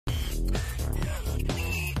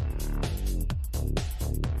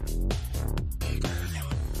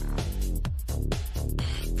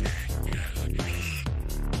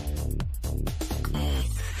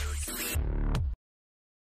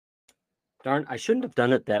Darn, I shouldn't have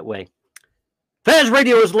done it that way. Faz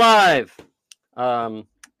Radio is live.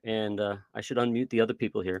 And I should unmute the other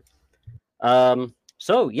people here.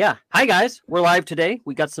 So yeah, hi guys, we're live today.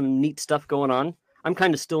 We got some neat stuff going on. I'm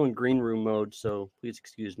kind of still in green room mode, so please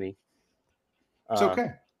excuse me. It's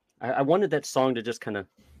okay. I wanted that song to just kind of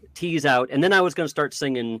tease out, and then I was going to start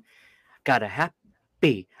singing, "Got a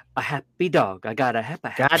happy dog. I got a happy."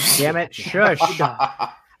 God damn it! Shush. Dog.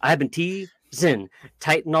 I've been teasing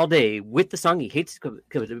Titan all day with the song he hates,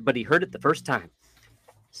 but he heard it the first time.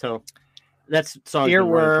 So that's song been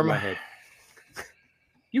running through my head.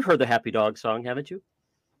 You've heard the Happy Dog song, haven't you?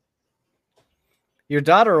 Your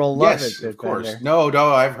daughter will love yes, it. Of course. No,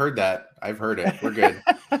 I've heard that. I've heard it. We're good.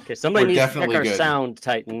 Okay, somebody needs to check our sound,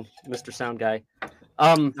 Titan, Mr. Sound Guy.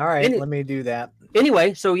 All right, let me do that.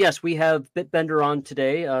 Anyway, so yes, we have Bitbender on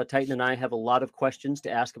today. Titan and I have a lot of questions to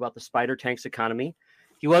ask about the spider tanks economy.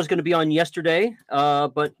 He was going to be on yesterday,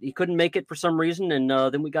 but he couldn't make it for some reason, and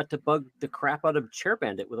then we got to bug the crap out of Chair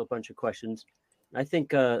Bandit with a bunch of questions. I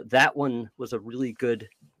think that one was a really good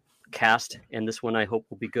cast, and this one I hope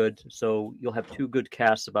will be good. So you'll have two good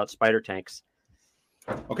casts about spider tanks.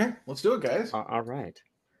 Okay, let's do it, guys. All right.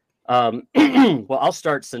 Well, I'll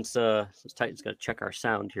start since Titan's got to check our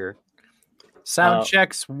sound here. Sound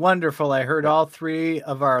checks wonderful. I heard all three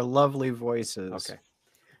of our lovely voices. Okay.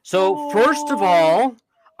 So first of all,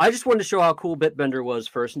 I just wanted to show how cool Bitbender was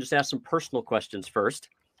first, and just ask some personal questions first.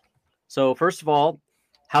 So first of all,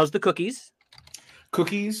 how's the cookies?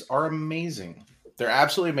 Cookies are amazing. They're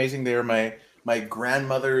absolutely amazing. They are my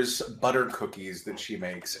grandmother's butter cookies that she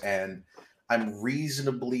makes, and I'm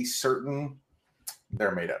reasonably certain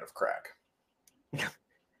they're made out of crack.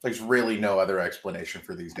 There's really no other explanation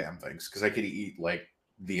for these damn things, because I could eat like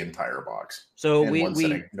the entire box. So we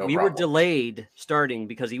were delayed starting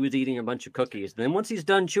because he was eating a bunch of cookies. And then once he's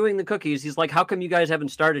done chewing the cookies, he's like, "How come you guys haven't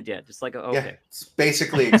started yet?" It's like, okay. Yeah, it's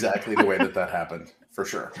basically exactly the way that happened, for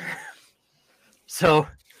sure. So,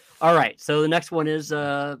 all right. So the next one is,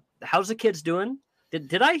 how's the kids doing?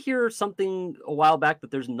 Did I hear something a while back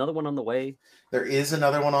that there's another one on the way? There is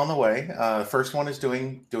another one on the way. The first one is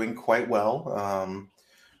doing quite well,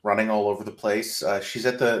 running all over the place. She's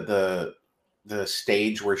at the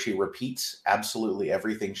stage where she repeats absolutely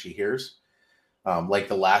everything she hears. Like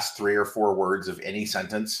the last 3 or 4 words of any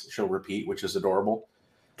sentence she'll repeat, which is adorable.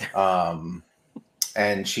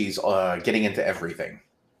 And she's getting into everything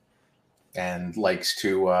and likes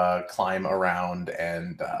to climb around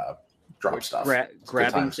and drop stuff.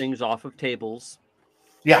 Grabbing things off of tables.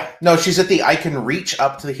 Yeah. No, she's at the I can reach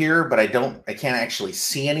up to here, but I can't actually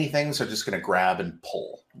see anything, so I'm just going to grab and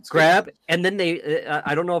pull. And then they,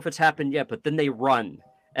 I don't know if it's happened yet, but then they run.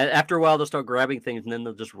 After a while, they'll start grabbing things, and then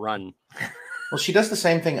they'll just run. Well, she does the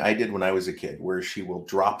same thing I did when I was a kid, where she will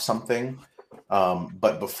drop something,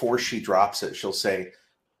 but before she drops it, she'll say,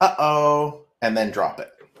 "Uh-oh," and then drop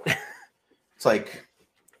it. It's like,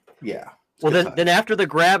 yeah. Well, then after the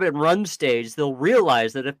grab and run stage, they'll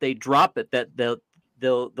realize that if they drop it, that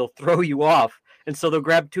they'll throw you off. And so they'll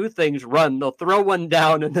grab 2 things, run, they'll throw one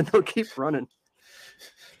down, and then they'll keep running.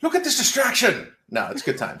 Look at this distraction. No, it's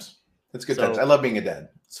good times. It's good times. I love being a dad.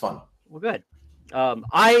 It's fun. Well, good.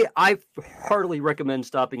 I heartily recommend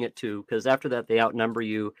stopping at 2, because after that they outnumber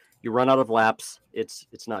you. You run out of laps. It's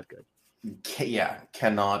not good. Yeah,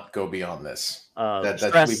 cannot go beyond this.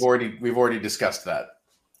 Stress. We've already discussed that.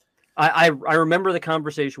 I remember the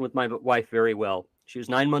conversation with my wife very well. She was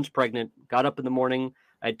 9 months pregnant, got up in the morning,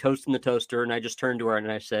 I had toast in the toaster, and I just turned to her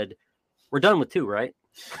and I said, "We're done with 2, right?"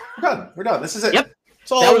 We're done. This is it. Yep.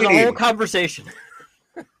 That was the whole conversation.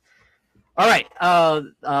 All right.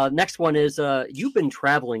 Next one is, you've been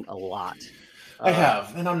traveling a lot. I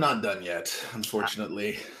have, and I'm not done yet,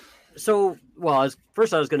 unfortunately. So, well,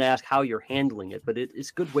 first I was going to ask how you're handling it, but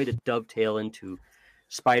it's a good way to dovetail into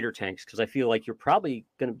spider tanks, because I feel like you're probably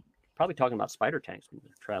talking about spider tanks when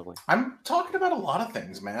you're traveling. I'm talking about a lot of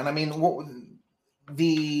things, man. I mean,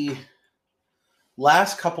 the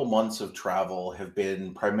last couple months of travel have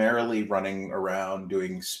been primarily running around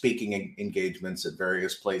doing speaking engagements at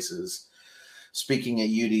various places, speaking at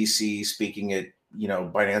UDC, speaking at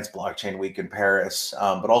Binance Blockchain Week in Paris,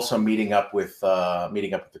 but also meeting up with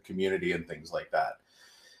the community and things like that.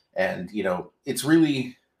 And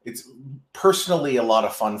it's personally a lot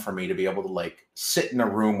of fun for me to be able to like sit in a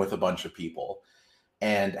room with a bunch of people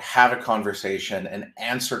and have a conversation and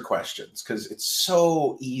answer questions, because it's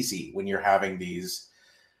so easy when you're having these,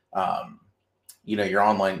 you're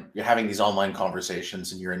having these online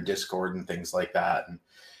conversations and you're in Discord and things like that. And,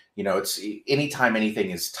 it's anytime anything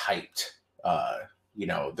is typed,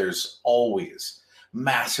 there's always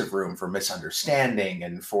massive room for misunderstanding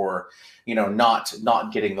and for,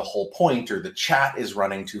 not getting the whole point, or the chat is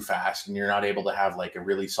running too fast and you're not able to have like a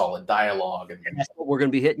really solid dialogue. And that's what we're going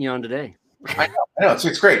to be hitting you on today. I know.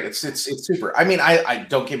 It's great. It's super. I mean, I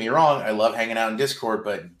don't get me wrong. I love hanging out in Discord,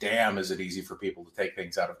 but damn, is it easy for people to take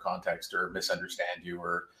things out of context or misunderstand you,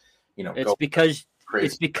 or, it's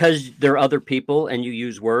because they're other people and you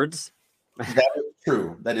use words. That is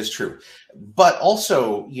true. That is true. But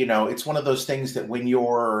also, it's one of those things that when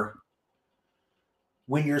you're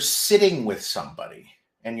sitting with somebody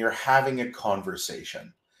and you're having a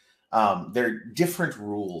conversation, there different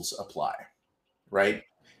rules apply, right?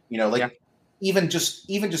 Even just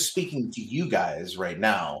speaking to you guys right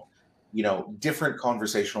now, different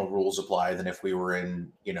conversational rules apply than if we were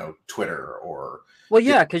in, Twitter or. Well,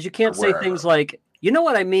 yeah, because you can't say things like, you know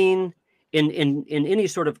what I mean, in any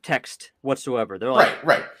sort of text whatsoever. They're like,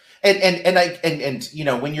 right.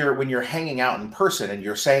 And when you're hanging out in person and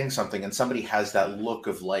you're saying something and somebody has that look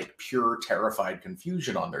of like pure terrified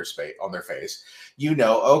confusion on their face,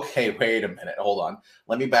 okay, wait a minute, hold on,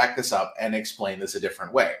 let me back this up and explain this a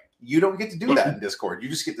different way. You don't get to do that in Discord. You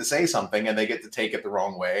just get to say something and they get to take it the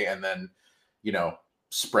wrong way and then,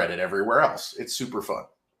 spread it everywhere else. It's super fun.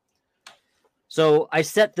 So I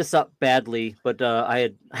set this up badly, but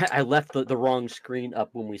I left the wrong screen up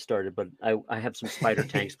when we started. But I have some spider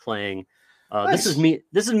tanks playing. Nice.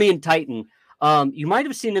 This is me and Titan. You might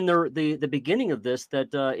have seen in the beginning of this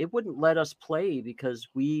that it wouldn't let us play because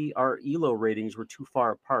our elo ratings were too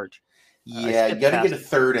far apart. Yeah, you got to get a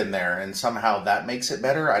third in there, and somehow that makes it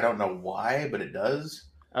better. I don't know why, but it does.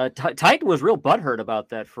 Titan was real butthurt about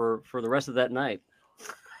that for the rest of that night.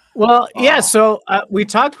 Well, yeah, so we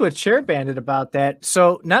talked with Chair Bandit about that.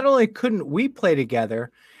 So not only couldn't we play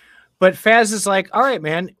together, but Faz is like, all right,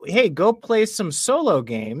 man, hey, go play some solo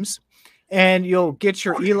games and you'll get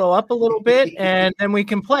your elo up a little bit and then we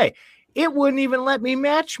can play. It wouldn't even let me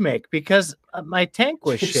matchmake because my tank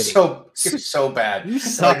was shitty. It's so bad. You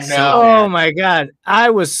suck. Oh my God. I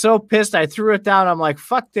was so pissed. I threw it down. I'm like,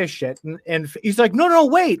 fuck this shit. And he's like, no,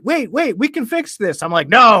 wait. We can fix this. I'm like,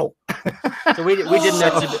 no. So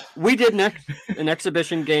we did an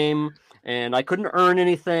exhibition game and I couldn't earn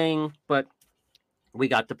anything, but we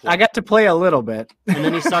got to play. I got to play a little bit. And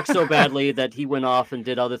then he sucked so badly that he went off and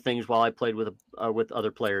did other things while I played with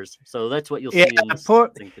other players. So that's what you'll see in this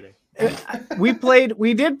thing today.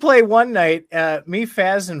 We did play one night. Me,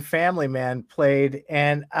 Faz, and Family Man played,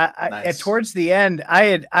 and nice. Towards the end,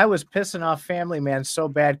 I was pissing off Family Man so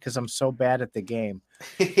bad because I'm so bad at the game.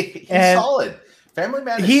 He's solid. Family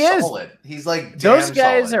Man is solid. He's like those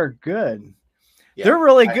guys solid. Are good. Yeah, they're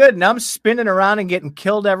really good, and I'm spinning around and getting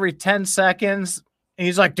killed every 10 seconds. And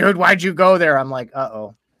he's like, "Dude, why'd you go there?" I'm like,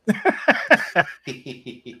 "Uh-oh."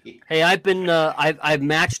 Hey, I've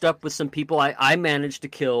matched up with some people. I managed to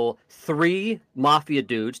kill 3 mafia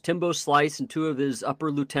dudes, Timbo Slice and 2 of his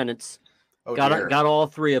upper lieutenants. Got all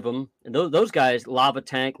 3 of them. And those guys, lava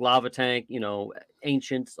tank,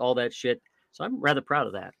 ancients, all that shit. So I'm rather proud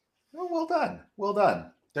of that. Oh, well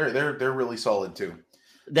done. They're really solid too.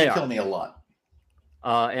 They kill me a lot.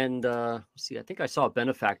 Let's see, I think I saw a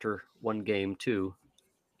Benefactor one game too.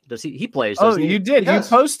 Does he plays? Oh, you did. You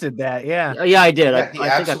posted that, yeah. Yeah, I did. Yeah, he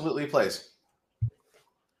absolutely plays.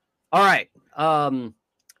 All right.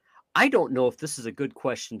 I don't know if this is a good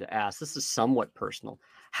question to ask. This is somewhat personal.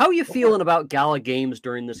 How are you feeling about Gala games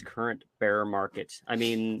during this current bear market? I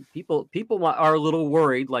mean, people are a little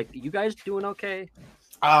worried. Like, you guys doing okay?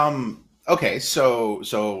 Okay, so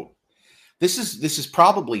this is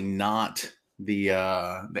probably not the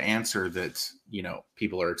answer that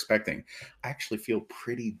people are expecting. I actually feel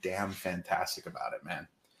pretty damn fantastic about it, man.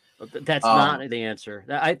 That's not the answer.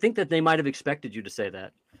 I think that they might have expected you to say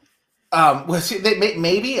that. Well, see,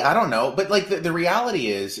 maybe, I don't know, but like the reality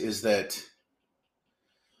is that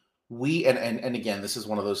we and again, this is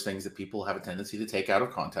one of those things that people have a tendency to take out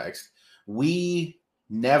of context. We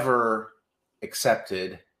never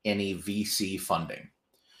accepted any VC funding.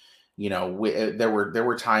 There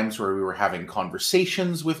were times where we were having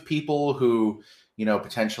conversations with people who,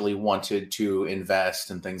 potentially wanted to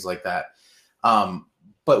invest and things like that.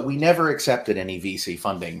 But we never accepted any VC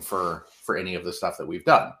funding for any of the stuff that we've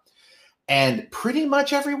done. And pretty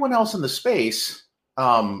much everyone else in the space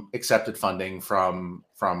accepted funding from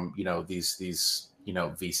these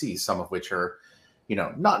VCs, some of which are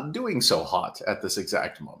not doing so hot at this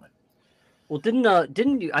exact moment. Well,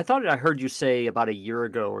 didn't you? I thought I heard you say about a year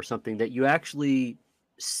ago or something that you actually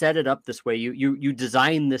set it up this way. You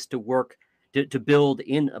designed this to work to build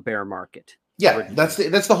in a bear market. Yeah, that's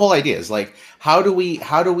the whole idea. Is like how do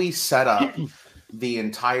we set up the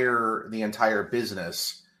entire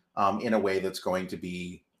business in a way that's going to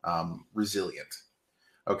be resilient.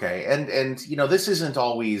 Okay, and this isn't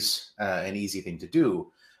always an easy thing to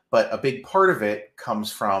do, but a big part of it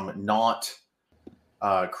comes from not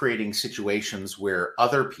creating situations where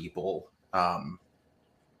other people,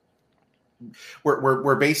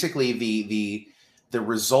 where basically the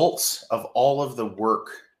results of all of the work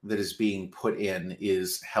that is being put in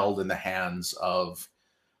is held in the hands of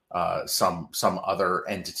some other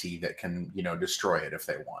entity that can destroy it if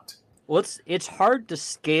they want. Well, it's hard to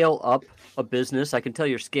scale up a business. I can tell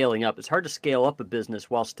you're scaling up. It's hard to scale up a business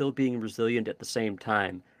while still being resilient at the same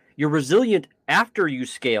time. You're resilient after you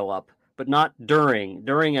scale up, but not during.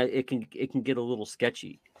 During it can get a little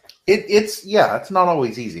sketchy. It's not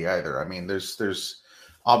always easy either. I mean, there's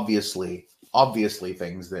obviously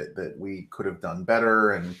things that we could have done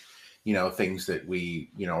better, and things that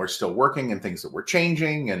we are still working, and things that we're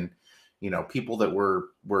changing, and people that we're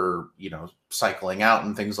cycling out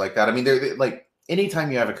and things like that. I mean, they're like,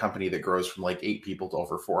 anytime you have a company that grows from like 8 people to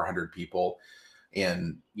over 400 people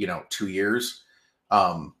in 2 years,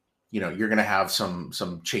 you're going to have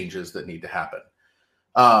some changes that need to happen.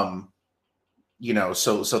 So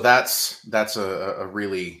that's a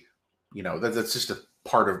really, that's just a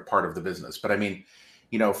part of the business. But I mean,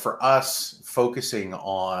 for us, focusing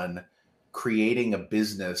on creating a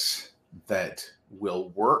business that will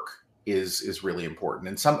work is really important.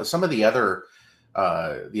 And some of the other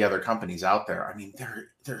companies out there, I mean,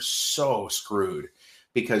 they're so screwed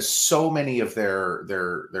because so many of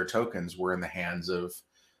their tokens were in the hands of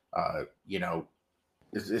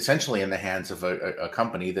essentially in the hands of a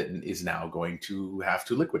company that is now going to have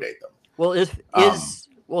to liquidate them. Well,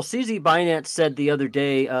 CZ Binance said the other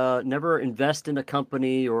day, never invest in a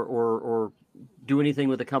company or do anything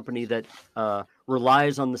with a company that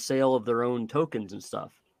relies on the sale of their own tokens and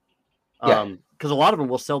stuff. Because a lot of them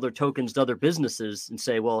will sell their tokens to other businesses and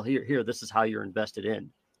say, well, here, this is how you're invested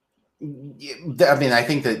in. I mean, I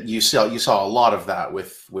think that you saw a lot of that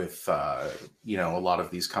with a lot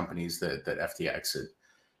of these companies that FTX had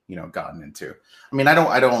gotten into. I mean,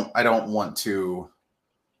 I don't want to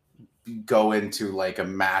go into like a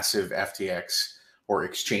massive FTX or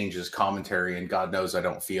exchanges commentary, and God knows I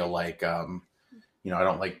don't feel like I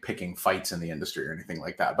don't like picking fights in the industry or anything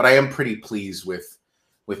like that. But I am pretty pleased with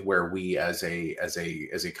where we as a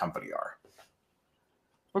company are.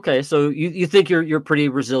 Okay, so you think you're pretty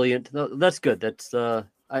resilient. That's good. That's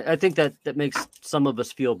I think that makes some of us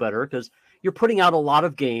feel better because you're putting out a lot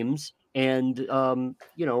of games, and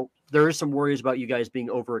there is some worries about you guys being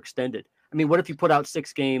overextended. I mean, what if you put out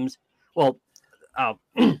 6 games? Well, I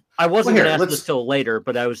wasn't going to ask this till later,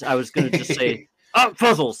 but I was going to just say,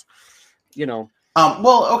 puzzles.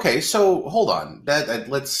 Well, okay, so hold on.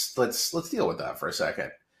 Let's deal with that for a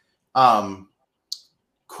second.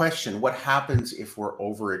 Question: what happens if we're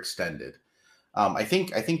overextended? I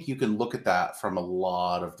think you can look at that from a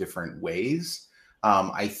lot of different ways.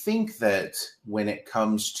 I think that when it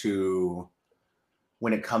comes to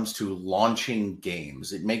launching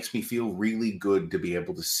games, it makes me feel really good to be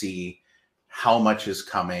able to see how much is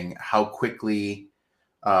coming, how quickly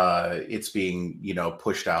it's being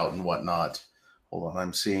pushed out and whatnot. Hold on,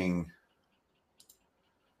 I'm seeing.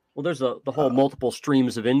 Well, there's the whole multiple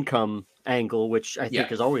streams of income angle, which I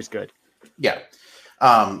think is always good. Yeah.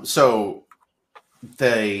 So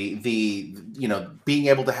the being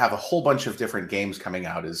able to have a whole bunch of different games coming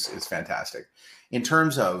out is fantastic. In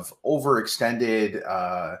terms of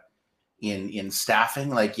overextended in staffing,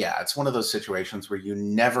 like, it's one of those situations where you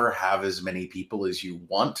never have as many people as you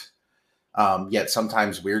want. Yet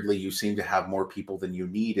sometimes weirdly you seem to have more people than you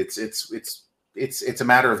need. It's a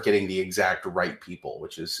matter of getting the exact right people,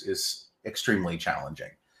 which is extremely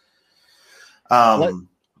challenging. Well,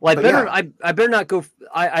 I better not go.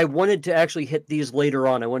 I wanted to actually hit these later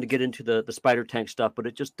on. I wanted to get into the spider tank stuff, but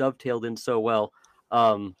it just dovetailed in so well.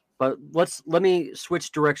 But let me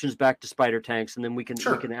switch directions back to spider tanks, and then we can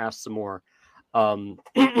ask some more.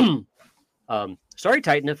 Sorry,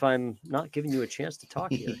 Titan, if I'm not giving you a chance to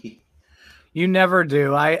talk here. You never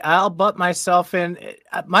do. I'll butt myself in.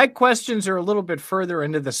 My questions are a little bit further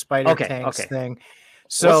into the spider tanks thing.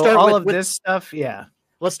 So all of this stuff,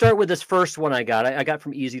 Let's start with this first one I got. I got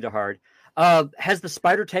from easy to hard. Has the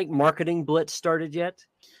spider tank marketing blitz started yet?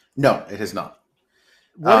 No, it has not.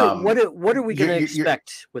 What are we going to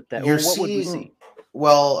expect with that? What would we see?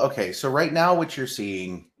 Well, okay. So right now what you're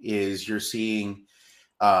seeing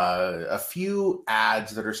a few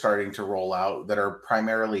ads that are starting to roll out that are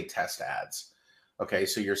primarily test ads. Okay,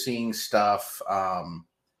 so you're seeing stuff,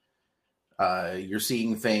 you're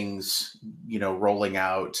seeing things, rolling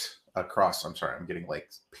out across. I'm sorry, I'm getting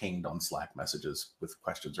like pinged on Slack messages with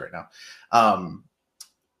questions right now.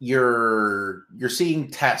 you're seeing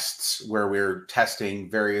tests where we're testing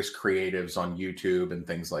various creatives on YouTube and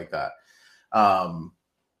things like that.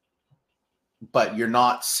 But you're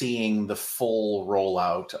not seeing the full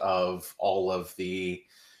rollout of all of the,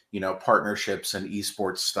 partnerships and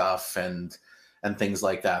esports stuff and things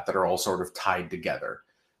like that are all sort of tied together.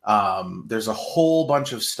 There's a whole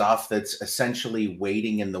bunch of stuff that's essentially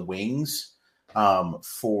waiting in the wings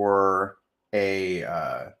for a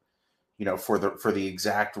for the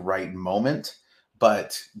exact right moment.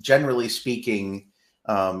 But generally speaking,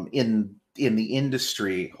 in the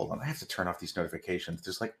industry, hold on, I have to turn off these notifications.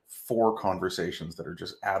 There's like 4 conversations that are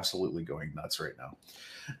just absolutely going nuts right now.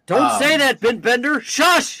 Don't say that, Bitbender.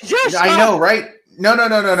 Shush! I know, right? No.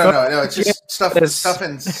 It's just stuff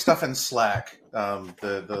in Slack.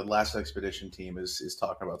 The last expedition team is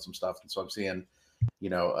talking about some stuff, and so I'm seeing,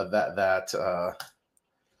 that.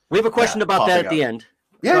 We have a question about that at the end.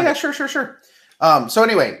 Yeah, sure. So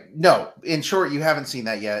anyway, no, in short, you haven't seen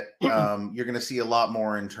that yet. You're going to see a lot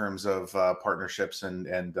more in terms of partnerships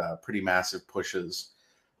and pretty massive pushes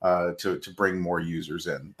to bring more users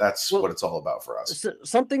in. That's what it's all about for us.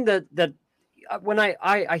 Something that when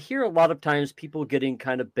I hear a lot of times people getting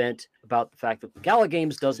kind of bent about the fact that Gala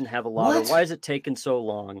Games doesn't have a lot, or why is it taking so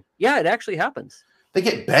long? Yeah, it actually happens. They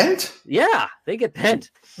get bent? Yeah, they get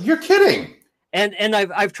bent. You're kidding. And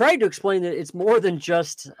I've tried to explain that it's more than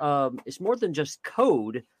just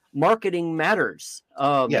code. Marketing matters.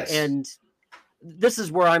 Yes. And this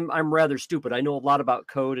is where I'm rather stupid. I know a lot about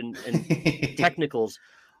code and technicals,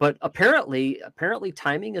 but apparently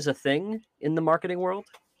timing is a thing in the marketing world.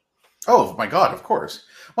 Oh my God, of course.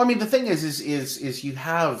 Well, I mean, the thing is you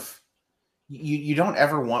don't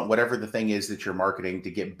ever want whatever the thing is that you're marketing to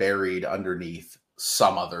get buried underneath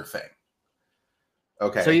some other thing.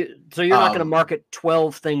 Okay. So you're not going to market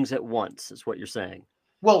 12 things at once, is what you're saying.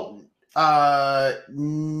 Well,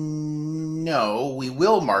 no, we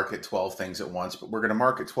will market 12 things at once, but we're going to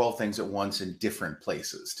market 12 things at once in different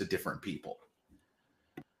places to different people.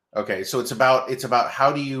 Okay, so it's about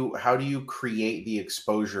how do you create the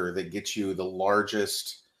exposure that gets you the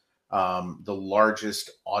largest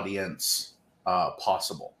audience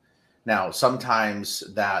possible. Now, sometimes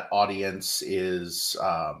that audience is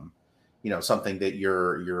something that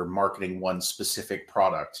you're marketing one specific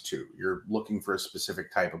product to. You're looking for a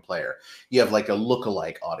specific type of player. You have like a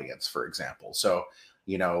lookalike audience, for example. So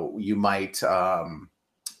you might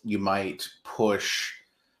push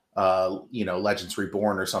Legends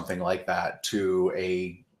Reborn or something like that to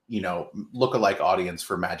a lookalike audience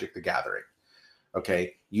for Magic the Gathering.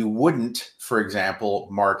 Okay, you wouldn't, for example,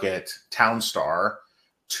 market Townstar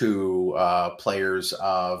to players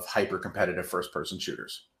of hyper competitive first person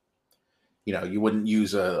shooters. You wouldn't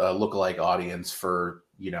use a lookalike audience for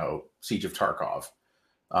Siege of Tarkov.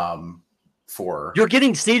 You're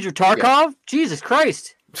getting Siege of Tarkov? Yeah. Jesus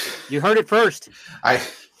Christ! You heard it first.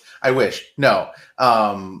 I wish. No.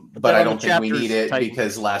 But I don't think we need it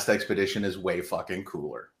because Last Expedition is way fucking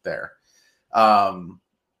cooler there.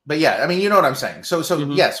 But yeah, I mean, you know what I'm saying. So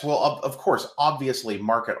yes, well, of course, obviously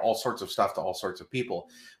market all sorts of stuff to all sorts of people,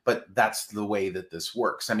 but that's the way that this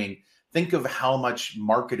works. I mean, think of how much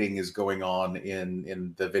marketing is going on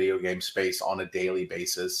in the video game space on a daily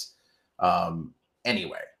basis.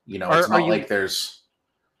 Anyway, it's not like there's...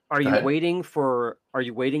 Are you waiting for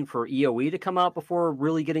EOE to come out before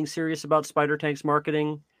really getting serious about Spider Tank's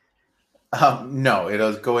marketing? No, it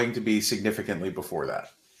is going to be significantly before that.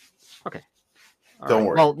 Okay. Don't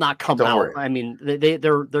worry. Well, not come out. Worry. I mean, they're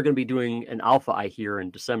going to be doing an alpha, I hear,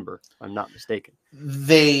 in December. If I'm not mistaken.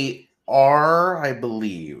 They are, I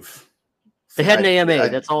believe. They had an AMA.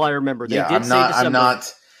 That's all I remember. They did say December.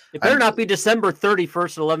 It better not be December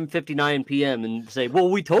 31st at 11:59 p.m. and say,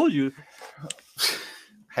 "Well, we told you."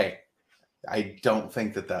 Hey, I don't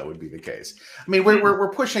think that would be the case. I mean,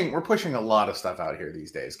 we're pushing a lot of stuff out here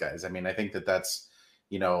these days, guys. I mean, I think that's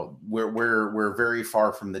we're very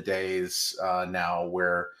far from the days now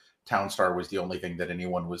where Townstar was the only thing that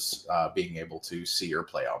anyone was being able to see or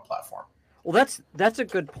play on platform. Well, that's a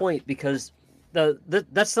good point, because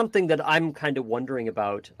that's something that I'm kind of wondering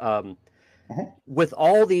about. With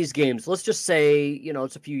all these games, let's just say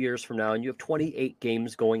it's a few years from now, and you have 28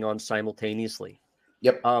 games going on simultaneously.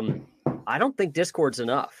 Yep. I don't think Discord's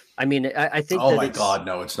enough. I mean, I think. Oh my God,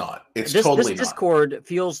 no, it's not. It's totally not. Discord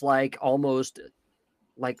feels like almost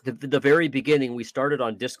like the very beginning. We started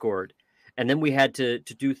on Discord, and then we had to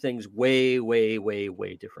do things way, way, way,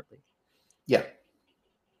 way differently. Yeah.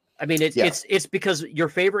 I mean, it's because your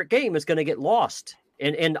favorite game is going to get lost,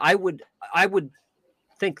 and I would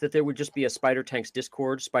think that there would just be a Spider Tanks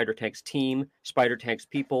Discord, Spider Tanks team, Spider Tanks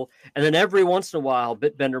people, and then every once in a while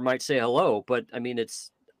Bitbender might say hello, but I mean,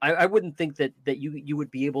 I wouldn't think that you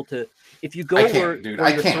would be able to, if you go I can't, where, dude. where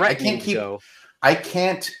I you're can't. I threatening can't to keep. go. I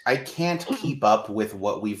can't keep up with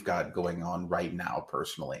what we've got going on right now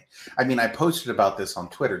personally. I mean, I posted about this on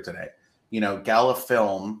Twitter today. You know, Gala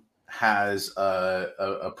Film has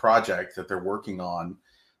a project that they're working on,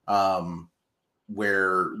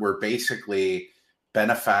 where basically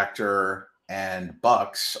Benefactor and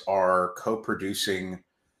Bucks are co-producing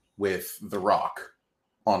with The Rock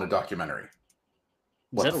on a documentary.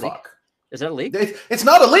 What the fuck? Is that a leak? It's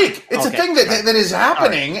not a leak. It's okay. a thing that is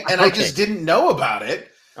happening, and okay. I just didn't know about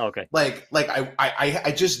it. Okay. Like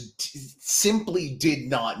I just simply did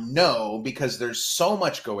not know, because there's so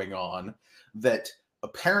much going on that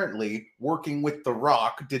apparently working with The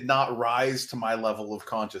Rock did not rise to my level of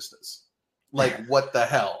consciousness. Like, what the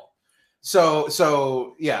hell?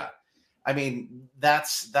 So yeah. I mean,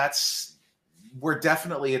 that's we're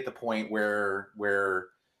definitely at the point where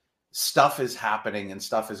stuff is happening and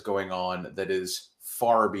stuff is going on that is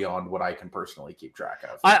far beyond what I can personally keep track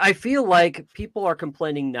of. I feel like people are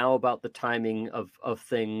complaining now about the timing of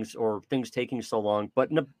things, or things taking so long, but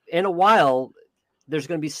in a while there's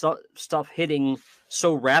going to be stuff hitting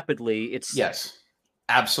so rapidly. It's yes,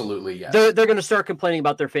 absolutely. Yes. They're going to start complaining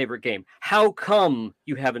about their favorite game. How come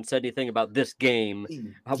you haven't said anything about this game?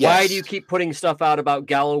 Yes. Why do you keep putting stuff out about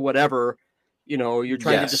Gala, whatever? You know, you're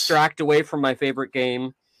trying to distract away from my favorite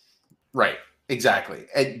game. Right. Exactly.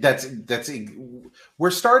 And that's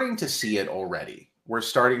we're starting to see it already.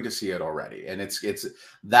 And it's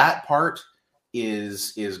that part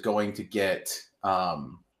is going to get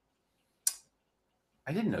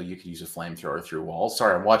I didn't know you could use a flamethrower through walls.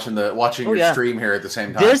 Sorry, I'm watching your stream here at the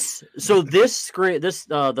same time. This screen,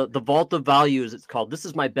 the Vault of Values, it's called. This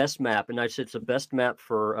is my best map, and I said it's the best map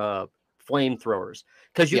for flamethrowers,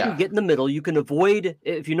 because you can get in the middle. You can avoid,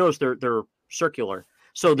 if you notice, they're circular,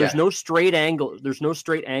 so there's no straight angle. There's no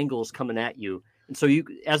straight angles coming at you, and so you,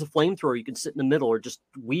 as a flamethrower, you can sit in the middle or just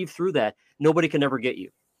weave through that. Nobody can ever get you.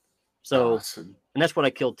 So, and that's what I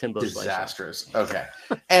killed Timbo's. Disastrous. Okay.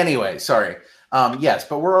 Anyway, sorry. Yes,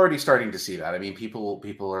 but we're already starting to see that. I mean,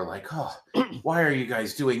 people are like, oh, why are you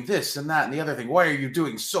guys doing this and that and the other thing? Why are you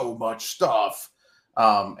doing so much stuff?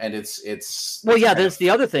 And it's well, yeah, that's the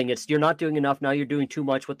other thing. It's, you're not doing enough now. You're doing too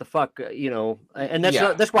much. What the fuck, you know? And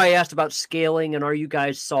that's why I asked about scaling and are you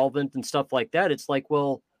guys solvent and stuff like that. It's like,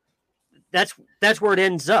 well, that's where it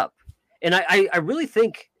ends up. And I really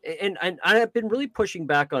think, and I've been really pushing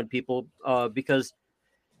back on people because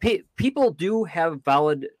people do have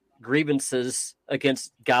valid grievances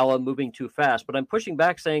against Gala moving too fast, but I'm pushing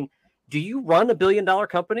back saying, do you run a $1 billion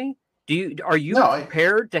company? Are you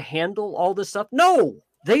prepared to handle all this stuff? No,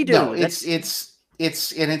 they do. No,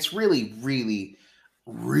 it's really, really,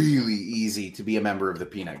 really easy to be a member of the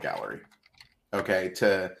peanut gallery. Okay.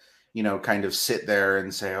 To, you know, kind of sit there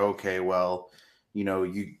and say, okay, well, you know,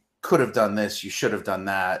 you could have done this, you should have done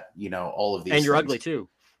that, you know, all of these and you're things. Ugly too.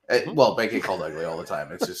 Well, I get called ugly all the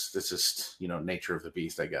time. It's just, you know, nature of the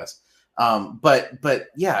beast, I guess. But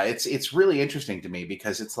yeah, it's really interesting to me,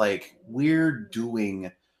 because it's like, we're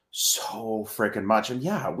doing so freaking much. And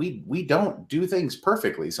yeah, we don't do things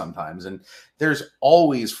perfectly sometimes. And there's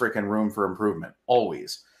always freaking room for improvement,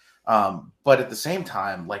 always. But at the same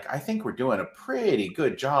time, like, I think we're doing a pretty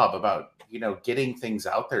good job about, you know, getting things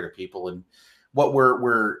out there to people. And what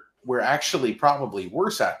we're actually probably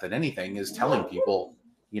worse at than anything is telling people,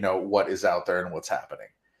 you know, what is out there and what's happening,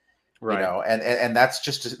 right? You know, and that's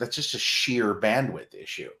just a sheer bandwidth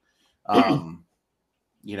issue.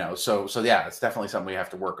 You know, so yeah, it's definitely something we have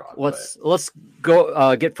to work on. Let's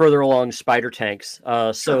go get further along spider tanks.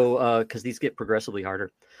 Because these get progressively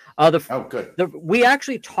harder. Good. We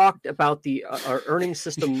actually taled about the our earning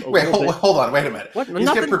system. Hold on, wait a minute. What? These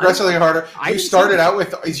get progressively harder. You started out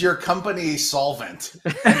with, is your company solvent,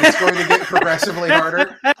 and it's going to get progressively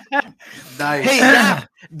harder? Nice. Hey,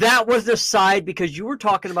 that was the side, because you were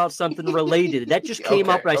talking about something related. That just came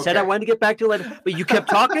up, and I said I wanted to get back to it later, but you kept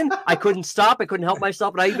talking. I couldn't stop. I couldn't help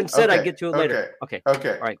myself, and I even said I'd get to it later. Okay. All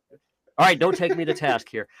right. Don't take me to task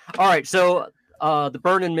here. All right. So the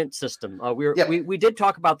burn and mint system. We did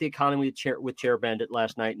talk about the economy with Chair Bandit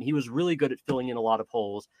last night, and he was really good at filling in a lot of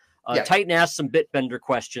holes. Titan asked some Bitbender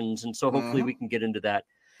questions, and so hopefully we can get into that.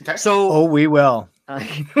 Okay. So we will.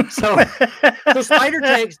 So spider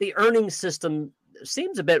tanks, the earning system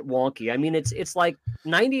seems a bit wonky. I mean, it's like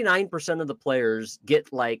 99% of the players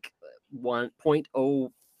get like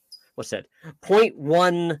 1.0. What's that?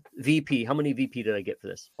 0.1 VP. How many VP did I get for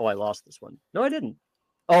this? Oh, I lost this one. No, I didn't.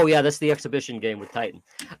 Oh yeah, that's the exhibition game with Titan.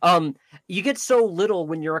 You get so little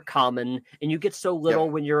when you're a common, and you get so little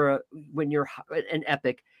when you're an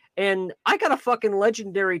epic. And I got a fucking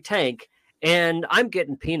legendary tank, and I'm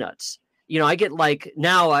getting peanuts. I get like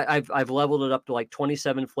now I've leveled it up to like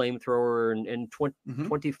 27 flamethrower and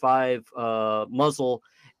 25 muzzle,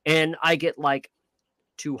 and I get like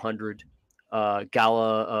 200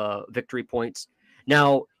 gala victory points.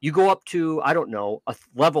 Now you go up to, I don't know, a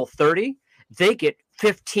level 30, they get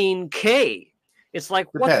 15K. It's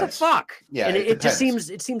like, what the fuck? Yeah, and it just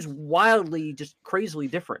seems wildly, just crazily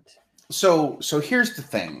different. So here's the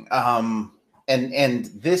thing, and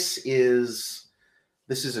this is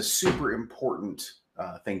a super important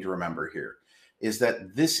thing to remember here, is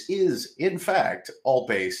that this is in fact all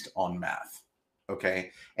based on math.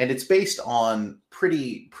 Okay, and it's based on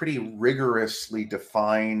pretty rigorously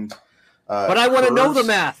defined. But I want to know the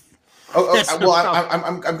math. Well,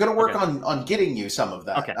 I'm going to work on getting you some of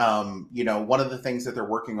that. Okay. One of the things that they're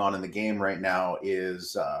working on in the game right now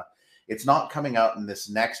is it's not coming out in this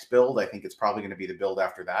next build. I think it's probably going to be the build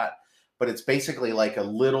after that. But it's basically like a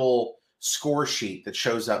little score sheet that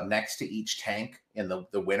shows up next to each tank in the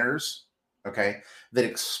winners. Okay, that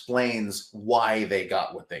explains why they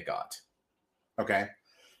got what they got. Okay,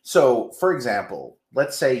 so for example,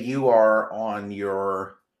 let's say you are on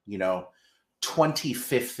your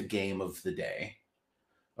 25th game of the day,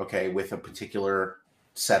 okay, with a particular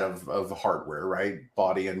set of hardware, right,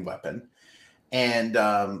 body and weapon, and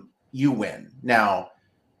you win. Now,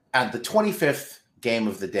 at the 25th game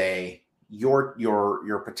of the day,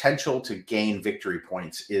 your potential to gain victory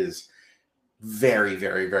points is very,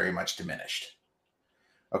 very, very much diminished.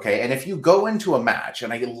 Okay, and if you go into a match,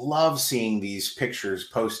 and I love seeing these pictures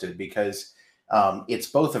posted because it's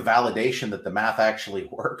both a validation that the math actually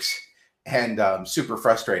works and super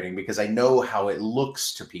frustrating because I know how it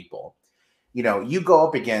looks to people. You go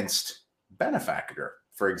up against Benefactor,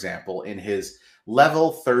 for example, in his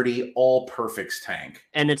level 30 all perfects tank,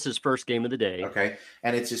 and it's his first game of the day. Okay,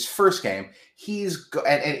 and it's his first game. And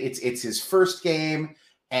it's his first game,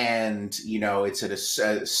 and it's at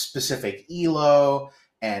a specific elo,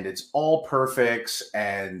 and it's all perfects,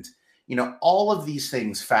 and all of these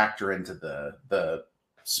things factor into the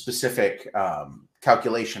specific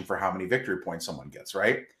calculation for how many victory points someone gets,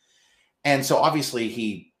 right? And so obviously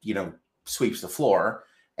he sweeps the floor,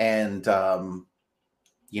 and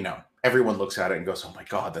everyone looks at it and goes, oh my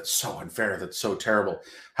God, that's so unfair, that's so terrible,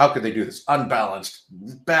 how could they do this? Unbalanced,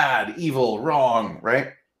 bad, evil, wrong,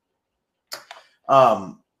 right?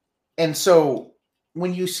 And so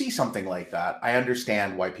when you see something like that, I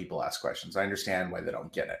understand why people ask questions. I understand why they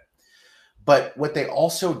don't get it. But what they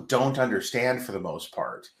also don't understand for the most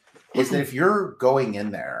part is that if you're going in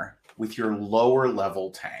there with your lower level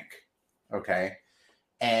tank, okay,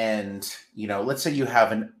 and let's say you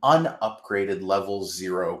have an unupgraded level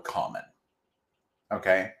 0 common,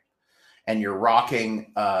 okay, and you're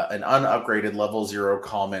rocking an unupgraded level 0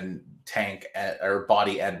 common tank or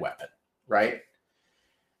body and weapon, right?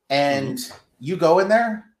 And you go in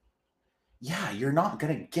there, yeah, you're not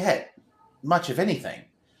going to get much of anything.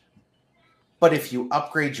 But if you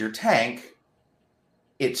upgrade your tank,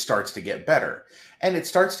 it starts to get better. And it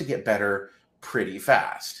starts to get better pretty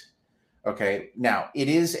fast. Okay, now it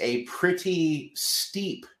is a pretty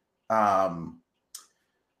steep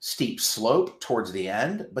slope towards the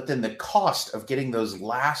end, but then the cost of getting those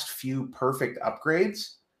last few perfect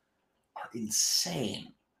upgrades are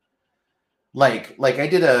insane. Like I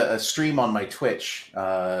did a stream on my Twitch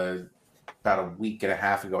about a week and a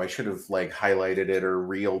half ago. I should have highlighted it or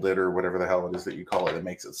reeled it or whatever the hell it is that you call it that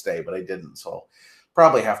makes it stay, but I didn't. So I'll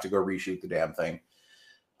probably have to go reshoot the damn thing.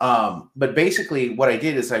 But basically what I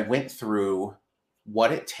did is I went through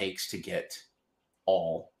what it takes to get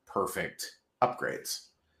all perfect upgrades,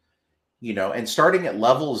 and starting at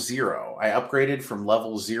level 0, I upgraded from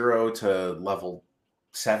level 0 to level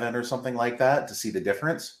 7 or something like that to see the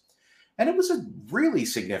difference. And it was a really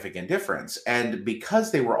significant difference. And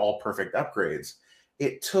because they were all perfect upgrades,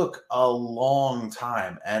 it took a long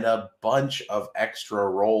time and a bunch of extra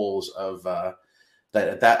rolls of that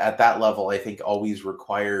at that level, I think always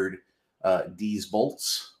required D's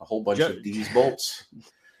bolts, a whole bunch of D's bolts.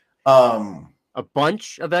 A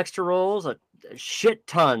bunch of extra rolls, a shit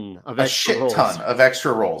ton of extra rolls. Ton of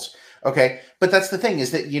extra rolls. Okay, but that's the thing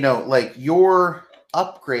is that your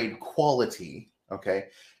upgrade quality. Okay,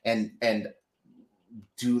 and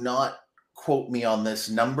do not quote me on this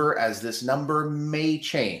number, as this number may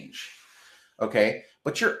change. Okay,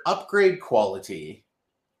 but your upgrade quality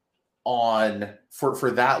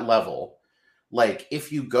for that level,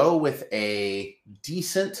 if you go with a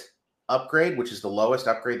decent upgrade, which is the lowest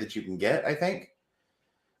upgrade that you can get, I think,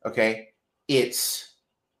 okay, it's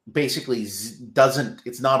basically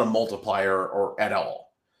it's not a multiplier or at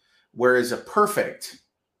all. Whereas a perfect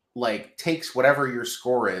takes whatever your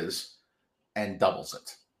score is and doubles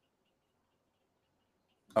it.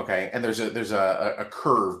 Okay, and there's a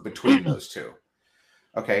curve between those two.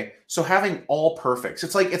 Okay, so having all perfects,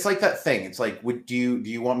 it's like that thing. It's like, do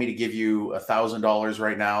you want me to give you $1,000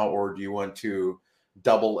 right now, or do you want to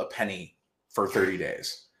double a penny for 30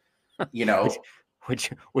 days? You know,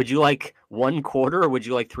 would you like 1/4, or would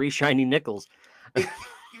you like 3 shiny nickels?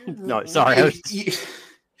 No, sorry, I was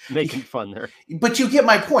making fun there. But you get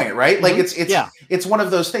my point, right? Like Yeah. it's one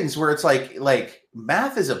of those things where it's like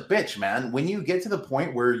math is a bitch, man. When you get to the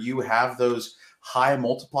point where you have those high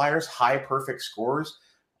multipliers, high perfect scores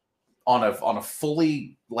on a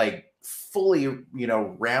fully ramped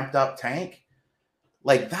up tank,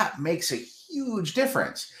 like that makes a huge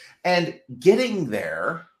difference. And getting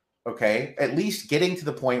there, okay, at least getting to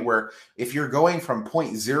the point where if you're going from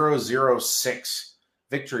 0.006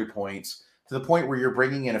 victory points to the point where you're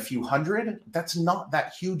bringing in a few hundred, that's not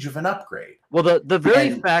that huge of an upgrade. Well, the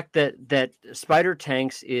very fact that Spider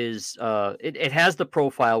Tanks is it has the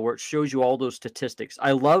profile where it shows you all those statistics.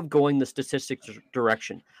 I love going the statistics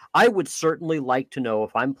direction. I would certainly like to know,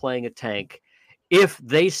 if I'm playing a tank, if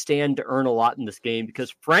they stand to earn a lot in this game,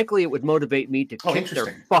 because frankly, it would motivate me to kick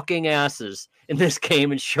their fucking asses in this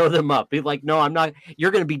game and show them up. Be like, no, I'm not.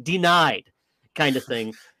 You're going to be denied, kind of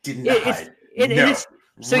thing. Denied.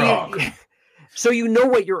 So you know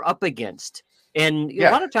what you're up against. And a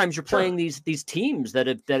lot of times you're playing these teams that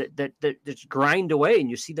just grind away, and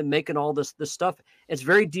you see them making all this stuff. It's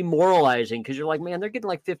very demoralizing, because you're like, man, they're getting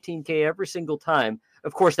like 15K every single time.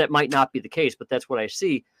 Of course, that might not be the case, but that's what I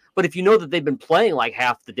see. But if you know that they've been playing like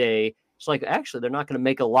half the day, it's like, actually, they're not going to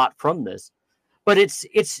make a lot from this. But it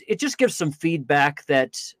just gives some feedback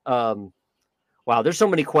that wow, there's so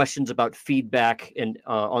many questions about feedback and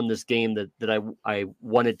on this game that I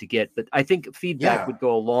wanted to get, but I think feedback would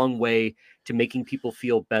go a long way to making people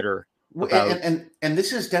feel better. And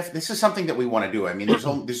this is something that we want to do. I mean,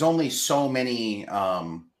 there's only so many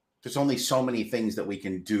things that we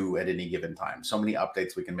can do at any given time. So many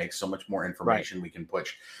updates we can make, so much more information we can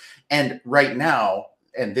push. And right now,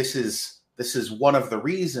 and this is one of the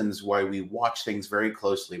reasons why we watch things very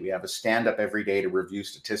closely. We have a stand up every day to review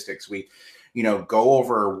statistics. We go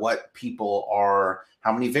over what people are,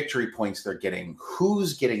 how many victory points they're getting,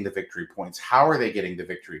 who's getting the victory points, how are they getting the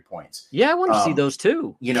victory points. Yeah, I want to see those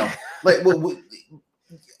too.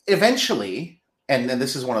 Eventually, and then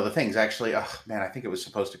this is one of the things, actually, oh man, I think it was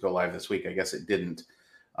supposed to go live this week. I guess it didn't.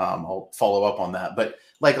 I'll follow up on that. But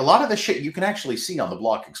like a lot of the shit you can actually see on the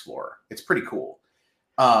Block Explorer. It's pretty cool.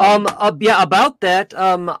 About that.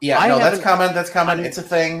 That's coming. It's a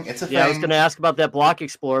thing. I was going to ask about that Block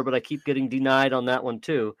Explorer, but I keep getting denied on that one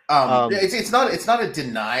too. It's not a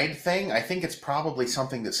denied thing. I think it's probably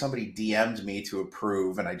something that somebody DM'd me to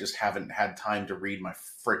approve, and I just haven't had time to read my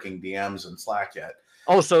freaking DMs in Slack yet.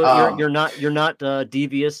 Oh, so you're not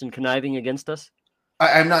devious and conniving against us?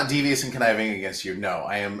 I'm not devious and conniving against you. No,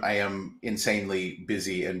 I am insanely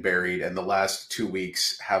busy and buried, and the last 2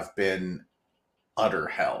 weeks have been utter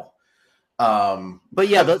hell. But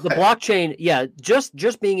yeah, the blockchain,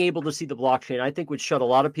 just being able to see the blockchain, I think would shut a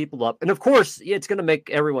lot of people up. And of course, it's going to make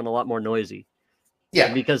everyone a lot more noisy.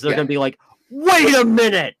 Yeah, because they're going to be like, wait a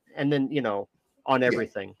minute, and then on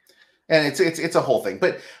everything. And it's a whole thing.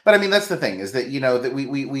 But I mean, that's the thing, is that that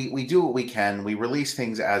we do what we can, we release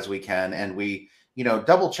things as we can, and we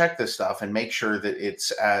double check this stuff and make sure that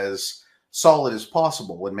it's as solid as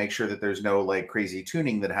possible, and make sure that there's no like crazy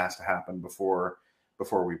tuning that has to happen before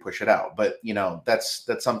we push it out. But that's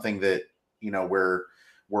something that we're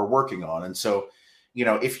working on. And so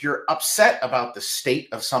if you're upset about the state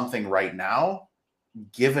of something right now,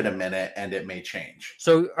 give it a minute and it may change.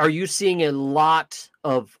 So are you seeing a lot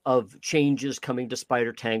of changes coming to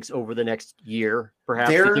Spider Tanks over the next year? Perhaps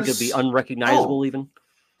do you think it'll be unrecognizable even?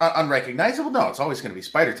 Unrecognizable? No, it's always going to be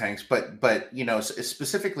Spider Tanks, but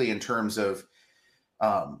specifically in terms of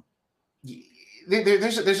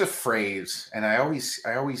there's a phrase, and I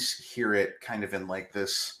always hear it kind of in like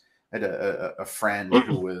this. I had a friend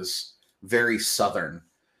who was very Southern,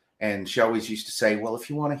 and she always used to say, well, if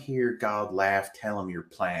you want to hear God laugh, tell him your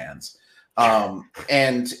plans. And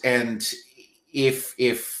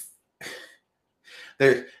if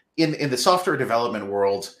there in the software development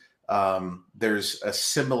world, there's a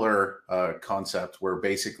similar concept where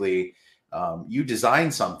basically you design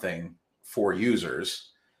something for users,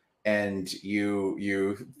 and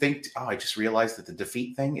you think, oh, I just realized that the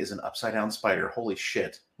defeat thing is an upside down spider. Holy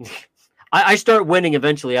shit. I start winning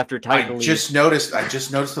eventually after Titan. I just noticed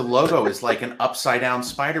the logo is like an upside down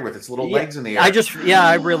spider with its little legs in the air. I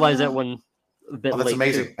realized that one a bit. Oh, that's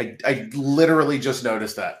amazing. I literally just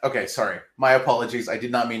noticed that. Okay, sorry. My apologies. I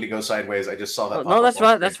did not mean to go sideways. I just saw that. No, that's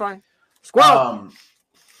fine. That's fine. Squirrel.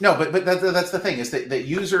 No, but that's the thing, is that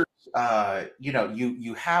users,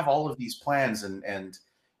 you have all of these plans, and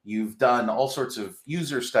you've done all sorts of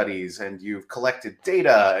user studies, and you've collected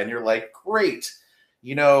data, and you're like, great,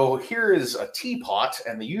 here is a teapot,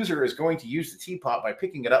 and the user is going to use the teapot by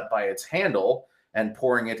picking it up by its handle and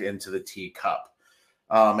pouring it into the teacup.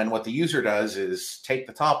 And what the user does is take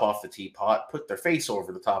the top off the teapot, put their face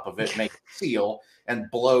over the top of it, make a seal, and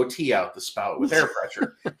blow tea out the spout with air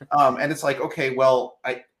pressure. And it's like, okay, well,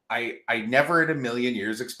 I never in a million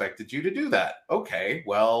years expected you to do that. Okay,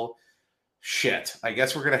 well, shit. I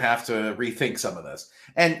guess we're going to have to rethink some of this.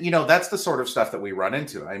 And, that's the sort of stuff that we run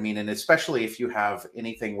into. I mean, and especially if you have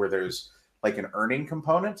anything where there's like an earning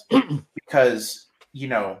component, because,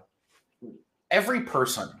 every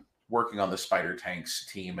person working on the Spider Tanks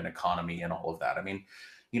team and economy and all of that. I mean,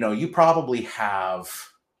 you probably have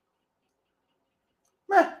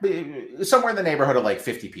somewhere in the neighborhood of like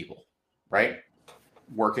 50 people, right?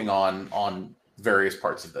 Working on various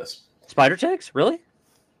parts of this. Spider Tanks? Really?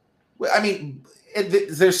 I mean,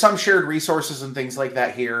 there's some shared resources and things like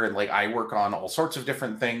that here. And like, I work on all sorts of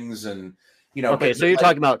different things, and, okay, so you're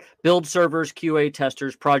talking about build servers, QA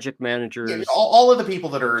testers, project managers, all of the people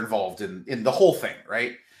that are involved in the whole thing,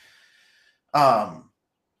 right?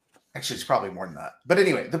 Actually, it's probably more than that. But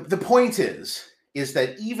anyway, the point is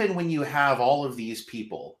that even when you have all of these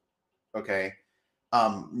people, okay,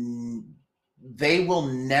 they will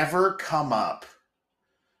never come up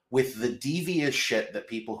with the devious shit that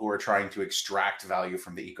people who are trying to extract value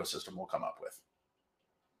from the ecosystem will come up with.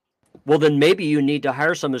 Well, then maybe you need to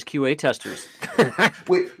hire some as QA testers.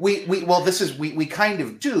 we kind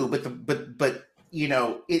of do, but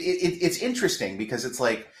it's interesting, because it's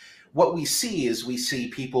like, what we see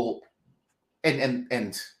people, and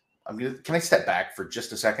can I step back for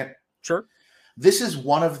just a second? Sure. This is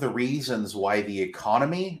one of the reasons why the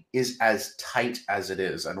economy is as tight as it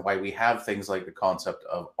is, and why we have things like the concept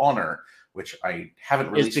of honor, which I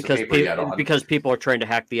haven't released the paper yet on. Because people are trying to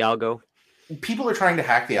hack the algo. People are trying to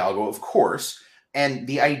hack the algo, of course. And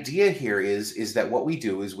the idea here is that what we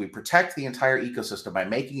do is we protect the entire ecosystem by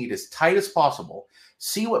making it as tight as possible,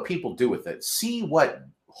 see what people do with it, see what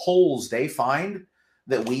holes they find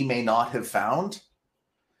that we may not have found.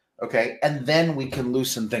 Okay. And then we can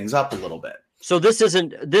loosen things up a little bit. So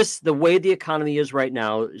the way the economy is right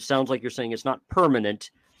now, it sounds like you're saying it's not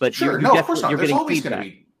permanent, but sure, no, of course not. There's always going to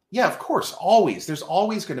be, yeah, of course, always. There's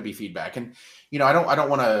always going to be feedback, and I don't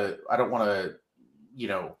want to,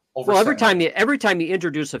 well, every time you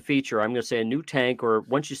introduce a feature, I'm going to say a new tank, or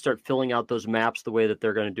once you start filling out those maps the way that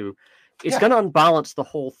they're going to do, it's going to unbalance the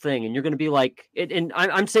whole thing, and you're going to be like, and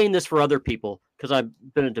I'm saying this for other people because I've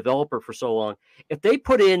been a developer for so long. If they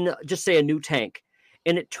put in, just say, a new tank,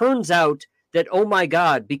 and it turns out that, oh my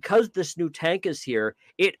God, because this new tank is here,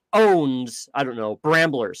 it owns, I don't know,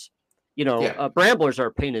 bramblers. Bramblers are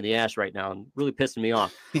a pain in the ass right now and really pissing me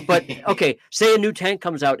off. But okay, say a new tank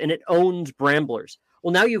comes out and it owns bramblers.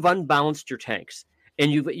 Well, now you've unbalanced your tanks,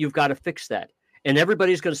 and you've got to fix that. And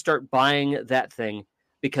everybody's going to start buying that thing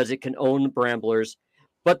because it can own bramblers.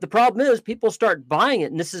 But the problem is people start buying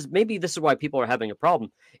it, and this is why people are having a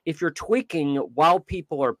problem. If you're tweaking while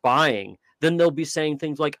people are buying, then they'll be saying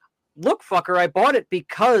things like, look, fucker, I bought it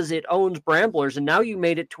because it owns bramblers, and now you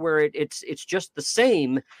made it to where it's just the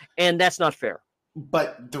same, and that's not fair.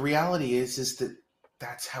 But the reality is that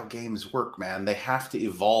that's how games work, man. They have to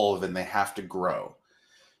evolve and they have to grow.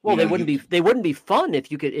 Well, they wouldn't be fun if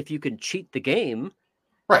you could cheat the game.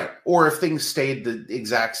 Right. Or if things stayed the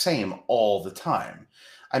exact same all the time.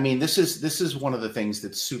 I mean, this is one of the things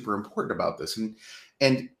that's super important about this.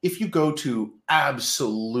 And if you go to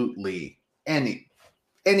absolutely any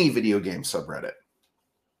video game subreddit,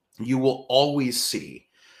 you will always see,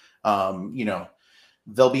 there'll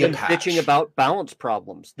be a patch bitching about balance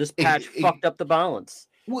problems. This patch fucked up the balance.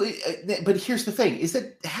 Well, but here's the thing: is that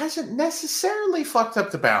it hasn't necessarily fucked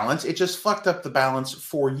up the balance. It just fucked up the balance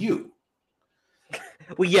for you.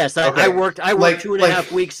 Well, yes, I worked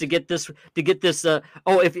 2.5 weeks to get this.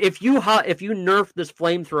 If you nerf this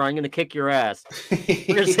flamethrower, I'm going to kick your ass. I'm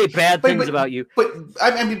going to say bad things about you. But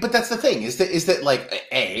I mean, but that's the thing: is that like,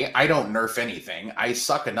 I don't nerf anything. I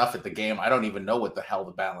suck enough at the game. I don't even know what the hell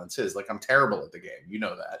the balance is. Like, I'm terrible at the game. You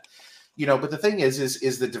know that. But the thing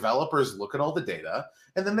is the developers look at all the data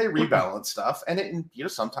and then they rebalance stuff, and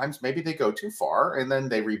sometimes maybe they go too far and then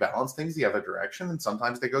they rebalance things the other direction, and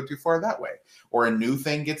sometimes they go too far that way, or a new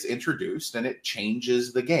thing gets introduced and it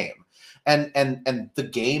changes the game. And the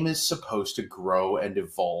game is supposed to grow and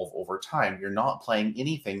evolve over time. You're not playing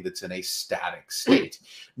anything that's in a static state,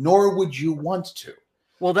 nor would you want to.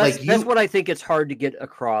 Well, Like that's what I think it's hard to get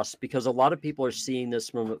across, because a lot of people are seeing this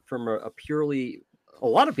from a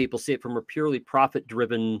lot of people see it from a purely profit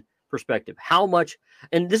driven perspective. How much,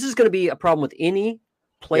 and this is going to be a problem with any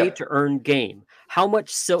play to earn game. How much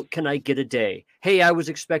silk can I get a day? Hey, I was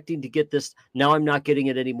expecting to get this. Now I'm not getting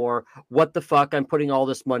it anymore. What the fuck? I'm putting all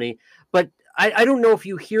this money. But I don't know if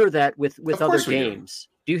you hear that with other games.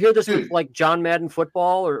 Do you hear this with like John Madden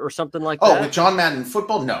football or something like that? Oh, with John Madden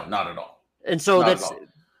football? No, not at all. And so that's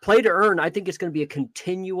play to earn. I think it's going to be a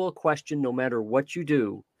continual question no matter what you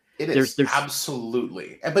do. It is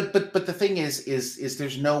absolutely. But the thing is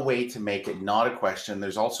there's no way to make it not a question.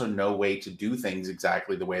 There's also no way to do things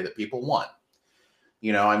exactly the way that people want.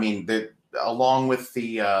 You know, I mean, along with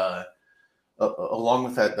that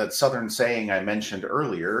Southern saying I mentioned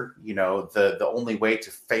earlier, you know, the only way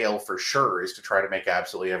to fail for sure is to try to make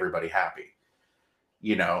absolutely everybody happy.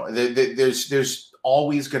 You know, there's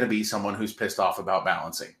always going to be someone who's pissed off about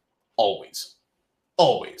balancing. Always.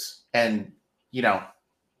 And, you know,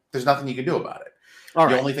 there's nothing you can do about it.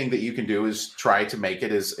 The only thing that you can do is try to make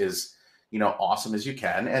it as you know, awesome as you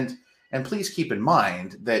can. And please keep in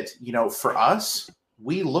mind that, you know, for us,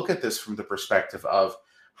 we look at this from the perspective of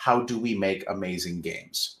how do we make amazing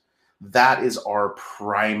games? That is our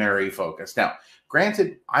primary focus. Now,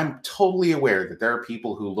 granted, I'm totally aware that there are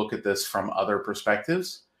people who look at this from other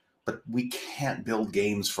perspectives, but we can't build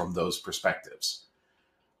games from those perspectives.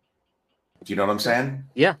 Do you know what I'm saying?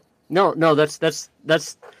 Yeah. No, that's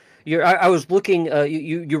I was looking.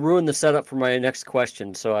 You ruined the setup for my next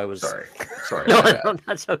question, so I was sorry. No,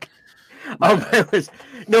 that's okay.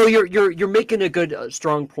 You're making a good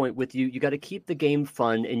strong point with you. You got to keep the game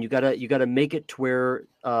fun, and you got to make it to where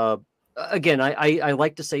again, I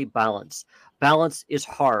like to say balance. Balance is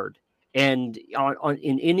hard, and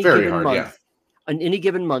in any given month, on any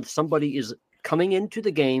given month, somebody is coming into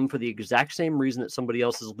the game for the exact same reason that somebody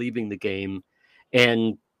else is leaving the game,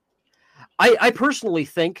 and I personally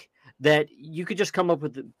think that you could just come up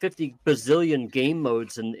with 50 bazillion game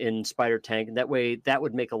modes in Spider Tank, and that way that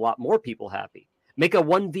would make a lot more people happy. Make a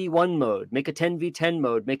 1v1 mode, make a 10v10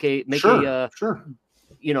 mode, make a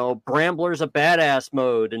you know, Bramblers a badass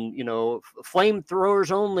mode, and you know,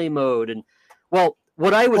 flamethrowers only mode. And well,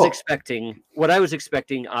 what I was expecting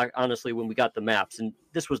honestly when we got the maps, and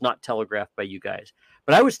this was not telegraphed by you guys,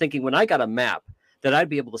 but I was thinking when I got a map that I'd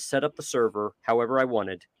be able to set up the server however I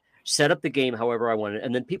wanted, set up the game however I wanted,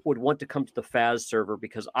 and then people would want to come to the Faz server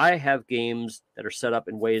because I have games that are set up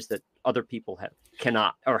in ways that other people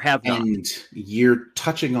cannot or have not. And you're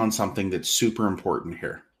touching on something that's super important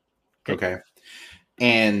here. Okay.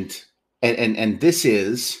 And this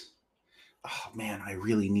is, oh man, I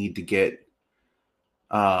really need to get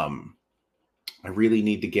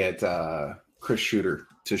Chris Shooter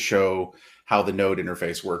to show how the node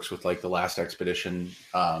interface works with like the Last Expedition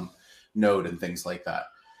node and things like that.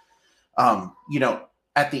 You know,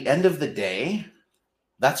 at the end of the day,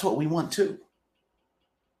 that's what we want too.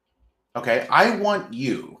 Okay. I want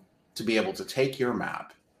you to be able to take your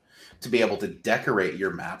map, to be able to decorate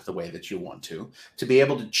your map the way that you want to be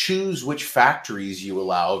able to choose which factories you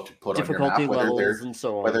allow to put on your map,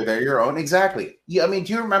 whether they're your own. Exactly. Yeah. I mean,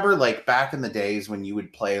 do you remember like back in the days when you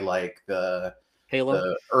would play like the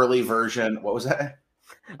early version? What was that?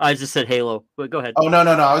 I just said Halo, but go ahead. Oh no!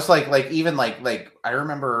 I was like even like I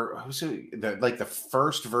remember the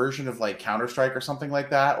first version of like Counter-Strike or something like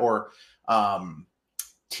that, or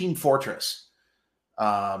Team Fortress.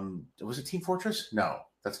 Was it Team Fortress? No,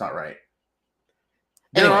 that's not right.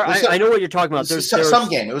 Anyway, I know what you're talking about. There's some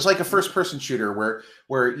game. It was like a first-person shooter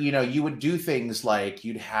where you know you would do things like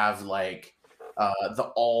you'd have like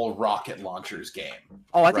the all rocket launchers game.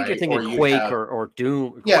 Oh, I think you're thinking Quake or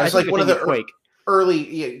Doom. Yeah, it's like one of the Quake.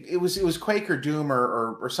 It was Quake or Doom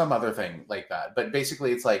or some other thing like that. But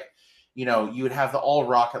basically it's like, you know, you would have the all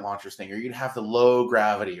rocket launchers thing, or you'd have the low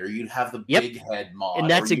gravity, or you'd have the big head mod. And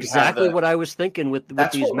that's exactly what I was thinking with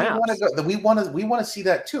these maps. We want to see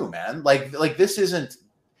that too, man. Like this isn't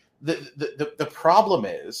the problem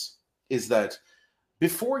is that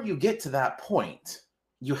before you get to that point,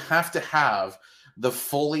 you have to have the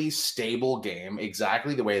fully stable game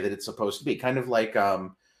exactly the way that it's supposed to be. Kind of like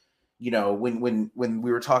you know, when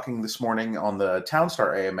we were talking this morning on the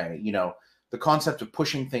Townstar AMA, you know, the concept of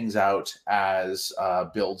pushing things out as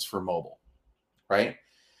builds for mobile, right?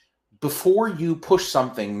 Before you push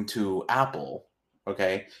something to Apple,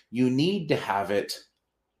 okay, you need to have it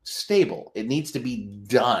stable. It needs to be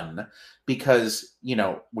done because, you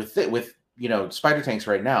know, with you know, Spider Tanks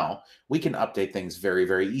right now, we can update things very,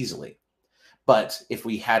 very easily. But if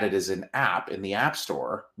we had it as an app in the App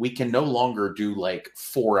Store, we can no longer do like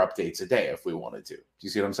 4 updates a day if we wanted to. Do you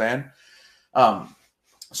see what I'm saying?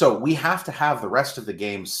 So we have to have the rest of the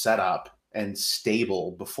game set up and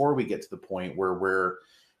stable before we get to the point where we're,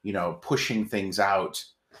 pushing things out,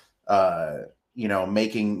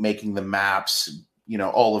 making the maps,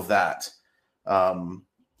 all of that.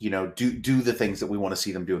 Do the things that we want to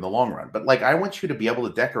see them do in the long run. But like, I want you to be able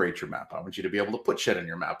to decorate your map. I want you to be able to put shit in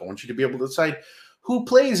your map. I want you to be able to decide who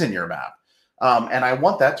plays in your map. And I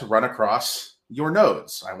want that to run across your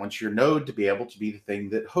nodes. I want your node to be able to be the thing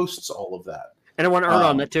that hosts all of that. And I want to earn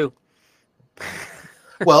on that too.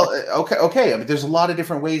 Well, okay. I mean, there's a lot of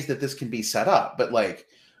different ways that this can be set up, but like,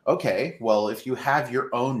 okay, well, if you have your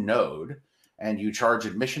own node and you charge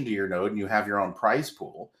admission to your node and you have your own prize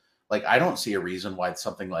pool, like, I don't see a reason why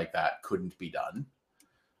something like that couldn't be done.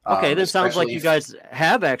 Okay, that sounds like you guys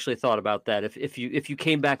have actually thought about that. If you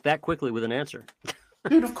came back that quickly with an answer.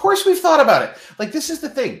 Dude, of course we've thought about it. Like, this is the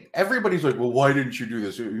thing. Everybody's like, well, why didn't you do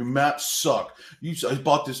this? Your maps suck. I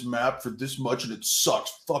bought this map for this much and it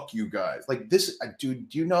sucks. Fuck you guys. Like, this, dude,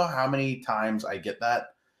 do you know how many times I get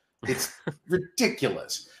that? It's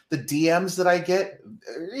ridiculous. The DMs that I get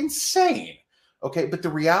are insane. Okay, but the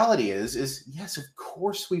reality is yes, of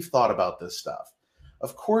course we've thought about this stuff.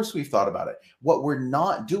 Of course we've thought about it. What we're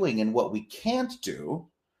not doing and what we can't do,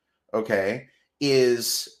 okay,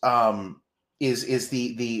 is the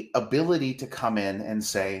ability to come in and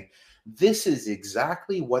say, this is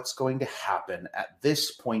exactly what's going to happen at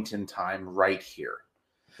this point in time right here.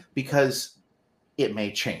 Because it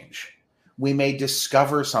may change. We may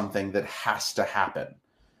discover something that has to happen.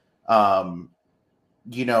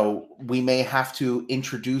 We may have to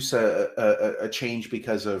introduce a change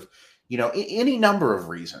because of, any number of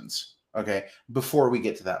reasons, okay, before we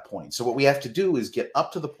get to that point. So what we have to do is get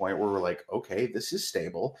up to the point where we're like, okay, this is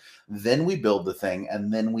stable. Then we build the thing,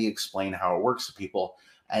 and then we explain how it works to people,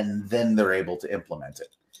 and then they're able to implement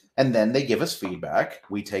it. And then they give us feedback.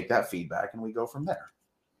 We take that feedback, and we go from there.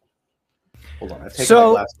 Hold on, I've taken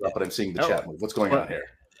my glasses up, but I'm seeing the chat move. What's going on here?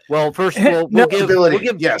 Well, first we'll give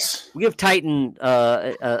Titan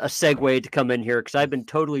a segue to come in here, because I've been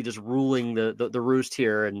totally just ruling the roost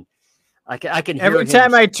here, and I can hear every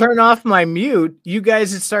time I turn off my mute, you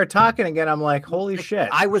guys would start talking again. I'm like, holy shit!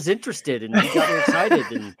 I was interested and you got me excited.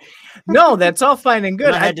 And no, that's all fine and good.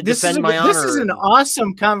 And I had to defend my honor. This is an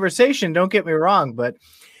awesome conversation. Don't get me wrong, but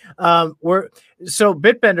so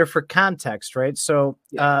Bitbender, for context, right? So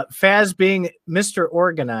Faz, being Mr.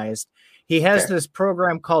 Organized, he has this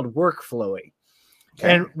program called Workflowy.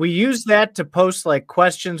 Okay. And we use that to post like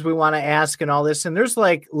questions we want to ask and all this. And there's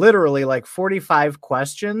like literally like 45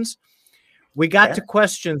 questions. We got to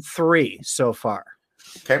question 3 so far.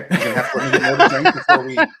 Okay. You're gonna have to let me get more drink before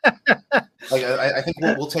we. Like, I think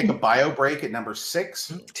we'll take a bio break at number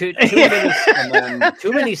 6. Too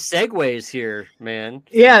many segues here, man.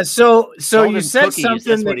 Yeah. So you said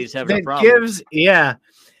something that gives. Yeah.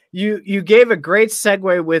 You gave a great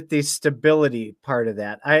segue with the stability part of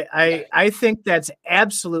that. I think that's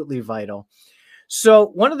absolutely vital. So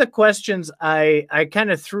one of the questions I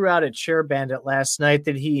kind of threw out at Chair Bandit last night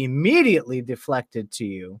that he immediately deflected to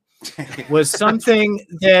you was something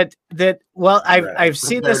that I've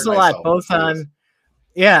seen this a lot, both on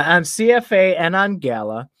CFA and on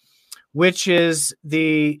Gala, which is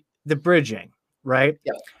the bridging, right?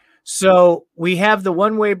 Yep. So we have the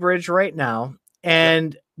one-way bridge right now,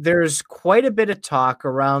 and there's quite a bit of talk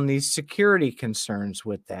around these security concerns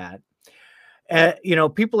with that.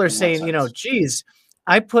 People are saying, geez,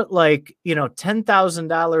 I put like,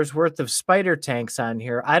 $10,000 worth of spider tanks on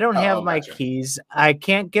here. I don't have my keys. I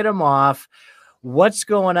can't get them off. What's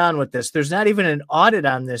going on with this? There's not even an audit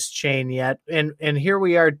on this chain yet. And here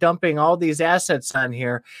we are dumping all these assets on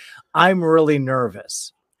here. I'm really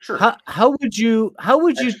nervous. Sure. How would you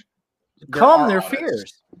calm their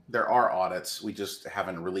fears? There are audits. We just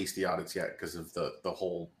haven't released the audits yet because of the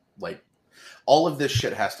whole, like, all of this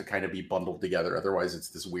shit has to kind of be bundled together. Otherwise, it's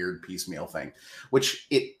this weird piecemeal thing, which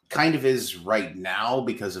it kind of is right now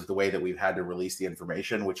because of the way that we've had to release the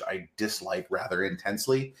information, which I dislike rather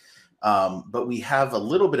intensely. But we have a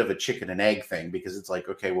little bit of a chicken and egg thing because it's like,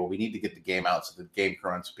 okay, well, we need to get the game out so the game can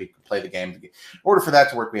run so people can play the game. In order for that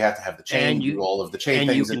to work, we have to have the chain, do all of the chain things.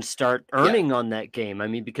 And you can start earning on that game. I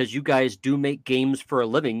mean, because you guys do make games for a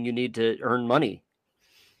living, you need to earn money.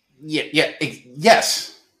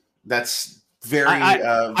 Yes. That's very much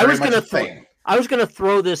a thing. I was going to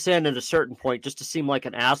throw this in at a certain point just to seem like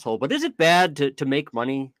an asshole, but is it bad to make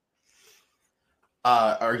money?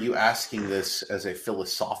 Are you asking this as a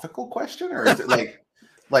philosophical question, or is it like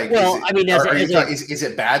well, is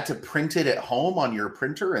it bad to print it at home on your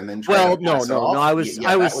printer and then try to pass it off?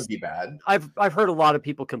 That would be bad. I've heard a lot of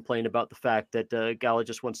people complain about the fact that Gala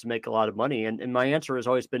just wants to make a lot of money, and my answer has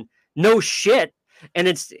always been no shit. and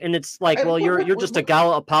it's like, well, you're just a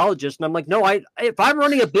Gala apologist, and I'm like, no, if I'm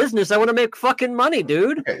running a business, I want to make fucking money,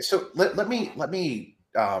 dude. Okay, so let me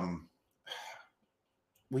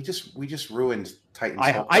we just ruined Titan's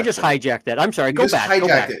whole I just hijacked that. I'm sorry. Go back.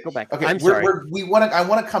 Go back. Okay, I'm sorry. I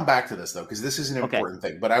want to come back to this though, because this is an important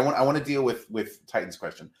thing. But I want to deal with Titan's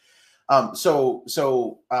question.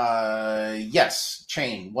 Yes,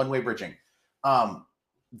 chain, one-way bridging.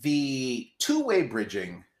 The two-way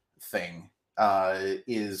bridging thing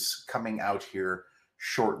is coming out here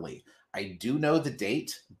shortly. I do know the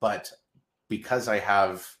date, but because I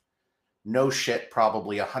have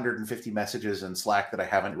probably 150 messages in Slack that I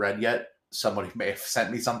haven't read yet, somebody may have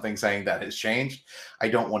sent me something saying that has changed. I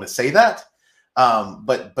don't want to say that.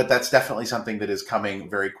 But that's definitely something that is coming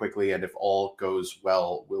very quickly, and if all goes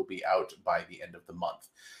well, will be out by the end of the month.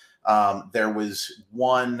 There was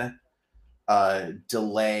one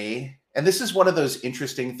delay, and this is one of those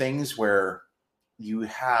interesting things where you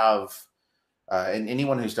have, and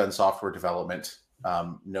anyone who's done software development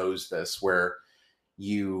knows this, where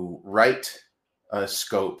you write a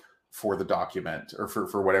scope for the document or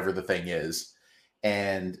for whatever the thing is,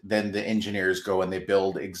 and then the engineers go and they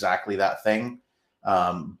build exactly that thing.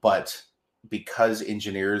 But because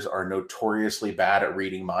engineers are notoriously bad at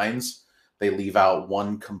reading minds, they leave out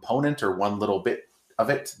one component or one little bit of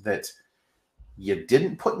it that you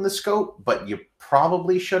didn't put in the scope, but you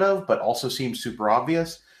probably should have, but also seems super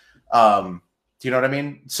obvious. Do you know what I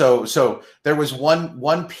mean? So there was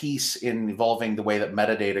one piece involving the way that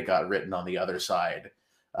metadata got written on the other side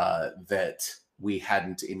that we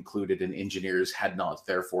hadn't included and engineers had not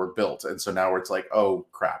therefore built. And so now it's like, oh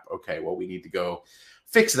crap. Okay, well, we need to go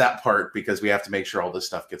fix that part because we have to make sure all this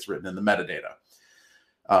stuff gets written in the metadata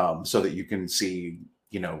so that you can see,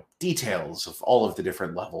 details of all of the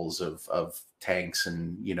different levels of tanks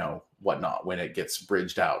and, whatnot when it gets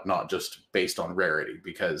bridged out, not just based on rarity,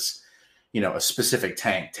 because, a specific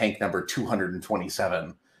tank number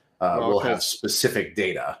 227 will have specific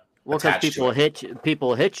data. Well, because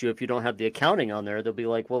people hit you if you don't have the accounting on there. They'll be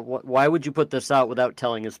like, well, why would you put this out without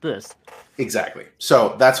telling us this? Exactly.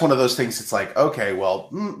 So that's one of those things. It's like, okay, well,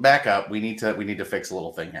 back up. We need to fix a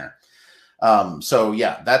little thing here. So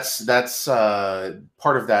yeah, that's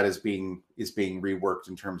part of that is being reworked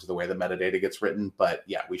in terms of the way the metadata gets written. But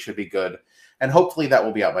yeah, we should be good, and hopefully that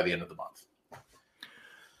will be out by the end of the month.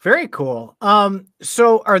 Very cool.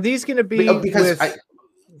 So are these going to be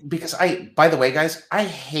because by the way, guys, I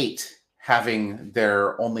hate having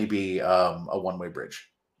there only be a one-way bridge.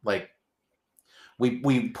 Like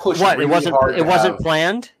we pushed what really it wasn't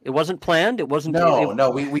planned. It wasn't planned. It wasn't. No.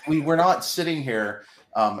 We were not sitting here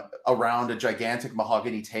around a gigantic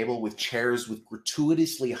mahogany table with chairs with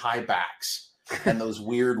gratuitously high backs and those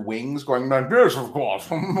weird wings going like this. Of course,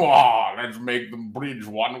 let's make the bridge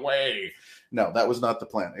one way. No, that was not the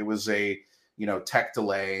plan. It was a tech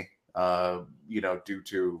delay. Due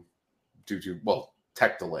to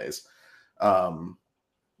tech delays.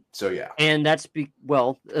 So yeah, and that's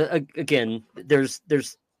again,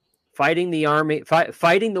 there's fighting the army,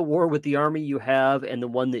 fighting the war with the army you have and the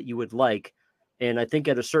one that you would like. And I think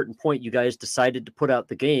at a certain point, you guys decided to put out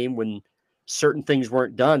the game when certain things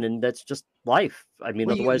weren't done, and that's just life. I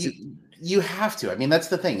mean, otherwise, you have to. I mean, that's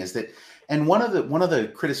the thing is that, and one of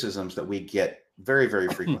the criticisms that we get very, very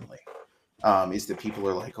frequently is that people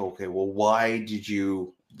are like, okay, well, why did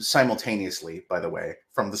you simultaneously, by the way,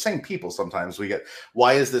 from the same people, sometimes we get,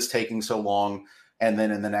 why is this taking so long? And then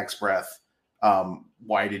in the next breath,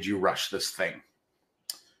 why did you rush this thing?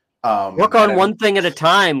 Work on one thing at a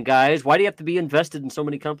time, guys. Why do you have to be invested in so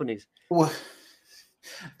many companies? Well,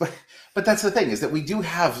 but that's the thing is that we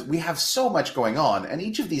have so much going on, and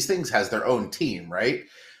each of these things has their own team, right?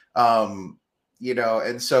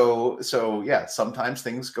 And so yeah, sometimes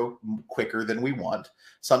things go quicker than we want.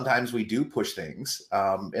 Sometimes we do push things,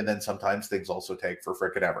 and then sometimes things also take for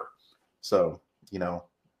frickin' ever. So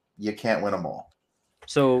you can't win them all.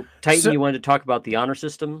 So Titan, you wanted to talk about the honor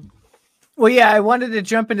system? Well, yeah, I wanted to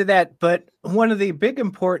jump into that, but one of the big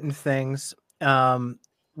important things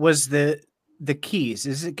was the keys.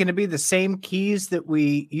 Is it going to be the same keys that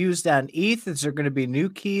we used on ETH? Is there going to be new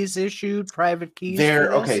keys issued, private keys?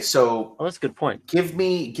 Okay, so that's a good point. Give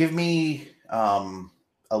me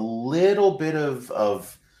a little bit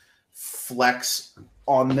of flex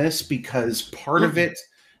on this, because part of it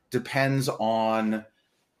depends on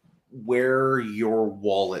where your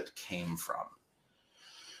wallet came from.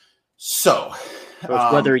 So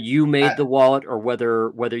it's whether you made the wallet or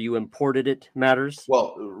whether you imported it matters.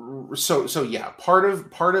 Well, so yeah, part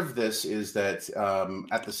of this is that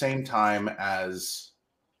at the same time as,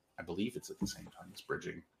 I believe it's at the same time as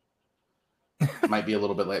bridging. Might be a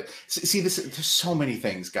little bit late. See, there's so many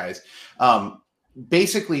things, guys.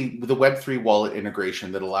 Basically, the Web3 wallet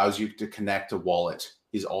integration that allows you to connect a wallet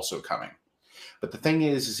is also coming. But the thing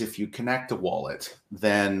is if you connect a wallet,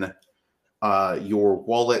 then your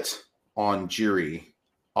wallet on Jiri,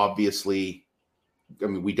 obviously, I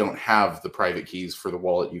mean, we don't have the private keys for the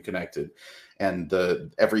wallet you connected, and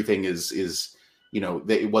everything is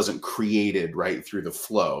it wasn't created right through the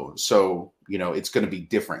flow. So, it's going to be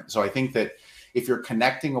different. So I think that if you're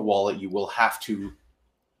connecting a wallet, you will have to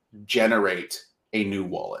generate a new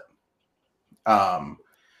wallet. And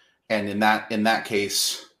in that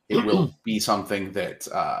case, it will be something that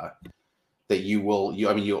you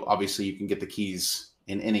obviously you can get the keys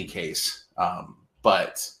in any case,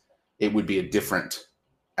 but it would be a different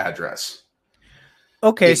address.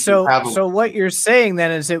 Okay, so what you're saying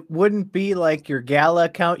then is it wouldn't be like your Gala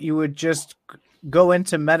account. You would just go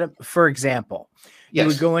into for example, you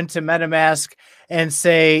would go into MetaMask and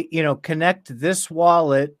say, connect this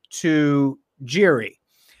wallet to Jiri.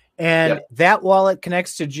 And that wallet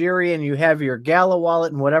connects to Jiri, and you have your Gala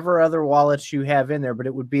wallet and whatever other wallets you have in there, but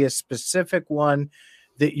it would be a specific one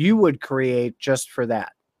that you would create just for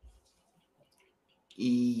that.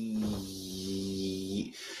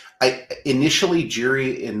 Initially,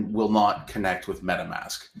 Jiri will not connect with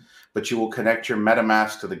MetaMask, but you will connect your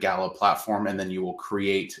MetaMask to the Gala platform, and then you will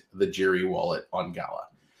create the Jiri wallet on Gala.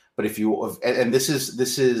 But if you, and this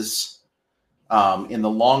is in the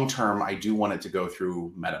long term, I do want it to go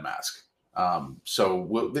through MetaMask.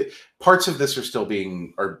 Parts of this are still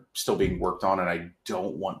being worked on, and I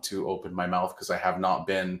don't want to open my mouth because I have not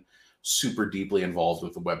been super deeply involved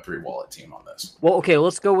with the Web3 wallet team on this. Well, okay,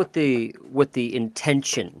 let's go with the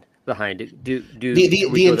intention behind it. The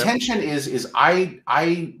intention is I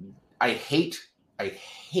hate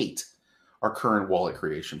our current wallet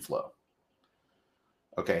creation flow.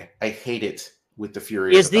 Okay, I hate it with the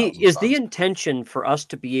fury. Is the intention for us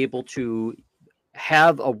to be able to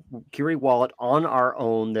have a Jiri wallet on our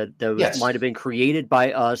own that might have been created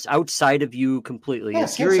by us outside of you completely?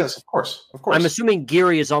 Yes, of course. I'm assuming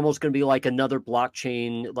Jiri is almost going to be like another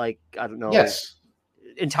blockchain, like, I don't know. Yes,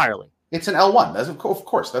 entirely. It's an L1. Of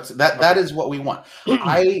course. That is what we want.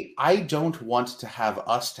 I don't want to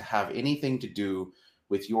have anything to do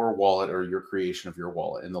with your wallet or your creation of your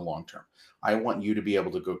wallet in the long term. I want you to be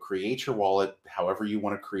able to go create your wallet however you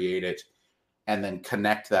want to create it, and then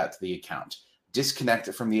connect that to the account. Disconnect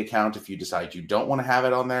it from the account if you decide you don't want to have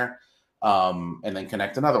it on there, and then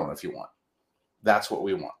connect another one if you want. That's what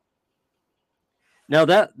we want. Now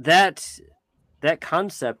that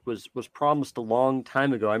concept was promised a long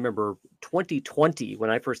time ago. I remember 2020 when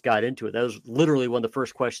I first got into it. That was literally one of the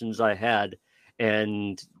first questions I had,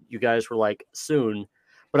 and you guys were like, soon.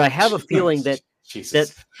 But I have a feeling that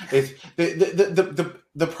Jesus.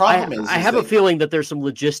 The problem I have a feeling that there's some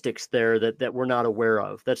logistics there that we're not aware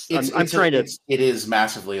of. It is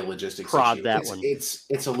massively a logistics prod issue. That one.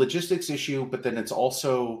 It's a logistics issue, but then it's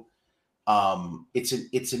also it's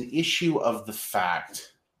an issue of the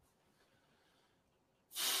fact.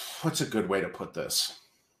 What's a good way to put this?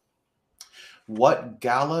 What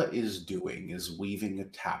Gala is doing is weaving a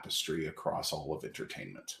tapestry across all of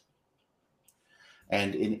entertainment.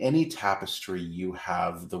 And in any tapestry, you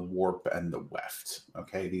have the warp and the weft.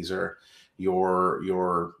 Okay, these are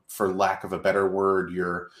your, for lack of a better word,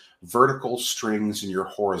 your vertical strings and your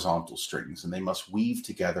horizontal strings, and they must weave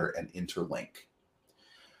together and interlink.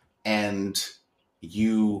 And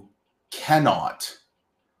you cannot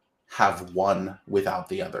have one without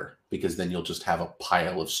the other, because then you'll just have a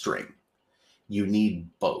pile of string. You need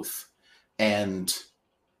both. And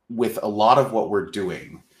with a lot of what we're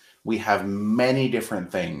doing, we have many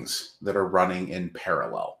different things that are running in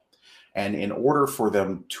parallel. And in order for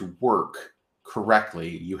them to work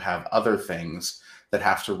correctly, you have other things that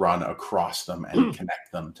have to run across them and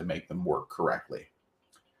connect them to make them work correctly.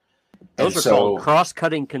 Those are called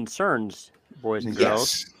cross-cutting concerns, boys and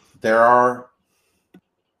girls. Yes, there are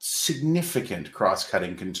significant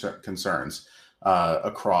cross-cutting concerns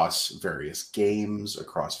across various games,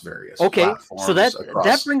 across various platforms. So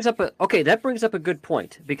that brings up a good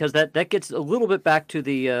point, because that gets a little bit back to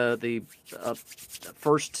the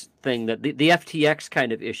first thing, that the FTX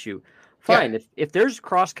kind of issue. Fine, if there's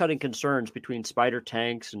cross-cutting concerns between Spider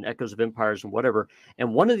Tanks and Echoes of Empires and whatever,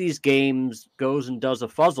 and one of these games goes and does a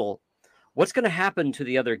fuzzle, what's going to happen to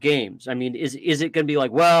the other games? I mean, is it going to be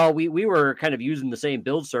like, well, we were kind of using the same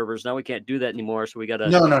build servers, now we can't do that anymore, so we got to...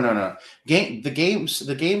 No. The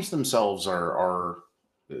games themselves are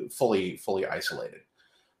fully isolated.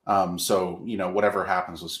 So, whatever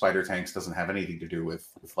happens with spider tanks doesn't have anything to do with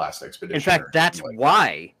Last Expedition. In fact, that's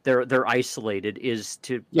why they're isolated, is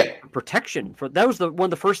to protection. That was one of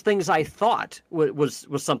the first things I thought was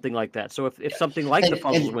something like that. So if something like the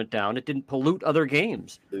puzzles went down, it didn't pollute other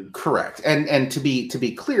games. Correct. And to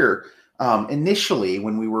be clear, initially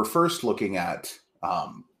when we were first looking at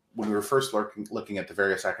looking at the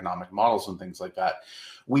various economic models and things like that,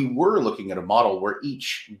 we were looking at a model where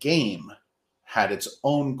each game had its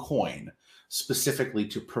own coin specifically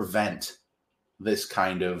to prevent this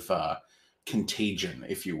kind of contagion,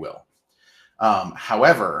 if you will.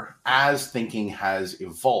 However, as thinking has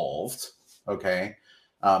evolved, okay,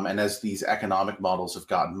 and as these economic models have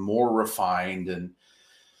gotten more refined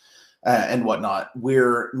and whatnot,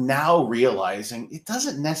 we're now realizing it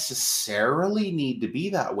doesn't necessarily need to be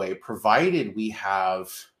that way, provided we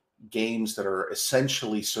have games that are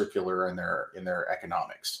essentially circular in their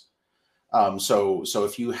economics. So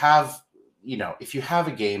if you have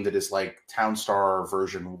a game that is like Townstar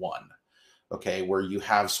version 1, okay, where you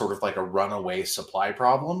have sort of like a runaway supply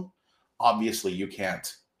problem, obviously you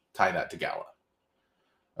can't tie that to Gala.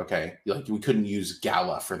 Okay, like we couldn't use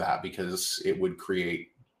Gala for that because it would create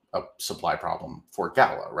a supply problem for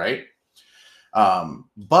Gala, right?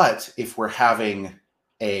 But if we're having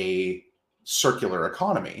a circular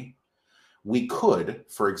economy, we could,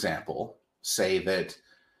 for example, say that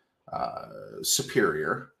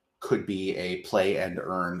Superior could be a play and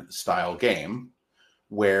earn style game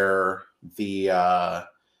where the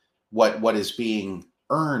what is being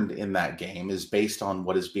earned in that game is based on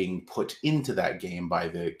what is being put into that game by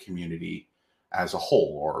the community as a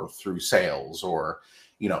whole, or through sales, or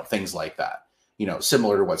things like that.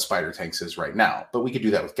 Similar to what Spider Tanks is right now. But we could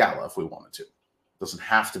do that with Gala if we wanted to. It doesn't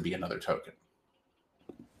have to be another token.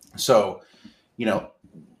 So,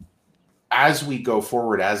 as we go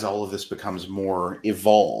forward, as all of this becomes more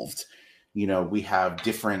evolved, we have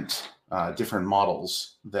different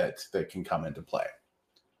models that can come into play.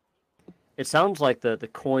 It sounds like the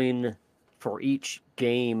coin for each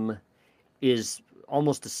game is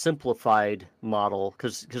almost a simplified model,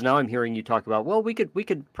 because now I'm hearing you talk about, well, we could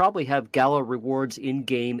probably have Gala rewards in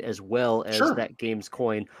game as well as that game's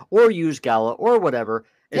coin, or use Gala or whatever.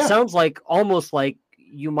 It sounds like almost like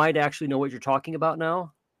you might actually know what you're talking about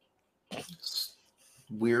now.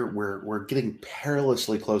 We're getting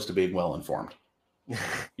perilously close to being well informed.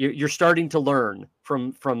 You're starting to learn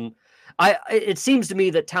from. It seems to me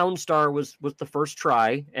that Townstar was the first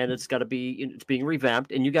try, and it's being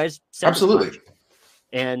revamped, and you guys said absolutely.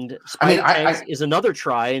 And Spider Tanks is another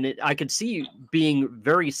try, and I could see you being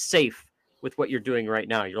very safe with what you're doing right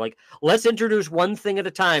now. You're like, let's introduce one thing at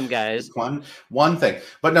a time, guys. One thing.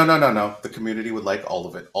 But no. The community would like all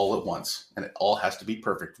of it all at once, and it all has to be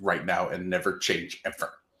perfect right now and never change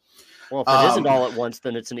ever. Well, if it isn't all at once,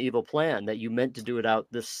 then it's an evil plan that you meant to do it out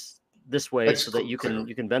this way so that you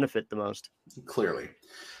can benefit the most. Clearly.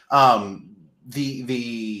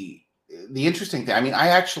 The interesting thing, I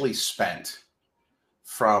actually spent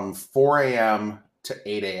from 4 a.m. to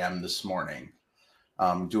 8 a.m. this morning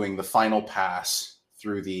doing the final pass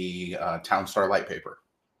through the Townstar light paper.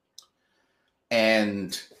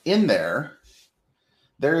 And in there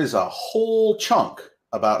is a whole chunk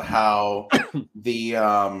about how the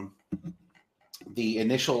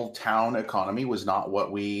initial town economy was not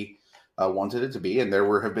what we wanted it to be, and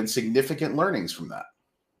there have been significant learnings from that.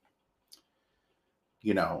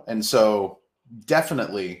 And so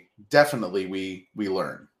definitely we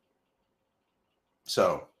learn.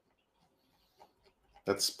 So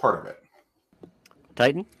that's part of it.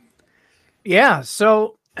 Titan? Yeah,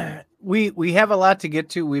 so we have a lot to get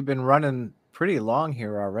to. We've been running pretty long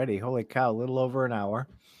here already. Holy cow, a little over an hour.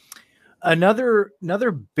 Another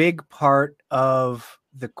big part of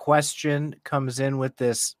the question comes in with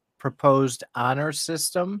this proposed honor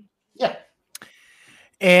system. Yeah.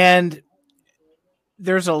 And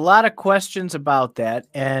there's a lot of questions about that,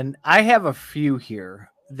 and I have a few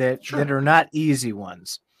here that are not easy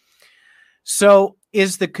ones. So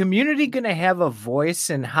is the community going to have a voice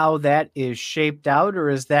in how that is shaped out, or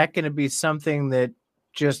is that going to be something that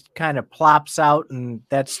just kind of plops out and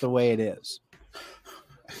that's the way it is?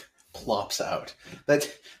 Plops out.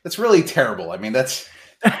 That's really terrible. That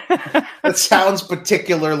sounds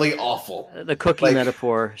particularly awful. The cookie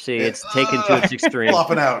metaphor. See, it's taken to its extreme.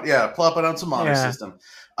 Plopping out some honor system.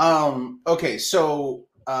 Okay, so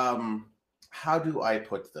how do I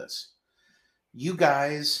put this? You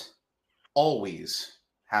guys always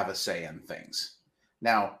have a say in things.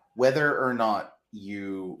 Now, whether or not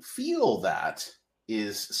you feel that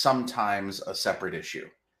is sometimes a separate issue.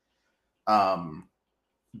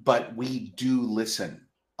 But we do listen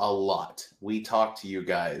a lot. We talk to you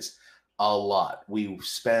guys a lot. We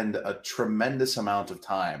spend a tremendous amount of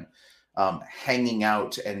time hanging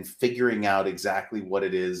out and figuring out exactly what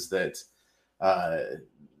it is that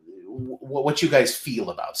what you guys feel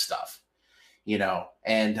about stuff.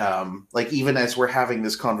 And like, even as we're having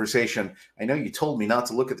this conversation, I know you told me not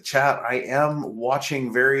to look at the chat. I am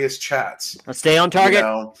watching various chats. Let's stay on target.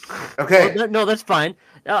 Okay. Well, no, that's fine.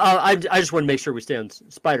 I just want to make sure we stay on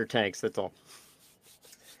spider tanks. That's all.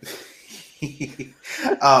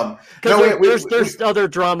 There's other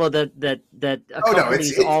drama that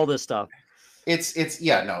accompanies all this stuff. It's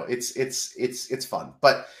fun,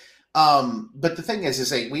 but the thing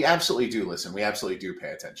is we absolutely do listen. We absolutely do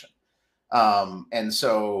pay attention. And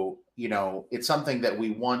so, it's something that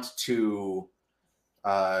we want to,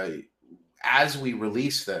 as we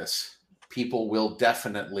release this, people will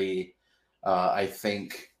definitely, I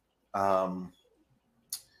think,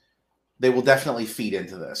 they will definitely feed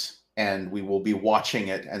into this, and we will be watching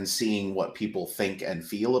it and seeing what people think and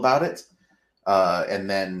feel about it. And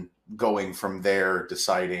then going from there,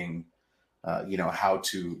 deciding, how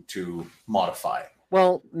to modify.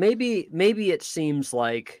 Well, maybe it seems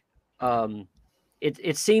like,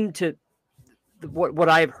 it seemed to, what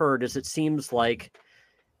I've heard is, it seems like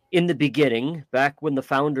in the beginning, back when the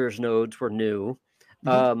founders nodes were new,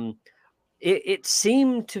 it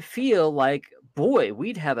seemed to feel like, boy,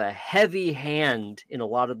 we'd have a heavy hand in a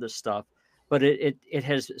lot of this stuff. But it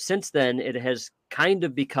has, since then, it has kind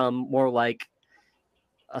of become more like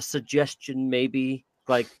a suggestion, maybe.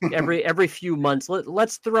 Like every few months,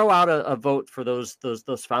 let's throw out a vote for those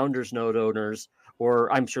founders node owners,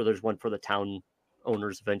 or I'm sure there's one for the town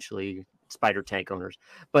owners eventually, spider tank owners.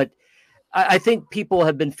 But I think people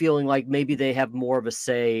have been feeling like maybe they have more of a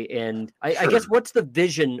say. And I guess, what's the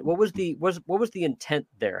vision? What was the intent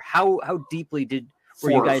there? How deeply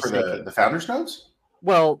were you guys thinking? The founders nodes?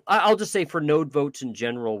 Well, I'll just say, for node votes in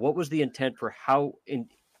general, what was the intent for how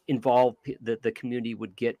involved the community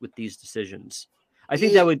would get with these decisions? I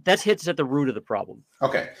think that hits at the root of the problem.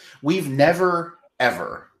 Okay. We've never,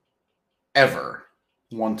 ever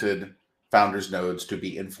wanted founders nodes to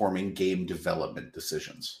be informing game development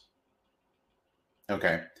decisions.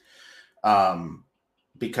 Okay.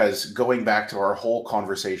 Because going back to our whole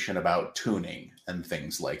conversation about tuning and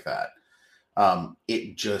things like that,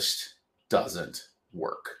 it just doesn't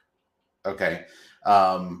work. Okay.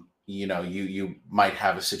 You might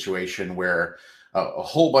have a situation where a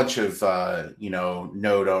whole bunch of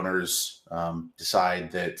node owners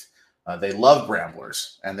decide that they love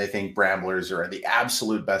Bramblers, and they think Bramblers are the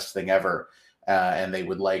absolute best thing ever, and they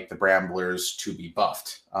would like the Bramblers to be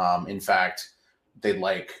buffed. In fact, they'd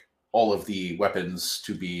like all of the weapons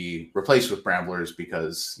to be replaced with Bramblers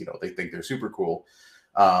because they think they're super cool.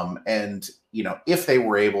 And if they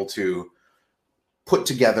were able to put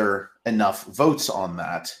together enough votes on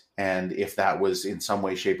that, and if that was in some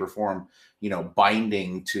way, shape, or form,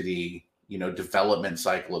 binding to the, development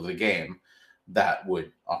cycle of the game, that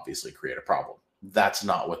would obviously create a problem. That's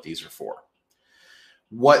not what these are for.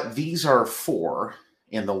 What these are for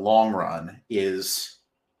in the long run is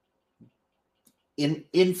in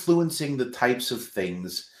influencing the types of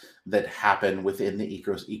things that happen within the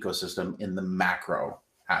ecosystem in the macro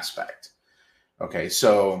aspect. Okay,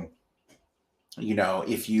 so,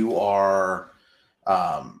 if you are,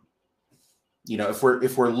 if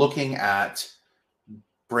we're looking at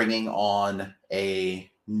bringing on a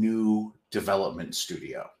new development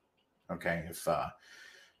studio, okay, if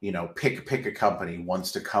pick a company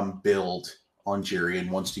wants to come build on Jiri and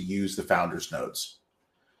wants to use the founders nodes,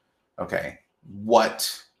 okay,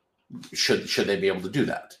 what should they be able to do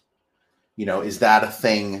that? Is that a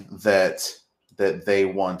thing that they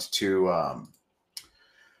want to?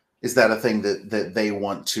 Is that a thing that they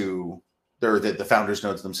want to, or that the founders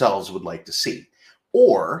nodes themselves would like to see?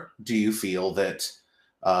 Or do you feel that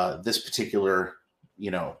this particular,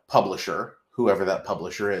 publisher, whoever that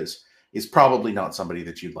publisher is probably not somebody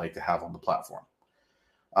that you'd like to have on the platform?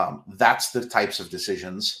 That's the types of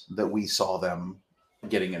decisions that we saw them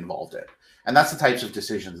getting involved in. And that's the types of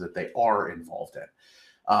decisions that they are involved in.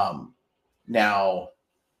 Now,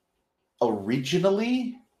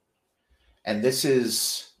 originally, and this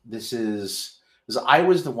is I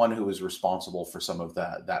was the one who was responsible for some of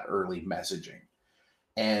that early messaging.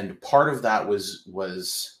 And part of that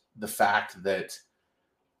was the fact that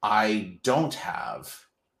I don't have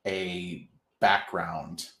a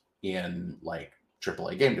background in like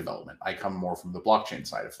AAA game development. I come more from the blockchain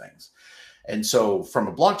side of things. And so from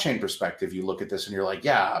a blockchain perspective, you look at this and you're like,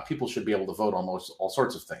 yeah, people should be able to vote on all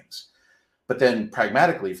sorts of things. But then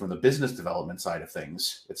pragmatically, from the business development side of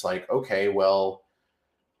things, it's like, okay, well,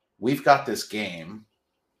 we've got this game.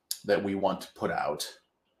 that we want to put out,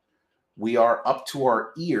 we are up to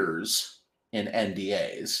our ears in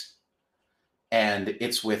NDAs, and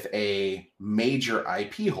it's with a major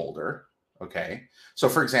IP holder. Okay, so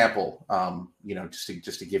for example,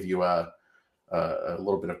 just to give you a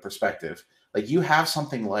little bit of perspective, like you have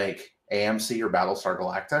something like AMC or Battlestar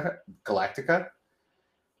Galactica,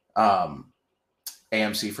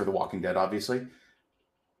 AMC for The Walking Dead, obviously.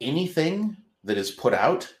 Anything that is put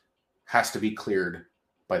out has to be cleared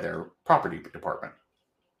by their property department.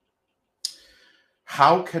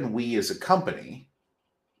 How can we as a company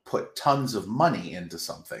put tons of money into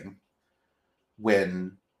something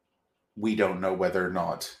when we don't know whether or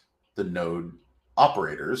not the node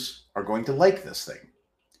operators are going to like this thing?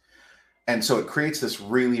 And so it creates this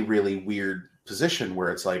really, really weird position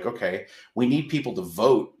where it's like, okay, we need people to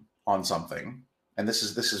vote on something. And this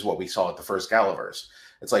is what we saw at the first Galaverse.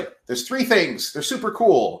 It's like, there's 3 things. They're super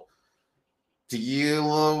cool. Do you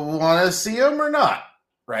want to see them or not?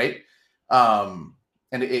 Right? And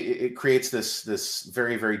it creates this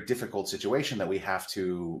very, very difficult situation that we have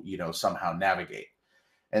to, somehow navigate.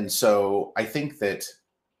 And so I think that,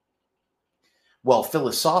 well,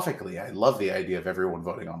 philosophically, I love the idea of everyone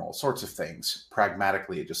voting on all sorts of things.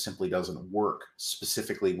 Pragmatically, it just simply doesn't work,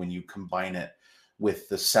 specifically when you combine it with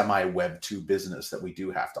the semi-Web 2 business that we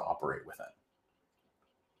do have to operate within.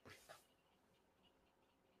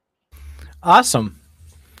 Awesome.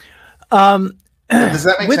 Does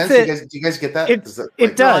that make sense? Do you guys get that?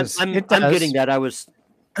 It does. I'm getting that.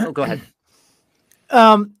 Go ahead.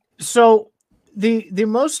 So the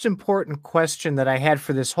most important question that I had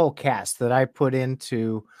for this whole cast that I put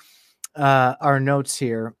into our notes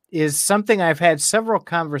here is something I've had several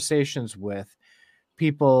conversations with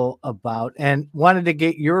people about, and wanted to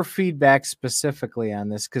get your feedback specifically on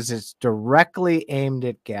this because it's directly aimed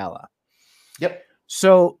at Gala. Yep.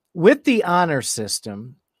 So with the honor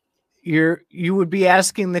system, you would be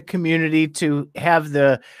asking the community to have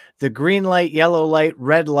the green light, yellow light,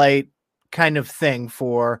 red light kind of thing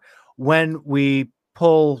for when we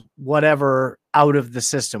pull whatever out of the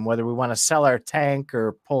system, whether we want to sell our tank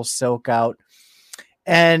or pull silk out.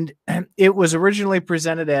 And it was originally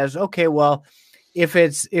presented as, okay, well, if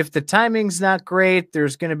the timing's not great,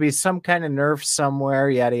 there's going to be some kind of nerf somewhere,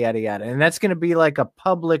 yada, yada, yada. And that's going to be like a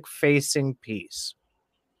public facing piece.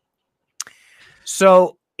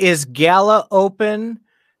 So is Gala open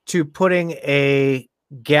to putting a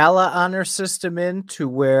Gala honor system in to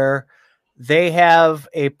where they have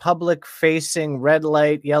a public facing red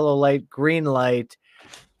light, yellow light, green light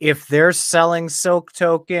if they're selling silk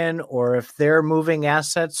token or if they're moving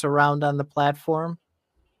assets around on the platform?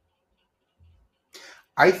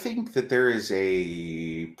 I think that there is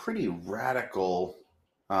a pretty radical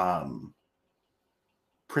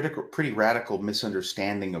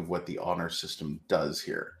misunderstanding of what the honor system does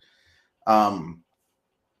here. And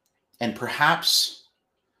perhaps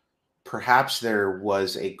there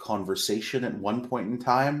was a conversation at one point in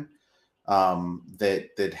time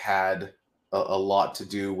that had a lot to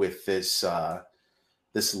do with this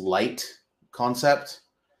light concept,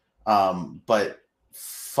 but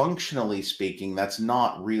functionally speaking, that's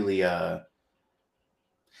not really a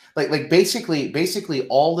like basically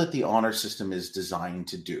all that the honor system is designed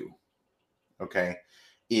to do, okay,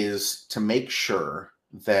 is to make sure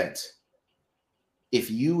that if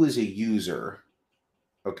you as a user,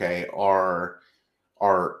 okay, are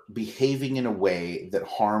behaving in a way that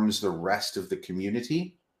harms the rest of the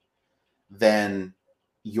community, then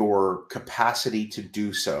your capacity to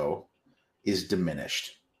do so is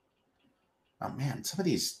diminished. Oh man, some of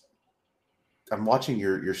these, I'm watching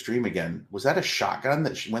your stream again. Was that a shotgun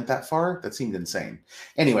that went that far? That seemed insane.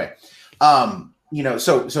 Anyway,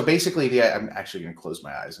 so basically, I'm actually going to close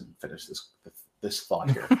my eyes and finish this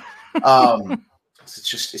thought here. It's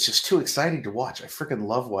just too exciting to watch. I freaking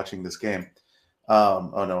love watching this game.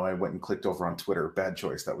 Oh no, I went and clicked over on Twitter. Bad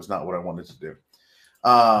choice. That was not what I wanted to do.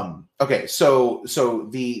 Okay, so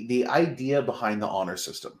the idea behind the honor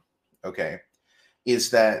system, okay,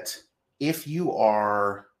 is that if you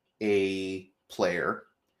are a player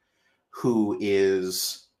who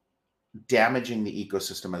is damaging the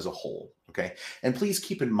ecosystem as a whole, okay, and please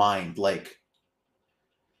keep in mind, like,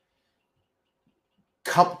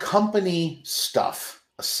 company stuff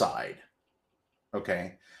aside,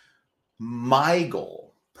 okay, my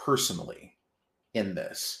goal personally in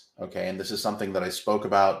this, okay, and this is something that I spoke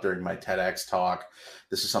about during my TEDx talk,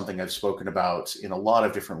 this is something I've spoken about in a lot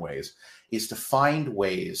of different ways, is to find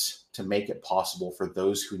ways to make it possible for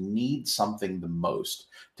those who need something the most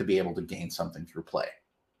to be able to gain something through play.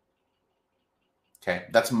 Okay,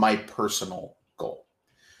 that's my personal goal.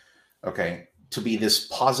 Okay, to be this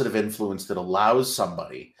positive influence that allows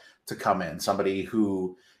somebody to come in, somebody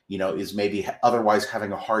who, you know, is maybe otherwise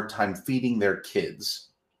having a hard time feeding their kids,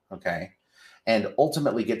 okay, and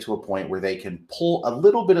ultimately get to a point where they can pull a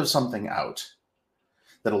little bit of something out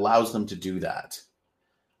that allows them to do that,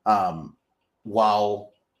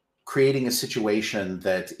 while creating a situation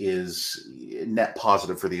that is net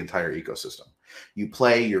positive for the entire ecosystem. You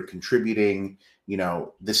play, you're contributing, you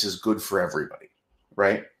know, this is good for everybody,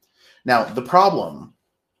 right? Now, the problem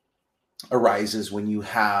arises when you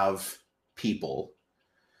have people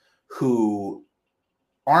who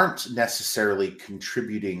aren't necessarily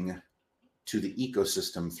contributing to the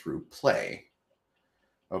ecosystem through play,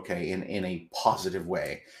 okay, in a positive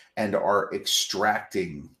way, and are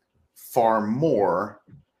extracting far more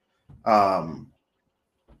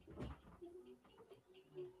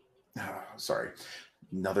sorry,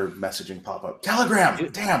 another messaging pop-up. Telegram.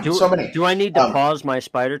 Damn, so many. Do I need to pause my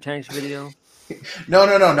Spider Tanks video? No.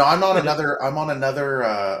 I'm on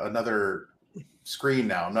another screen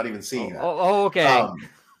now. I'm not even seeing that. Oh, okay.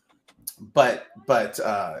 But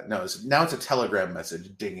no, now it's a Telegram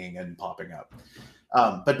message dinging and popping up.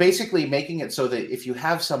 But basically making it so that if you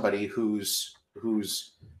have somebody who's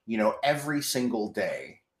you know, every single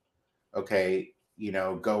day, okay, you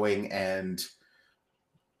know, going and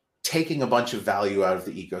taking a bunch of value out of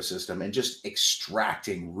the ecosystem and just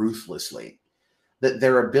extracting ruthlessly, that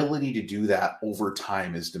their ability to do that over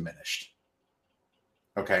time is diminished.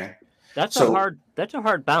 Okay. That's a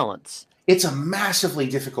hard balance. It's a massively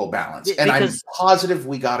difficult balance. And I'm positive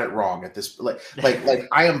we got it wrong at this. Like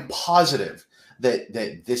I am positive that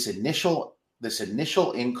this initial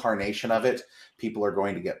incarnation of it, people are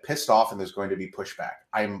going to get pissed off and there's going to be pushback.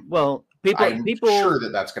 I'm sure that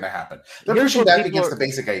that's going to happen. They're pushing back against the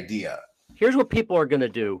basic idea. Here's what people are going to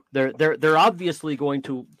do. They're obviously going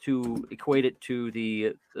to equate it to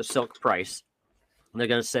the silk price. And they're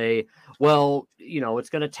going to say, well, you know, it's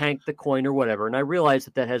going to tank the coin or whatever. And I realize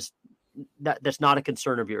that's not a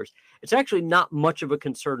concern of yours. It's actually not much of a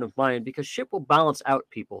concern of mine because shit will balance out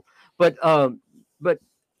people. But the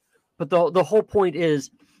whole point is,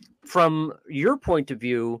 from your point of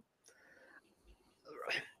view,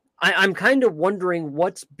 I'm kind of wondering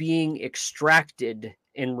what's being extracted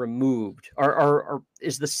and removed. Or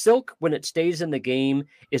is the silk, when it stays in the game,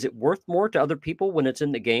 is it worth more to other people when it's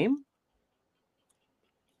in the game?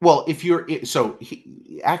 Well,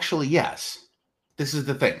 actually, yes. This is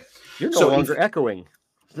the thing. You're no longer echoing.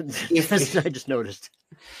 I just noticed.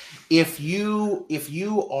 If you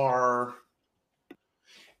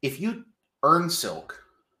earn silk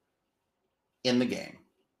in the game,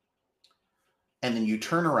 and then you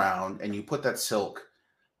turn around and you put that silk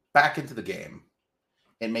back into the game,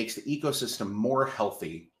 it makes the ecosystem more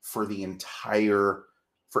healthy for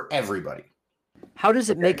everybody. How does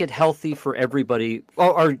it make it healthy for everybody?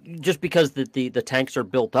 Or just because the tanks are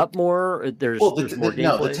built up more? There's more gameplay?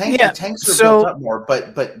 No, the tanks are built up more,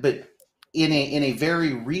 but in a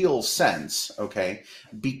very real sense, okay,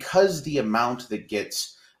 because the amount that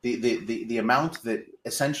gets the amount that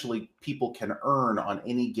essentially people can earn on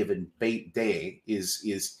any given day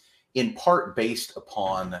is in part based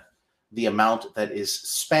upon the amount that is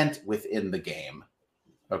spent within the game,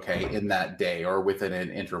 okay, in that day or within an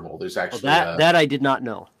interval. There's actually that I did not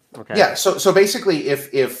know. Okay. Yeah. So basically,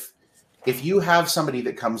 if you have somebody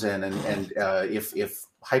that comes in and if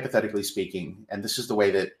hypothetically speaking, and this is the way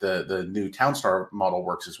that the new Townstar model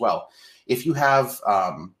works as well, if you have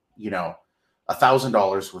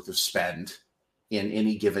 $1,000 worth of spend in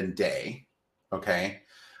any given day, okay,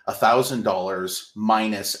 $1,000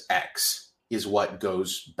 minus X is what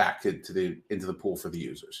goes back into the pool for the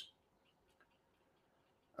users.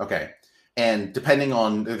 Okay. And depending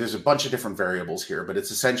on, there's a bunch of different variables here, but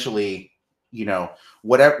it's essentially, you know,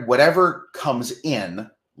 whatever comes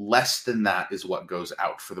in, less than that is what goes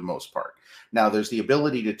out for the most part. Now, there's the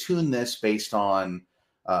ability to tune this based on,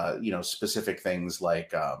 specific things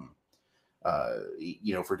like,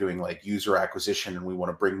 if we're doing like user acquisition and we want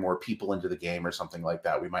to bring more people into the game or something like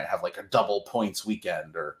that, we might have like a double points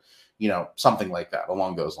weekend or, something like that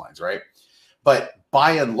along those lines, right? But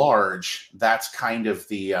by and large, that's kind of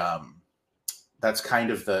the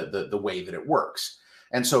way that it works.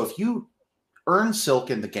 And so if you earn silk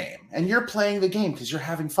in the game and you're playing the game because you're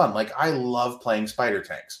having fun, like I love playing Spider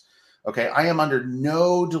Tanks. Okay, I am under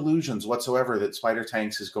no delusions whatsoever that Spider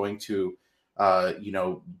Tanks is going to,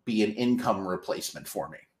 be an income replacement for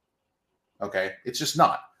me. Okay, it's just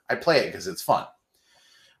not. I play it because it's fun,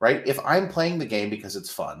 right? If I'm playing the game because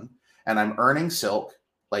it's fun and I'm earning silk,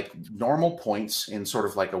 like normal points in sort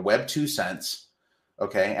of like a Web 2 sense,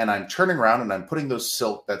 okay, and I'm turning around and I'm putting that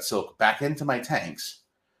silk back into my tanks,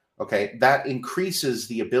 okay, that increases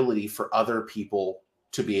the ability for other people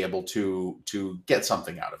to be able to get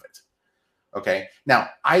something out of it. Okay. Now,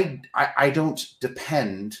 I don't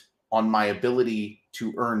depend on my ability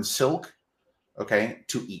to earn silk, okay,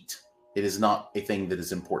 to eat. It is not a thing that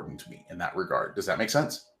is important to me in that regard. Does that make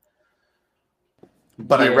sense?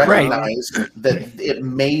 But I recognize that it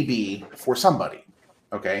may be for somebody.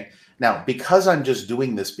 Okay. Now, because I'm just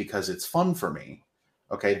doing this because it's fun for me,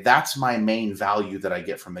 okay, that's my main value that I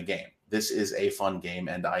get from the game. This is a fun game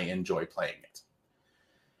and I enjoy playing it.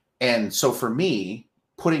 And so for me,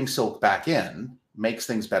 putting silk back in makes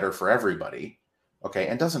things better for everybody, okay,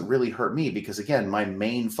 and doesn't really hurt me because, again, my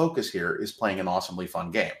main focus here is playing an awesomely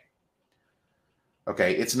fun game.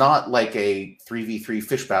 Okay, it's not like a 3v3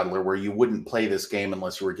 fish battler where you wouldn't play this game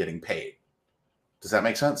unless you were getting paid. Does that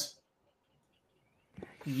make sense?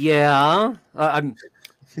 Yeah,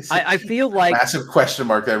 I feel like massive question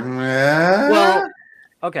mark there. Well,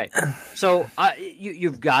 okay, so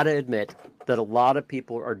you've got to admit that a lot of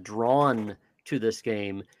people are drawn to this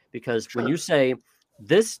game because when you say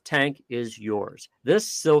this tank is yours, this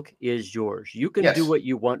silk is yours, you can do what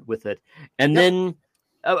you want with it, and then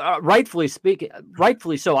rightfully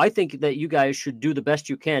so, I think that you guys should do the best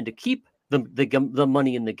you can to keep the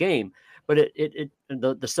money in the game, but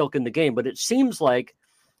the silk in the game. But it seems like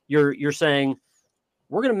you're saying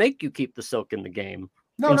we're going to make you keep the silk in the game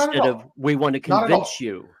instead of we want to convince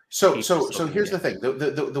you. So here's the thing.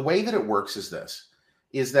 The way that it works is this,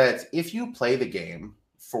 is that if you play the game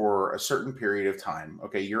for a certain period of time,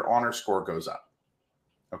 okay, your honor score goes up.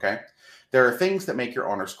 Okay. There are things that make your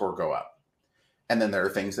honor score go up. And then there are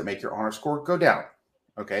things that make your honor score go down.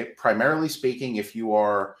 Okay. Primarily speaking, if you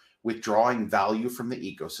are withdrawing value from the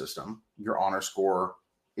ecosystem, your honor score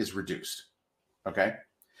is reduced. Okay.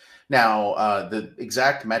 Now, the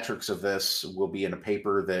exact metrics of this will be in a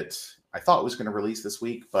paper that I thought was going to release this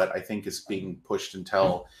week, but I think is being pushed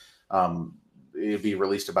until it'll be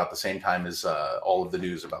released about the same time as all of the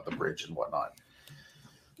news about the bridge and whatnot.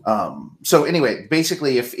 So anyway,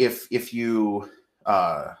 basically, if you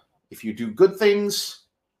do good things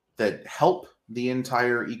that help the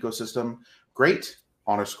entire ecosystem, great,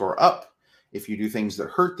 honor score up. If you do things that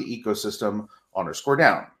hurt the ecosystem, honor score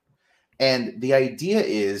down. And the idea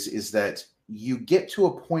is that you get to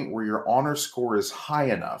a point where your honor score is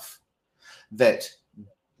high enough that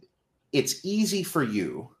it's easy for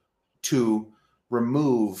you to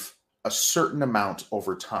remove a certain amount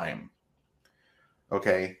over time.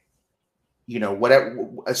 Okay. You know, whatever,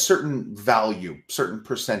 a certain value, certain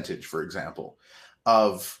percentage, for example,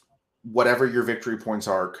 of whatever your victory points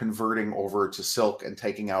are, converting over to silk and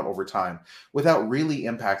taking out over time without really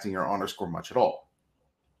impacting your honor score much at all.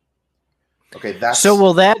 Okay, that's so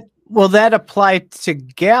will that apply to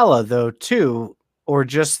Gala though too, or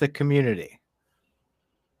just the community?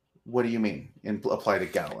 What do you mean apply to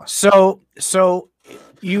Gala? So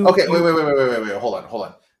you okay, wait, hold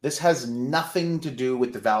on. This has nothing to do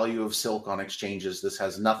with the value of silk on exchanges. This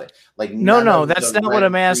has nothing. Like no, that's not what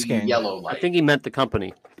I'm asking. Yellow light. I think he meant the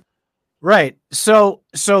company. Right. So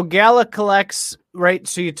Gala collects, right?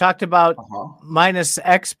 So you talked about minus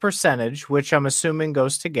X percentage, which I'm assuming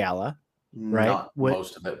goes to Gala. Right, not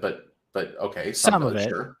most of it, but okay, some of it.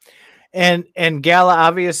 Sure. And Gala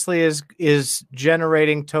obviously is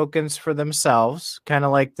generating tokens for themselves, kind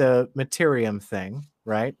of like the Materium thing,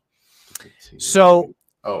 right? So,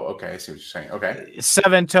 okay, I see what you're saying. Okay,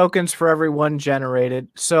 7 tokens for every one generated.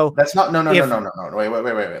 So that's not no. Wait.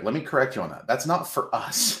 Let me correct you on that. That's not for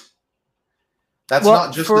us. That's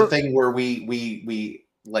not just the thing where we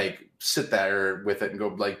like sit there with it and go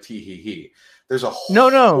like tee hee hee. There's a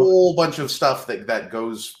whole bunch of stuff that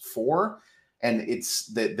goes for, and it's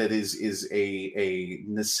that is a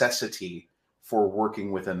necessity for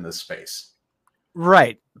working within this space.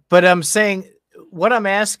 Right. But I'm saying, what I'm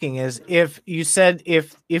asking is, if you said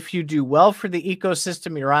if you do well for the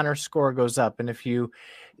ecosystem, your honor score goes up, and if you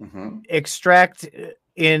extract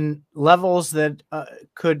in levels that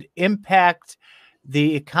could impact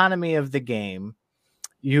the economy of the game,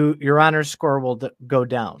 your honor score will go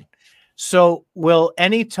down. So will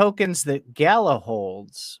any tokens that Gala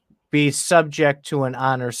holds be subject to an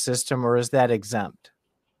honor system, or is that exempt?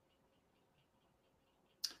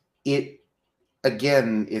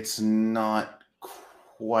 It's not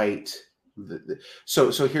quite.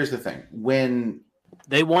 So here's the thing. When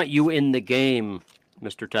they want you in the game,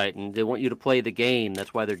 Mr. Titan, they want you to play the game.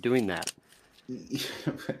 That's why they're doing that.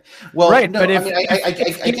 Well, right, no, but I get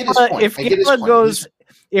his point.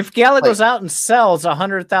 If Gala goes out and sells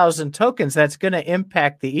 100,000 tokens, that's going to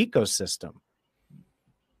impact the ecosystem.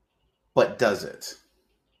 But does it?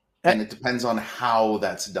 And it depends on how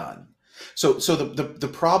that's done. So the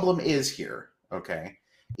problem is here, okay,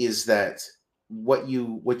 is that what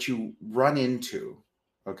you run into,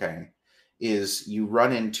 okay, is you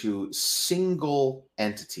run into single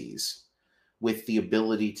entities with the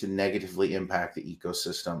ability to negatively impact the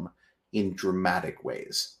ecosystem in dramatic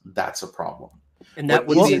ways. That's a problem. And that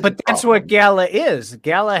What would be, isn't a but that's what problem, Gala is.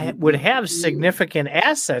 Gala would have significant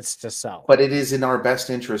assets to sell. but it is in our best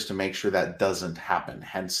interest to make sure that doesn't happen,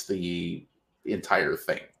 hence the entire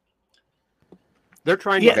thing. they're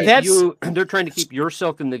trying to keep you. They're trying to keep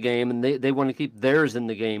yourself in the game, and they want to keep theirs in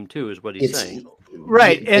the game too. Is what he's saying.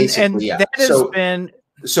 Right, and yeah. that has been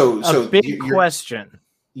a big question.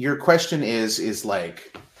 Your question is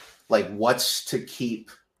like what's to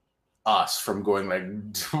keep us from going like,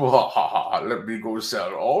 let me go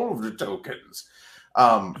sell all of the tokens.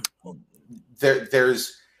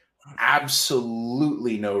 There's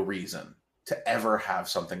absolutely no reason to ever have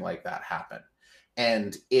something like that happen.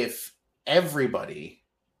 And if everybody,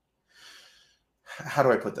 how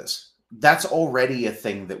do I put this? That's already a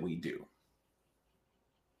thing that we do.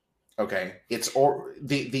 Okay, it's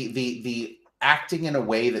the acting in a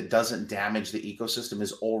way that doesn't damage the ecosystem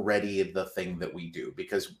is already the thing that we do,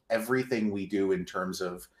 because everything we do in terms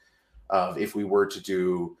of if we were to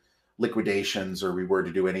do liquidations or we were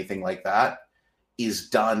to do anything like that is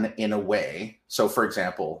done in a way. So, for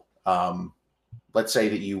example, let's say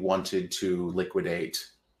that you wanted to liquidate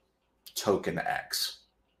token X.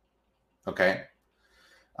 Okay,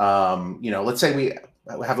 let's say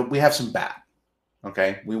we have some BAT.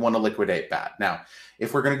 Okay, we want to liquidate BAT. Now,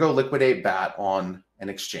 if we're going to go liquidate BAT on an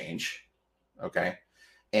exchange, okay,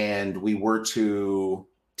 and we were to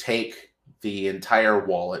take the entire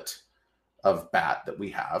wallet of BAT that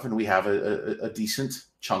we have, and we have a decent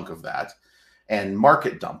chunk of that, and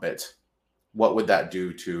market dump it, what would that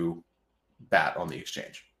do to BAT on the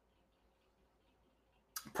exchange?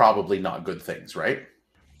 Probably not good things, right?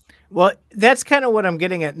 Well, that's kind of what I'm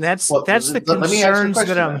getting at, and that's the concerns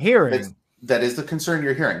that I'm hearing. That is the concern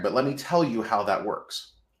you're hearing, but let me tell you how that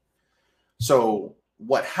works. So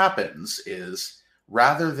what happens is,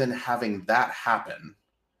 rather than having that happen,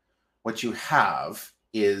 what you have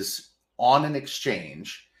is on an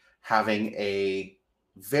exchange having a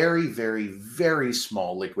very, very, very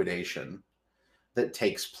small liquidation that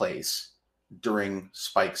takes place during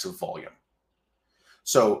spikes of volume.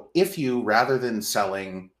 So if you, rather than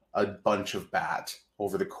selling a bunch of BAT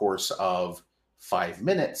over the course of 5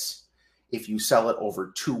 minutes, if you sell it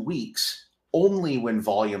over 2 weeks, only when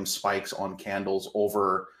volume spikes on candles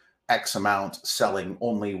over X amount, selling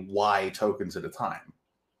only Y tokens at a time,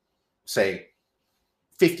 say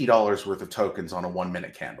 $50 worth of tokens on a 1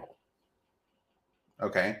 minute candle.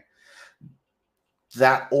 Okay.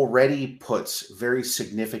 That already puts very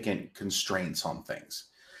significant constraints on things.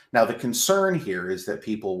 Now, the concern here is that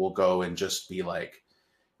people will go and just be like,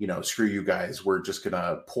 screw you guys, we're just going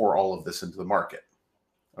to pour all of this into the market.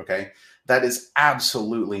 Okay. That is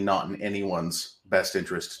absolutely not in anyone's best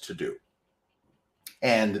interest to do.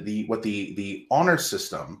 And what the honor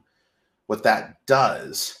system, what that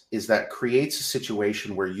does is that creates a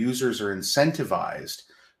situation where users are incentivized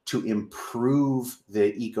to improve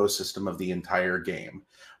the ecosystem of the entire game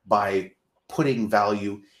by putting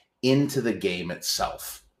value into the game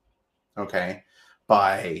itself. Okay.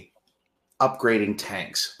 By upgrading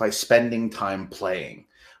tanks, by spending time playing,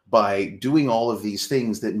 by doing all of these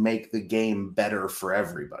things that make the game better for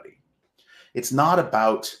everybody. It's not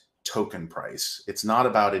about token price. It's not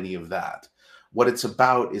about any of that. What it's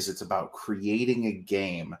about is it's about creating a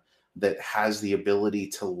game that has the ability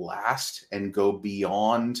to last and go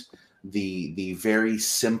beyond the very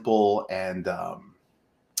simple and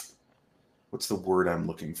what's the word I'm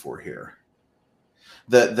looking for here?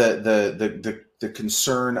 The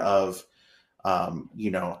concern of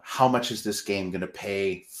how much is this game going to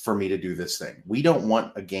pay for me to do this thing? We don't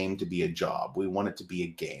want a game to be a job. We want it to be a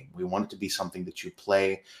game. We want it to be something that you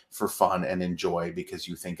play for fun and enjoy because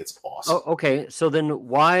you think it's awesome. Oh, okay. So then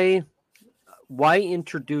why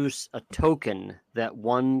introduce a token that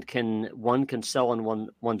one can sell on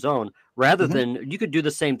one's own rather than you could do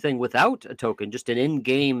the same thing without a token, just an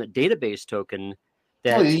in-game database token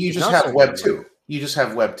that you just have Web 2. You just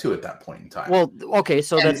have Web 2 at that point in time. Well, okay,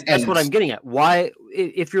 so that's what I'm getting at. Why,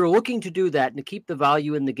 if you're looking to do that and to keep the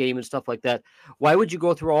value in the game and stuff like that, why would you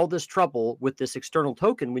go through all this trouble with this external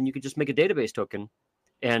token when you could just make a database token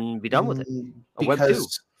and be done with it?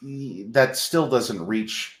 Because that still doesn't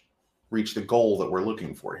reach the goal that we're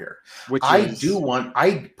looking for here.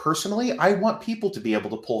 I personally want people to be able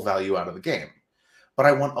to pull value out of the game. But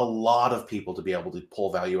I want a lot of people to be able to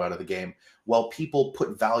pull value out of the game while people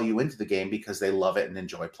put value into the game because they love it and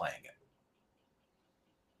enjoy playing it.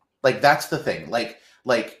 Like that's the thing. Like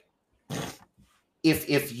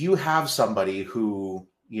if you have somebody who,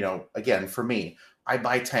 you know, again, for me, I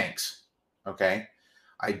buy tanks. Okay.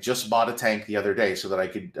 I just bought a tank the other day so that I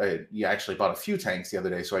could, actually bought a few tanks the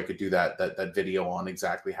other day so I could do that video on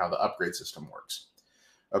exactly how the upgrade system works.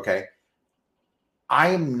 Okay. I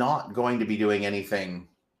am not going to be doing anything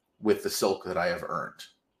with the silk that I have earned.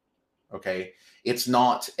 Okay. It's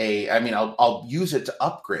not I mean, I'll use it to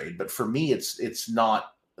upgrade, but for me, it's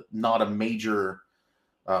not a major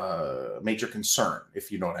concern,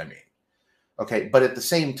 if you know what I mean. Okay. But at the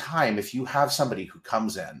same time, if you have somebody who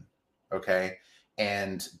comes in, okay,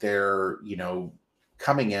 and they're, you know,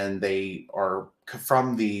 coming in, they are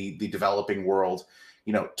from the developing world,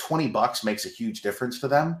 you know, $20 makes a huge difference to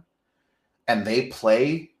them, and they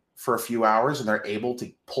play for a few hours and they're able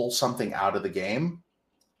to pull something out of the game,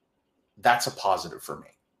 that's a positive for me.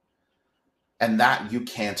 And that you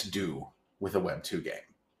can't do with a Web 2 game.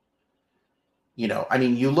 You know, I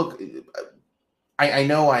mean, you look, I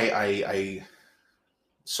know I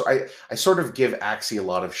sort of give Axie a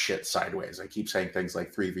lot of shit sideways. I keep saying things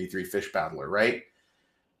like 3v3 Fish Battler, right?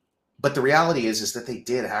 But the reality is that they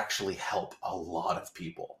did actually help a lot of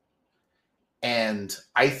people. And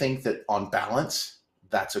I think that on balance,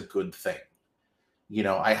 that's a good thing. You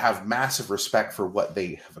know, I have massive respect for what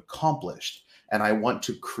they have accomplished, and I want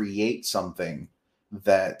to create something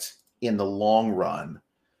that in the long run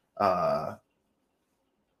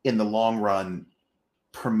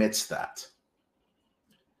permits that.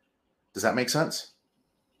 Does that make sense?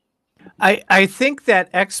 I think that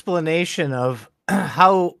explanation of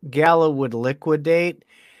how Gala would liquidate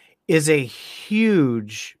is a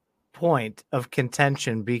huge point of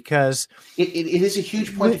contention, because it is a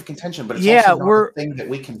huge point of contention, but it's yeah, also not a thing that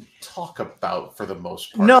we can talk about for the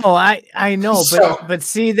most part. No, I know, So- but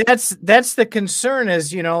see, that's the concern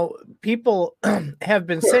is, you know, people have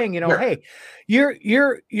been saying, you know, hey,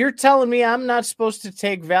 you're telling me I'm not supposed to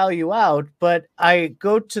take value out, but I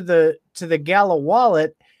go to the Gala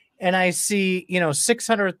wallet and I see, you know,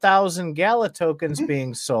 600,000 Gala tokens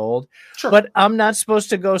being sold, but I'm not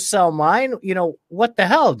supposed to go sell mine. You know, what the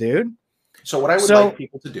hell, dude? So what I would like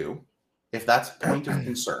people to do, if that's a point of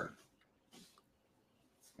concern,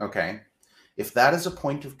 okay, if that is a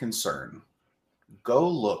point of concern, go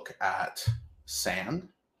look at Sand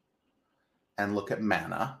and look at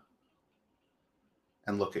Mana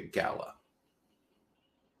and look at Gala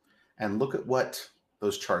and look at what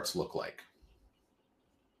those charts look like.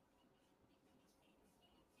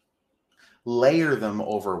 Layer them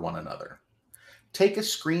over one another. Take a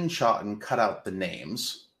screenshot and cut out the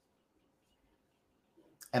names,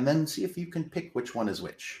 and then see if you can pick which one is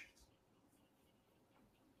which.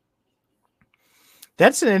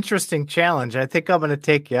 That's an interesting challenge. I think I'm going to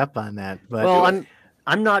take you up on that. But well,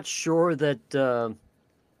 I'm not sure that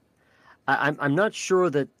I'm not sure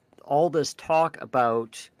that all this talk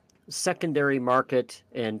about secondary market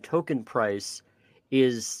and token price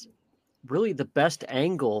is really the best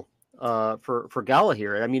angle for Gala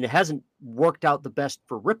here. I mean, it hasn't worked out the best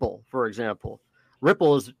for Ripple, for example.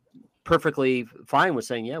 Ripple is perfectly fine with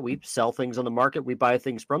saying, yeah, we sell things on the market, we buy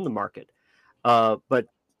things from the market. But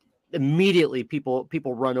immediately people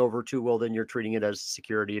run over to, well, then you're treating it as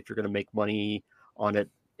security if you're going to make money on it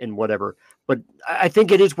and whatever. But I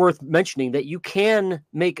think it is worth mentioning that you can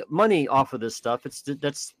make money off of this stuff.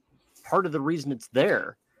 That's part of the reason it's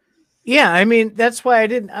there. Yeah, I mean, that's why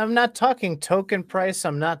I'm not talking token price.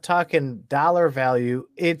 I'm not talking dollar value.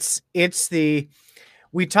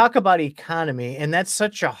 We talk about economy, and that's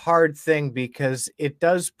such a hard thing because it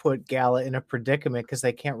does put Gala in a predicament because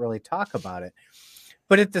they can't really talk about it.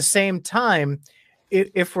 But at the same time,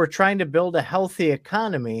 if we're trying to build a healthy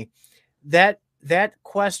economy, that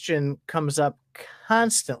question comes up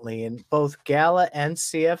constantly in both Gala and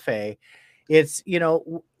CFA. It's, you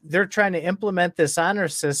know, they're trying to implement this honor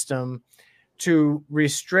system to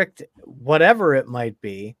restrict whatever it might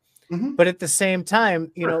be. Mm-hmm. But at the same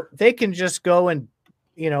time, you know, they can just go and,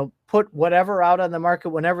 you know, put whatever out on the market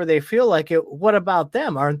whenever they feel like it. What about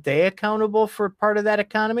them? Aren't they accountable for part of that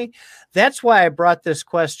economy? That's why I brought this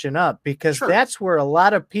question up, because that's where a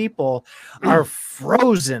lot of people are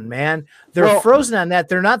frozen, man. They're frozen on that.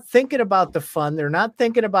 They're not thinking about the fun. They're not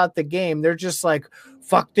thinking about the game. They're just like,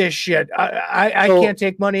 fuck this shit. I can't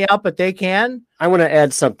take money out, but they can. I want to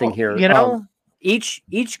add something here. You know,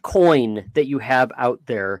 each coin that you have out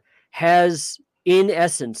there has, in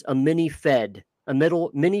essence, a mini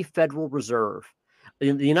Federal Reserve. The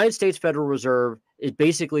United States Federal Reserve, it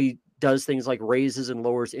basically does things like raises and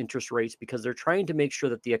lowers interest rates because they're trying to make sure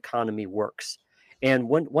that the economy works. And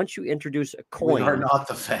once you introduce a We are coin, not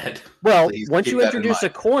the Fed. well, Please once keep you that in introduce a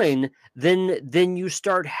mind. coin, then you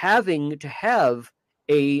start having to have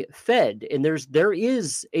a Fed, and there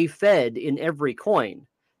is a Fed in every coin.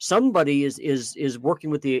 Somebody is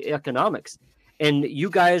working with the economics, and you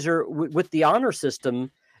guys are with the honor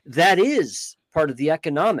system. That is part of the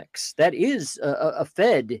economics. That is a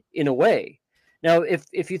Fed in a way. Now,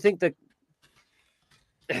 if you think that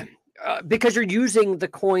because you're using the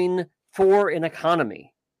coin for an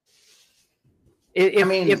economy.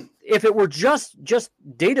 If it were just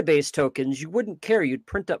database tokens, you wouldn't care. You'd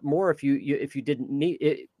print up more if you didn't need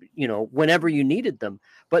it, whenever you needed them.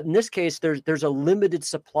 But in this case, there's a limited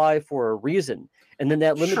supply for a reason, and then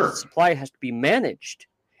that limited supply has to be managed.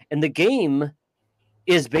 And the game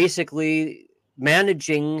is basically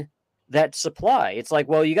managing that supply. It's like,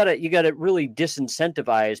 well, you gotta really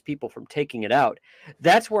disincentivize people from taking it out.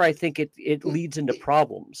 That's where I think it leads into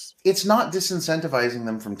problems. It's not disincentivizing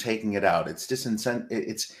them from taking it out. It's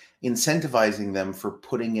incentivizing them for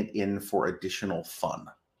putting it in for additional fun.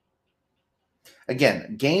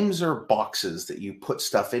 Again, games are boxes that you put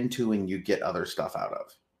stuff into and you get other stuff out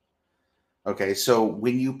of. Okay, so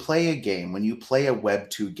when you play a game, when you play a Web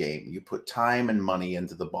 2 game, you put time and money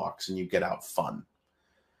into the box and you get out fun.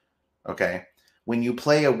 Okay, when you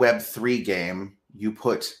play a Web 3 game, you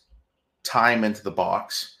put time into the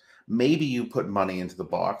box. Maybe you put money into the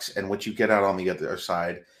box, and what you get out on the other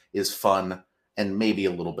side is fun and maybe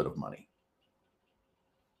a little bit of money.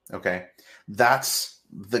 Okay, that's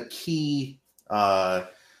the key.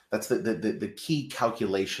 That's the key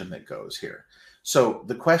calculation that goes here. So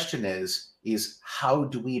the question is how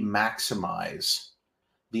do we maximize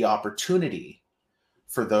the opportunity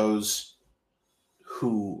for those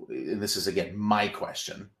who, and this is again my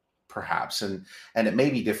question, perhaps, and it may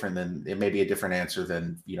be different than, it may be a different answer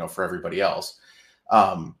than, for everybody else.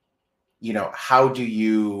 How do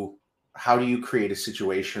you create a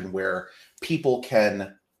situation where people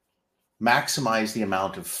can maximize the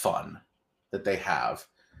amount of fun that they have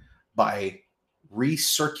by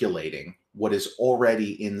recirculating what is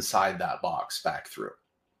already inside that box back through?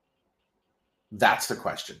 That's the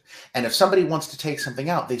question. And if somebody wants to take something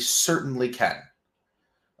out, they certainly can.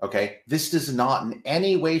 Okay, this does not in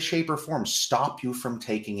any way, shape, or form stop you from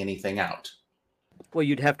taking anything out. Well,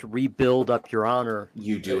 you'd have to rebuild up your honor.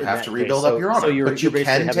 You do have to rebuild up your honor, but you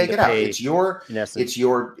can take it out. It's your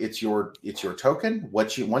token.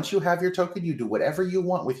 Once you have your token, you do whatever you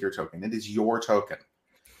want with your token. It is your token.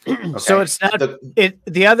 Okay. So it's not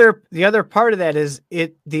the other part of that is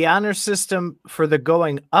the honor system for the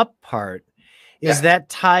going up part. Is that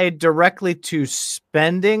tied directly to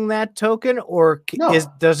spending that token, or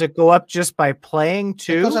does it go up just by playing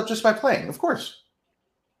too? It goes up just by playing, of course.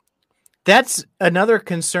 That's another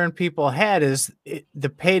concern people had, is the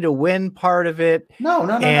pay to win part of it. No.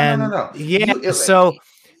 Yeah.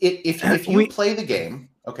 If you play the game,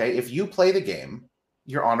 okay, if you play the game,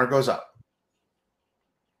 your honor goes up.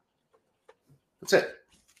 That's it.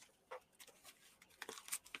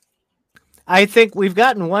 I think we've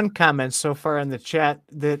gotten one comment so far in the chat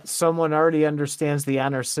that someone already understands the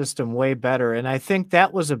honor system way better. And I think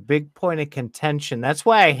that was a big point of contention. That's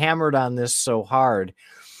why I hammered on this so hard,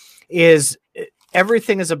 is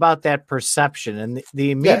everything is about that perception. And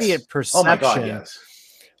the immediate perception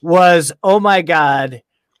was, oh my God,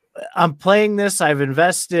 I'm playing this. I've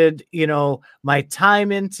invested, my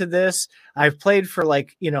time into this. I've played for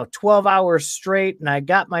 12 hours straight and I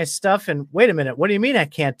got my stuff. And wait a minute, what do you mean I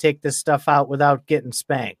can't take this stuff out without getting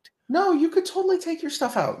spanked? No, you could totally take your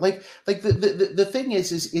stuff out. The thing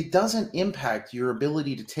is it doesn't impact your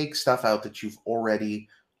ability to take stuff out that you've already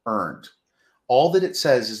earned. All that it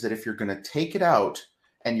says is that if you're going to take it out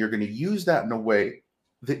and you're going to use that in a way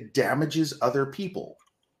that damages other people,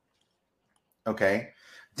 okay,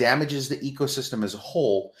 damages the ecosystem as a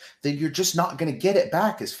whole, then you're just not going to get it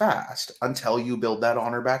back as fast until you build that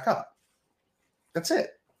honor back up. That's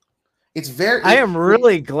it. I am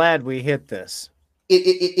really glad we hit this.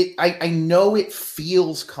 I know it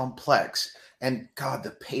feels complex, and God,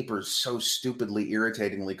 the paper's so stupidly,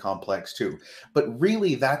 irritatingly complex too. But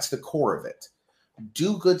really, that's the core of it.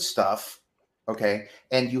 Do good stuff, okay,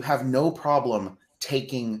 and you have no problem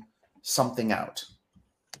taking something out.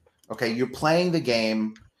 Okay, you're playing the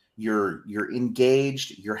game, you're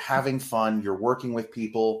engaged, you're having fun, you're working with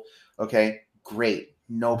people. Okay, great,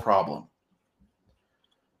 no problem.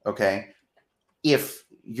 Okay, if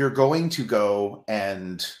you're going to go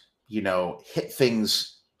and hit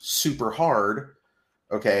things super hard,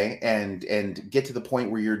 okay, and get to the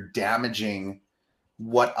point where you're damaging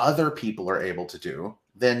what other people are able to do,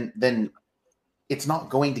 then it's not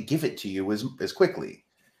going to give it to you as quickly.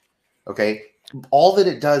 Okay, all that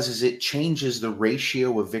it does is it changes the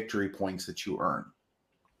ratio of victory points that you earn.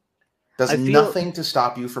 Does nothing to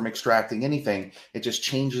stop you from extracting anything. It just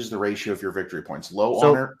changes the ratio of your victory points. Low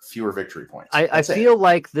honor, fewer victory points. I feel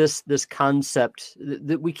like this concept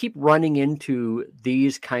that we keep running into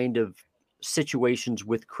these kind of situations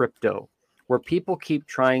with crypto, where people keep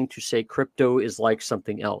trying to say crypto is like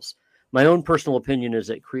something else. My own personal opinion is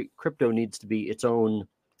that crypto needs to be its own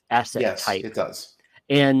asset type. Yes, it does.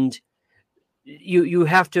 And you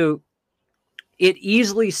have to. It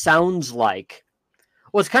easily sounds like.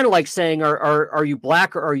 Well, it's kind of like saying, are you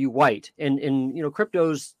black or are you white? And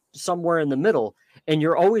crypto's somewhere in the middle, and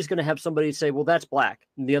you're always going to have somebody say, well, that's black,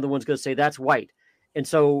 and the other one's going to say that's white. And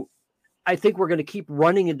so I think we're going to keep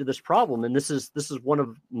running into this problem. And this is one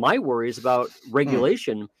of my worries about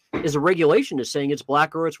regulation is a regulation is saying it's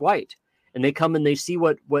black or it's white. And they come and they see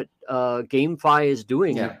what GameFi is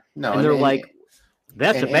doing. Yeah. No, and they're like,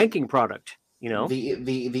 that's a banking product.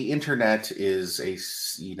 The internet is a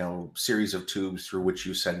series of tubes through which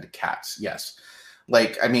you send cats. Yes,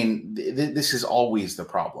 this is always the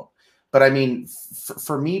problem. But I mean,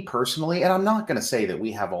 for me personally, and I'm not going to say that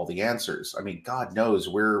we have all the answers. I mean, God knows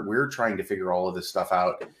we're trying to figure all of this stuff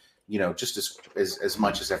out. Just as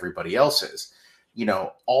much as everybody else is.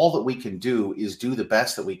 All that we can do is do the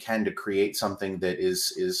best that we can to create something that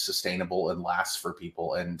is sustainable and lasts for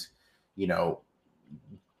people, and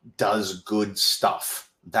does good stuff.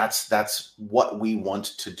 That's what we want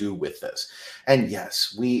to do with this. And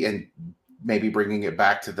yes, and maybe bringing it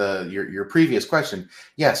back to your previous question.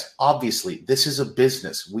 Yes, obviously this is a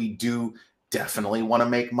business. We do definitely want to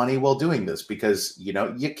make money while doing this because,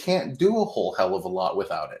 you can't do a whole hell of a lot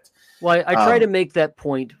without it. Well, I try to make that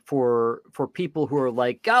point for people who are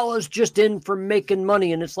like, Gala's just in for making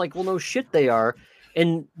money. And it's like, well, no shit they are.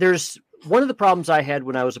 And there's one of the problems I had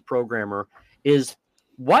when I was a programmer is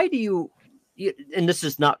why do you, and this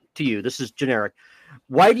is not to you, this is generic.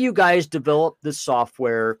 Why do you guys develop this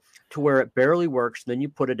software to where it barely works? Then you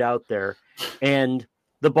put it out there and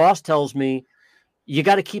the boss tells me, you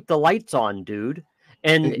got to keep the lights on, dude.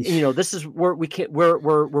 And, this is where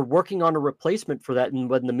we're working on a replacement for that.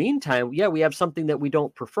 But in the meantime, we have something that we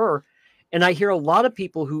don't prefer. And I hear a lot of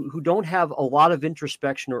people who don't have a lot of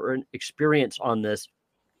introspection or experience on this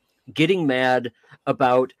getting mad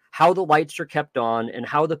about how the lights are kept on and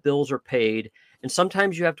how the bills are paid. And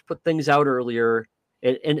sometimes you have to put things out earlier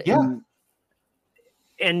and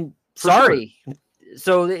sorry. Sure.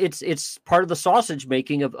 So it's part of the sausage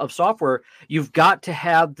making of software. You've got to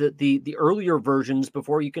have the earlier versions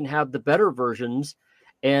before you can have the better versions.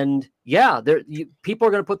 And people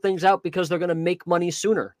are going to put things out because they're going to make money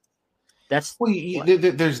sooner. That's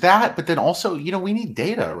there's that, but then also, we need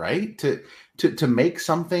data, right? To make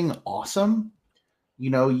something awesome,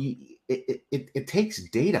 it takes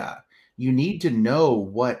data. You need to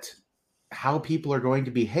know how people are going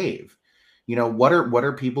to behave. What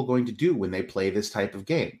are people going to do when they play this type of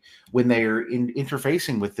game? When they're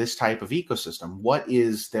interfacing with this type of ecosystem, what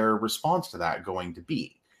is their response to that going to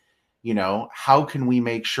be? How can we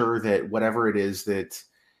make sure that whatever it is that,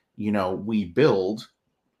 we build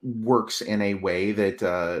works in a way that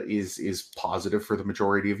is positive for the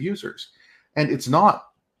majority of users? And it's not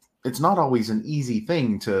always an easy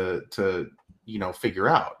thing to figure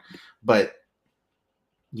out, but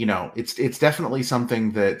it's definitely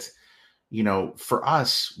something that, for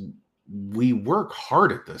us, we work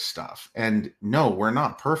hard at this stuff. And no, we're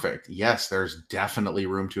not perfect. Yes, there's definitely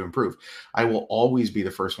room to improve. I will always be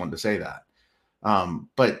the first one to say that.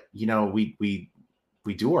 But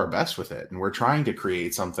we do our best with it, and we're trying to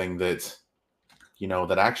create something that,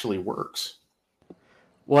 that actually works.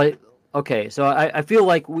 Well, okay. So I feel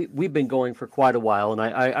like we've been going for quite a while, and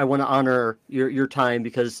I want to honor your time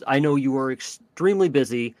because I know you are extremely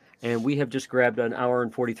busy. And we have just grabbed an hour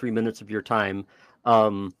and 43 minutes of your time.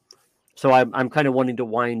 So I'm kind of wanting to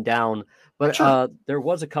wind down. But sure. There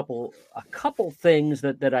was a couple things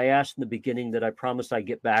that I asked in the beginning that I promised I'd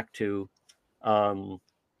get back to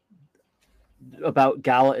about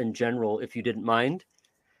Gala in general, if you didn't mind.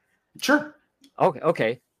 Sure.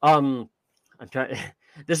 Okay. I'm trying.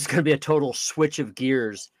 This is going to be a total switch of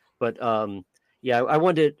gears. But I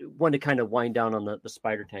wanted to kind of wind down on the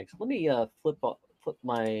spider tanks. Let me flip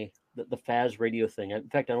my the Faz radio thing. In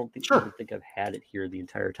fact, I don't think I've had it here the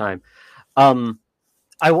entire time.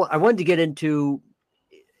 I wanted to get into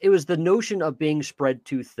it was the notion of being spread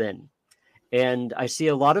too thin, and I see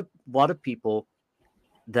a lot of people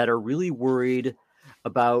that are really worried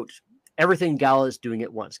about everything Gala is doing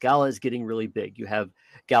at once. Gala is getting really big. You have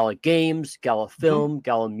Gala Games, Gala Film,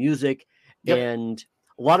 Gala Music, and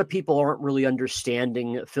a lot of people aren't really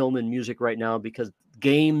understanding film and music right now because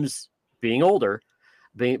games being older,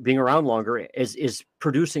 being around longer, is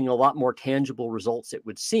producing a lot more tangible results, it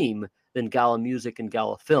would seem, than Gala Music and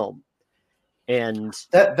Gala Film. And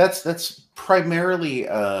that's primarily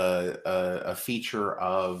a feature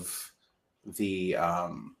of the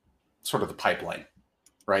sort of the pipeline,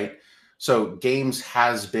 right? So games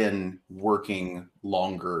has been working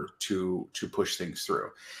longer to push things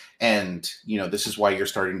through, and this is why you're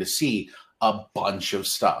starting to see a bunch of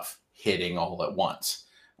stuff hitting all at once,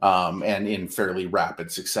 and in fairly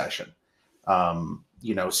rapid succession.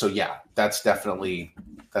 So yeah, that's definitely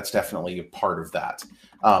a part of that.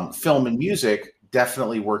 Film and music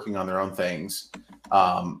definitely working on their own things,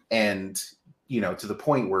 and to the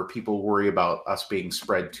point where people worry about us being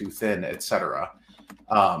spread too thin, etc.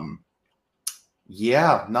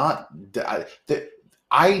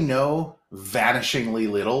 I know vanishingly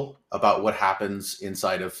little about what happens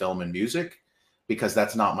inside of film and music, because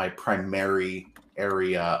that's not my primary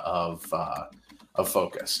area of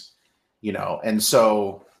focus, and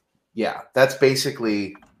so yeah, that's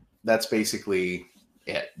basically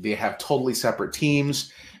it. They have totally separate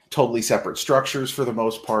teams, totally separate structures for the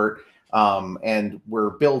most part, and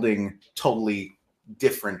we're building totally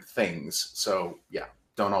different things. So yeah,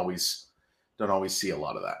 don't always see a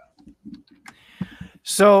lot of that.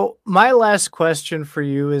 So my last question for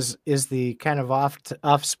you is the kind of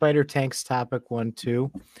off Spider Tank's topic one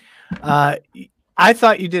too. I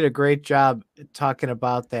thought you did a great job talking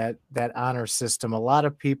about that honor system. A lot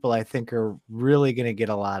of people, I think, are really going to get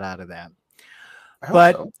a lot out of that.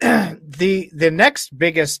 But so. the next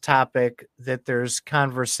biggest topic that there's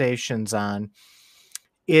conversations on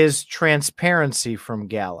is transparency from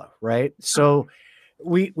Gala, right? So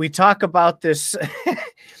we talk about this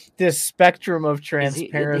this spectrum of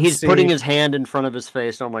transparency. He's putting his hand in front of his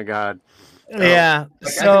face. Oh my God. Yeah.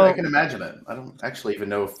 I can imagine it. I don't actually even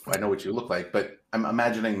know if I know what you look like, but I'm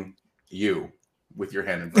imagining you with your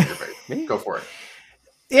hand in front of your face. Go for it.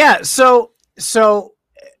 Yeah. So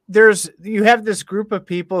you have this group of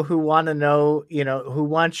people who want to know, who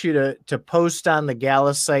want you to post on the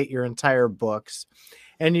Gala site your entire books.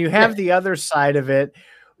 And you have the other side of it,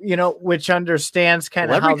 which understands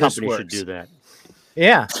kind of how this works. Every company should do that.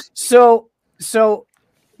 Yeah. So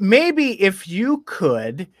maybe if you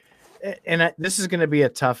could, and this is going to be a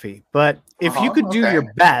toughie, but if you could do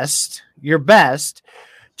your best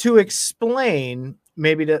to explain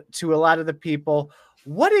maybe to a lot of the people,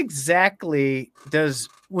 what exactly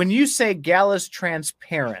when you say Gala's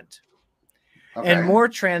transparent and more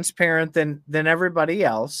transparent than everybody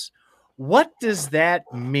else, what does that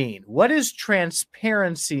mean? What does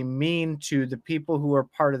transparency mean to the people who are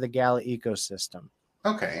part of the Gala ecosystem?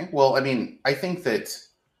 Okay. Well, I mean, I think that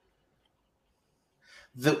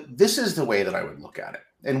this is the way that I would look at it.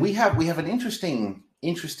 And we have an interesting,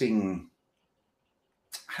 I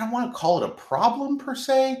don't want to call it a problem per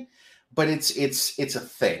se, but it's a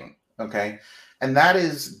thing. Okay. And that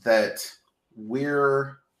is that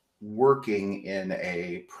we're working in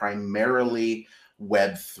a primarily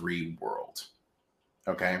Web3 world.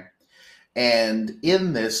 Okay. And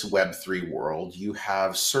in this Web3 world, you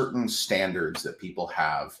have certain standards that people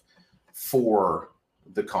have for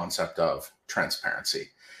the concept of transparency.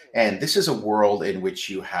 And this is a world in which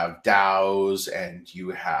you have DAOs and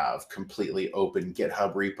you have completely open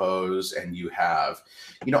GitHub repos and you have,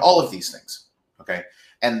 all of these things. Okay.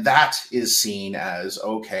 And that is seen as,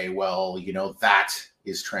 okay, well, that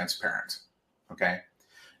is transparent. Okay.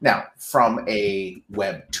 Now, from a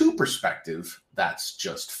Web 2 perspective, that's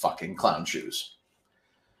just fucking clown shoes.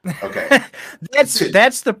 Okay.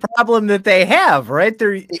 that's the problem that they have, right?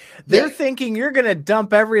 They're thinking you're going to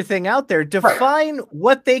dump everything out there. Define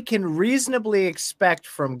what they can reasonably expect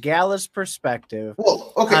from Gala's perspective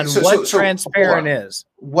on what transparent is.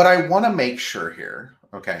 What I want to make sure here,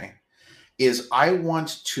 okay, is I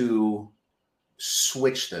want to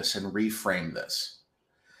switch this and reframe this.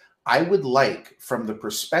 I would like, from the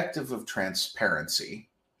perspective of transparency,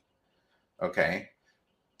 okay,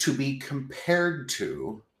 to be compared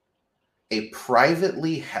to a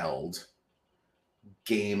privately held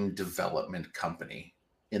game development company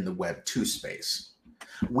in the Web 2 space.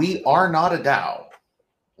 We are not a DAO.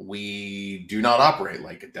 We do not operate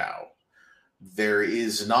like a DAO. There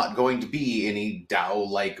is not going to be any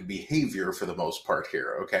DAO-like behavior for the most part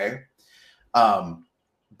here, okay?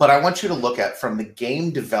 But I want you to look at, from the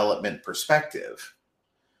game development perspective,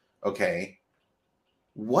 okay,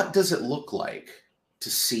 what does it look like to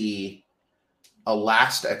see a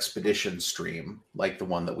Last Expedition stream like the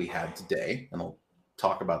one that we had today, and I'll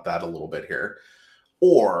talk about that a little bit here,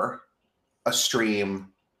 or a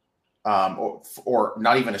stream, or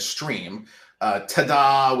not even a stream,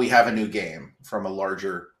 ta-da, we have a new game from a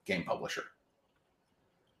larger game publisher?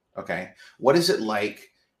 Okay. What is it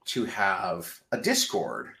like to have a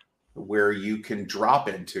Discord where you can drop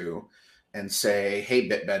into and say, hey,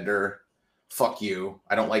 Bitbender, fuck you.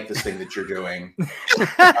 I don't like this thing that you're doing.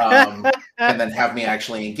 And then have me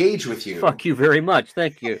actually engage with you. Fuck you very much.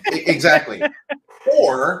 Thank you. Exactly.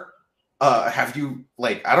 Or have you,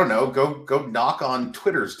 like, I don't know, go knock on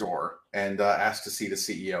Twitter's door and ask to see the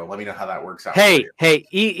CEO. Let me know how that works out. Hey,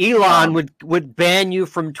 Elon would ban you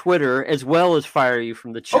from Twitter as well as fire you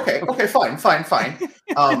from the chat. Okay, fine.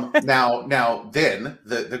 Now, then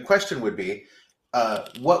the question would be,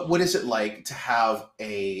 what is it like to have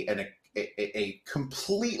a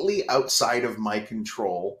completely outside of my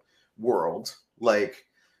control world like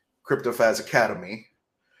CryptoFaz Academy,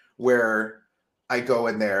 where I go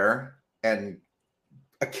in there and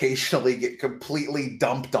occasionally get completely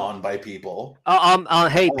dumped on by people.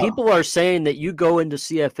 Hey, people are saying that you go into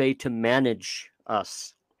CFA to manage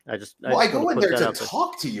us. I go in there to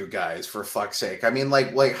talk to you guys, for fuck's sake. I mean,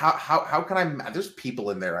 like how can I? There's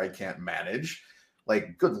people in there I can't manage.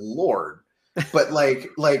 Like, good Lord. But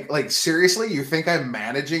like seriously, you think I'm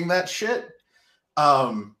managing that shit?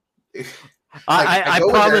 I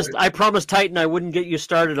promised Titan I wouldn't get you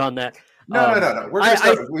started on that. No. We're gonna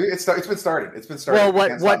start. It's been started. It's been started. Well,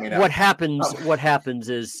 what happens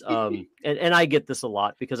is, and I get this a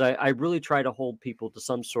lot because I really try to hold people to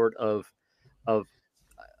some sort of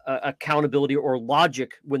accountability or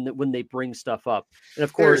logic when they bring stuff up. And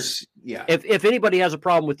of course, if anybody has a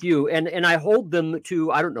problem with you, and I hold them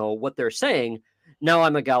to, I don't know what they're saying. Now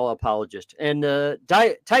I'm a Gala apologist, and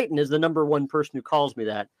Titan is the number one person who calls me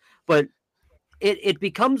that. But it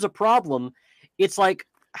becomes a problem. It's like,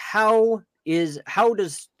 how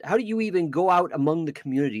do you even go out among the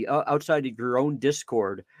community outside of your own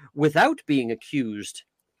Discord without being accused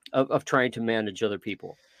of trying to manage other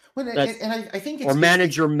people? Well, and I think or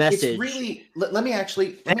manage your message. It's really, let me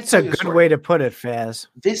That's a good way to put it, Faz.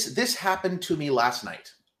 This happened to me last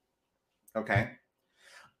night. Okay.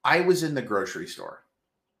 I was in the grocery store.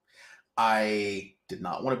 I did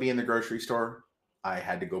not want to be in the grocery store. I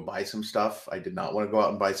had to go buy some stuff. I did not want to go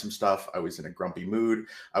out and buy some stuff. I was in a grumpy mood.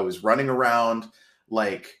 I was running around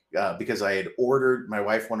because I had ordered, my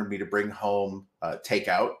wife wanted me to bring home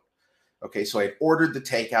takeout. Okay, so I had ordered the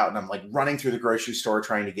takeout and I'm like running through the grocery store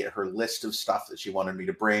trying to get her list of stuff that she wanted me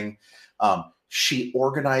to bring. She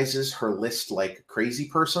organizes her list like a crazy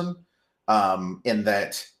person, in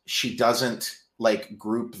that she doesn't like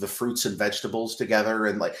group the fruits and vegetables together,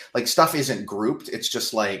 and like stuff isn't grouped. It's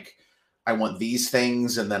just like, I want these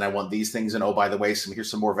things, and then I want these things, and oh, by the way,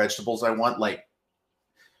 here's some more vegetables I want. Like,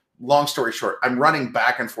 long story short, I'm running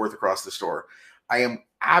back and forth across the store. I am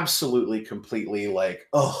absolutely, completely like,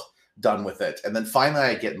 done with it. And then finally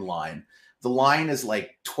I get in line. The line is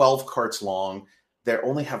like 12 carts long. They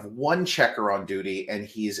only have one checker on duty, and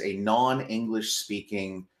he's a non-English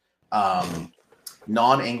speaking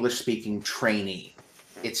trainee.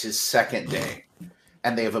 It's his second day,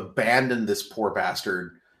 and they have abandoned this poor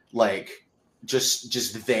bastard, like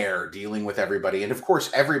just there dealing with everybody. And of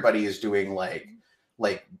course everybody is doing like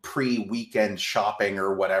pre-weekend shopping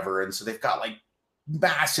or whatever, and so they've got like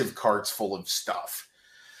massive carts full of stuff.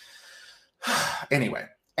 Anyway,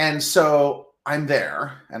 and so I'm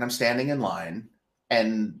there and I'm standing in line,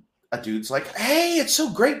 and a dude's like, hey, it's so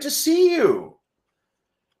great to see you.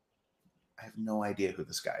 I have no idea who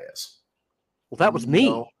this guy is. Well, that was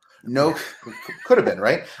me. No, could have been,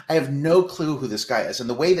 right? I have no clue who this guy is. And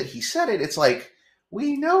the way that he said it, it's like,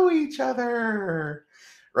 we know each other,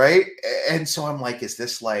 right? And so I'm like, is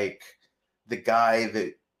this like the guy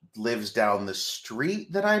that lives down the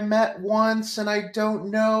street that I met once and I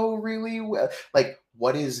don't know really well? Like,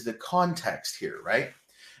 what is the context here, right?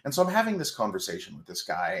 And so I'm having this conversation with this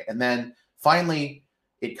guy, and then finally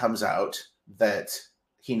it comes out that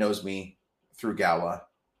he knows me through Gala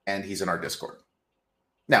and he's in our Discord.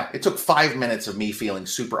 Now, it took 5 minutes of me feeling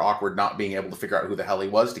super awkward, not being able to figure out who the hell he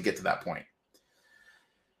was, to get to that point.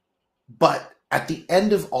 But at the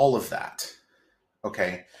end of all of that,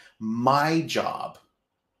 okay, my job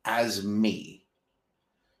as me,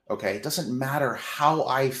 okay, it doesn't matter how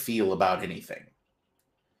I feel about anything,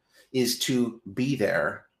 is to be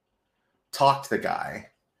there, talk to the guy,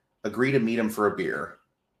 agree to meet him for a beer,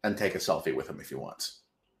 and take a selfie with him if he wants.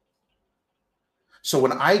 So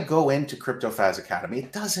when I go into CryptoFaz Academy,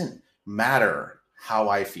 it doesn't matter how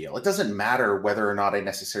I feel. It doesn't matter whether or not I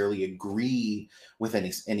necessarily agree with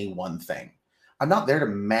any one thing. I'm not there to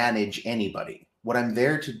manage anybody. What I'm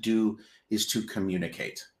there to do is to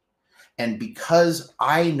communicate. And because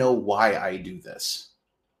I know why I do this,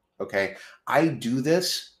 okay, I do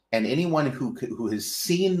this, and anyone who has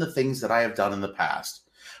seen the things that I have done in the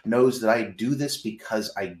past, knows that I do this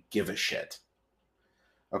because I give a shit.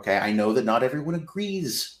 Okay, I know that not everyone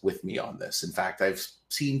agrees with me on this. In fact, I've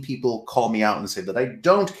seen people call me out and say that I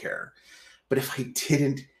don't care. But if I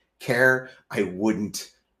didn't care, I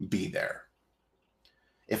wouldn't be there.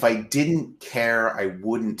 If I didn't care, I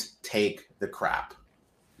wouldn't take the crap.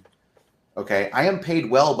 Okay, I am paid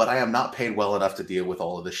well, but I am not paid well enough to deal with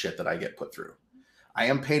all of the shit that I get put through. I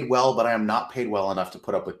am paid well, but I am not paid well enough to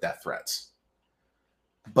put up with death threats.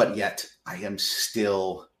 But yet, I am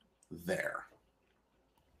still there.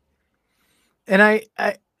 And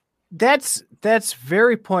that's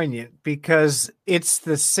very poignant, because it's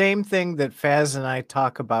the same thing that Faz and I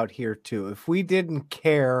talk about here too. If we didn't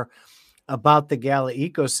care about the Gala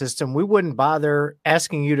ecosystem, we wouldn't bother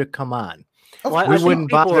asking you to come on. Well, we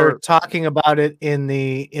wouldn't bother talking about it in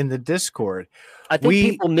the Discord. I think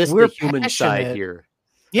people miss the human side here.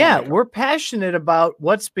 Yeah, we're passionate about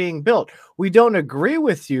what's being built. We don't agree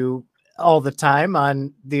with you all the time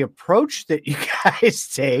on the approach that you guys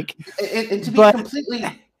take. And to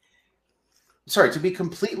be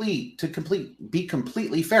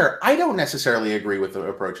completely fair, I don't necessarily agree with the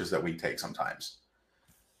approaches that we take sometimes.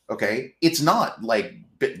 Okay, it's not like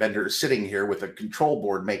Bitbender is sitting here with a control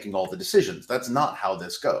board making all the decisions. That's not how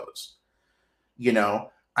this goes. You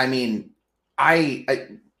know, I mean,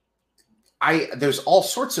 there's all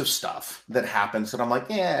sorts of stuff that happens that I'm like,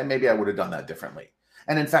 yeah, maybe I would have done that differently.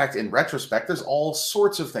 And in fact, in retrospect, there's all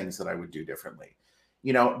sorts of things that I would do differently.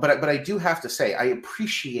 You know, but I do have to say, I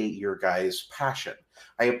appreciate your guys' passion.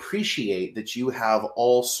 I appreciate that you have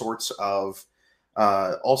all sorts of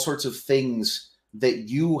things that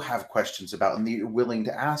you have questions about and that you're willing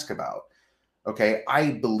to ask about. Okay,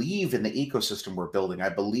 I believe in the ecosystem we're building. I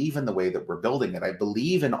believe in the way that we're building it. I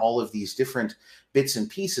believe in all of these different bits and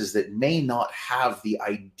pieces that may not have the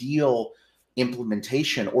ideal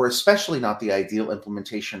implementation, or especially not the ideal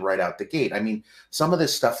implementation right out the gate. I mean, some of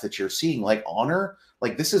this stuff that you're seeing, like Honor,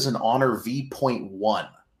 like this is an Honor v.1.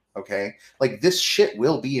 Okay, like this shit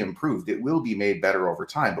will be improved. It will be made better over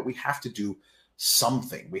time, but we have to do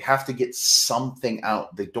something. We have to get something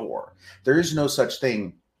out the door. There is no such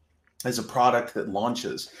thing as a product that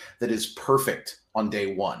launches that is perfect on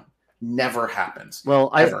day one. Never happens. Well,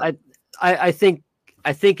 I think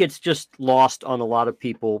it's just lost on a lot of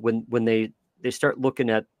people when they start looking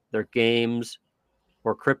at their games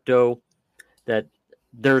or crypto, that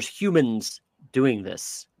there's humans doing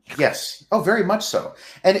this. Yes. Oh, very much so.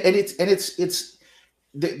 And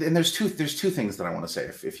there's two things that I want to say,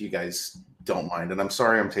 if you guys don't mind. And I'm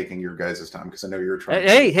sorry I'm taking your guys' time, because I know you're trying.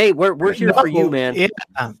 Hey, we're here for you, man. Yeah.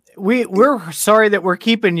 We're sorry that we're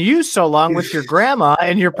keeping you so long with your grandma,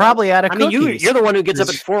 and you're probably out of cookies. I mean, you're the one who gets up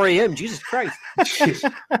at 4 a.m. Jesus Christ.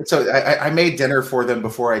 So I made dinner for them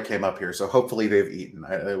before I came up here, so hopefully they've eaten.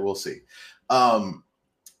 We'll see.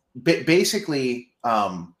 Basically,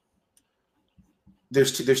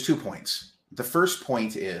 there's 2 points. The first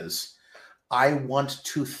point is, I want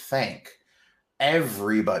to thank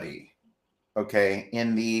everybody, okay,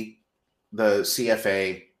 in the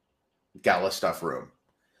CFA Gala stuff room.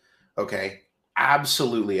 Okay,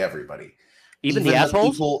 absolutely everybody. Even the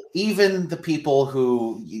assholes? Even the people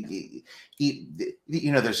who, you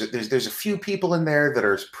know, there's a few people in there that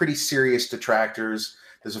are pretty serious detractors.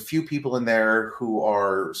 There's a few people in there who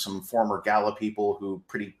are some former Gala people who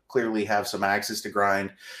pretty clearly have some axes to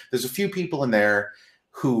grind. There's a few people in there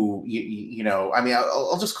who, you know, I mean,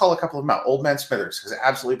 I'll just call a couple of them out. Old Man Smithers has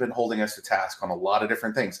absolutely been holding us to task on a lot of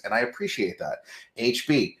different things, and I appreciate that.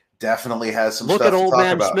 HB definitely has some stuff to talk about. Look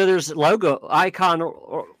at Old Man Smithers' logo icon.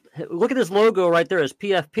 Or look at his logo right there as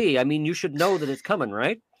PFP. I mean, you should know that it's coming,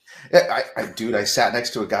 right? Dude, I sat next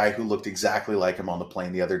to a guy who looked exactly like him on the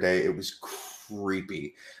plane the other day. It was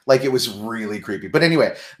creepy. Like, it was really creepy. But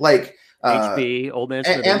anyway, like, HB, Old Man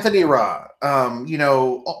Smithers, Anthony Ra, you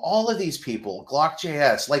know, all of these people, Glock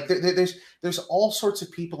JS, like there's all sorts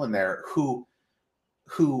of people in there who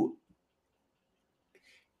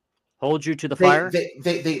hold you to the fire.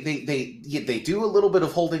 They do a little bit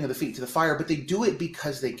of holding of the feet to the fire, but they do it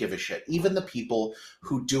because they give a shit. Even the people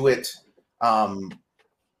who do it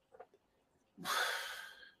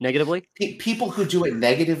negatively, people who do it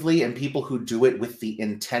negatively and people who do it with the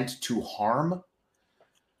intent to harm,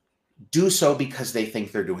 do so because they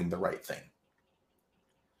think they're doing the right thing.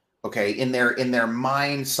 Okay, in their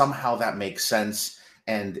mind, somehow that makes sense,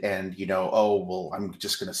 and you know, oh well, I'm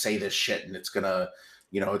just gonna say this shit, and it's gonna,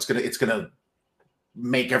 you know, it's gonna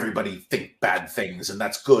make everybody think bad things, and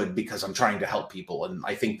that's good because I'm trying to help people, and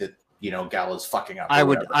I think that, you know, Gala's fucking up.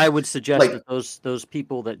 I would suggest, like, that those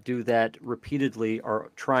people that do that repeatedly are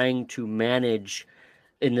trying to manage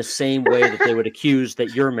in the same way that they would accuse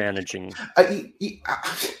that you're managing.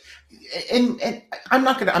 And I'm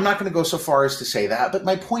not gonna go so far as to say that, but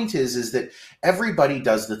my point is that everybody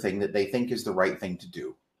does the thing that they think is the right thing to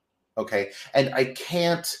do. Okay, and I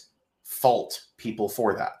can't fault people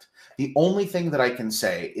for that. The only thing that I can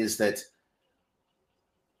say is that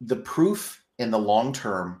the proof in the long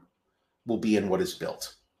term will be in what is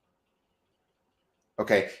built.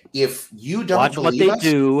 Okay, if you don't watch believe what they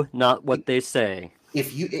do, not what they say.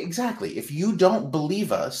 If you don't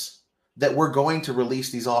believe us that we're going to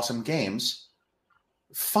release these awesome games,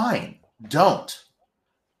 fine, don't.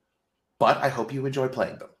 But I hope you enjoy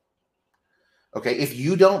playing them. Okay, if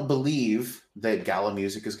you don't believe that Gala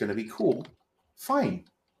music is going to be cool, fine,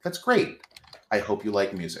 that's great. I hope you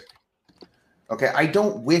like music. Okay, I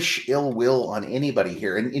don't wish ill will on anybody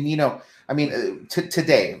here. And you know, I mean,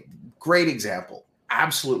 today, great example,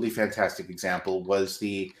 absolutely fantastic example was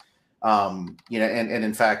the, you know, and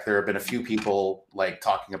in fact, there have been a few people like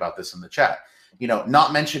talking about this in the chat, you know,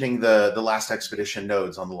 not mentioning the last expedition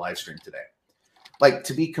nodes on the live stream today. Like,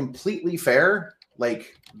 to be completely fair,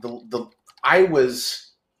 like I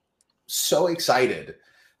was so excited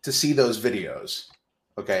to see those videos.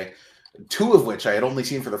 Okay. 2 of which I had only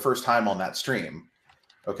seen for the first time on that stream.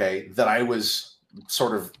 Okay. That I was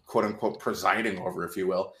sort of quote unquote presiding over, if you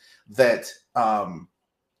will, that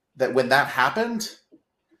when that happened,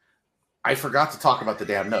 I forgot to talk about the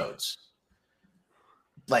damn nodes.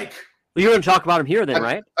 Like, well, you're going to talk about them here then,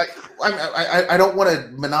 right? I don't want to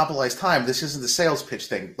monopolize time. This isn't the sales pitch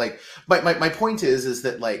thing. Like, my point is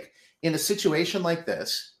that, like, in a situation like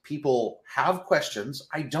this, people have questions.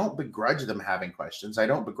 I don't begrudge them having questions. I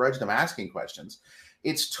don't begrudge them asking questions.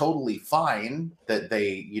 It's totally fine that they,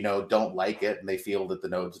 you know, don't like it and they feel that the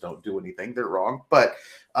nodes don't do anything. They're wrong. But,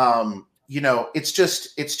 you know, it's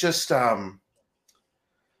just, it's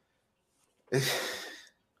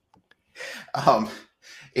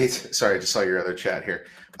sorry, I just saw your other chat here.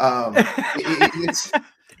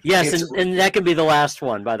 Yes, and that can be the last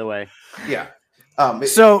one, by the way. Yeah.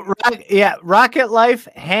 Rocket Life,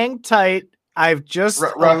 hang tight. I've just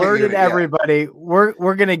alerted everybody.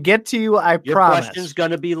 We're gonna get to you. I promise. Your question's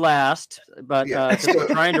gonna be last, but we're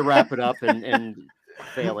trying to wrap it up and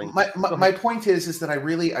failing. My point is that I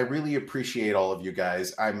really appreciate all of you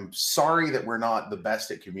guys. I'm sorry that we're not the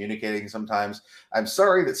best at communicating sometimes. I'm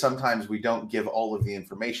sorry that sometimes we don't give all of the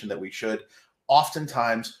information that we should.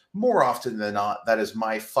 Oftentimes, more often than not, that is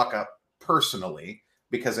my fuck up personally,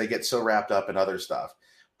 because I get so wrapped up in other stuff.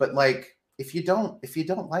 But like, if you don't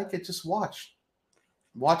like it, just watch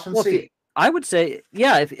and see. I would say,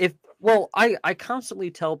 yeah, I constantly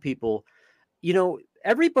tell people, you know,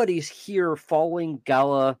 everybody's here following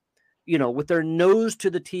Gala, you know, with their nose to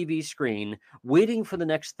the TV screen, waiting for the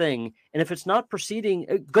next thing. And if it's not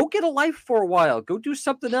proceeding, go get a life for a while. Go do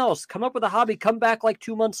something else. Come up with a hobby. Come back like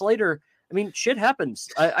 2 months later. I mean, shit happens.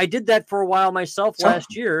 I did that for a while myself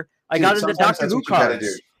last year. I got into Doctor Who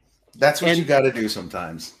cards. That's what you got to do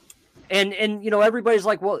sometimes. And you know, everybody's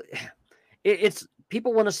like, well, it's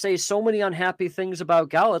people want to say so many unhappy things about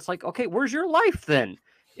Gala. It's like, okay, where's your life then?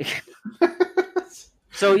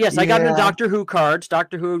 So yes, I got into Doctor Who cards,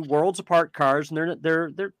 Doctor Who Worlds Apart cards, and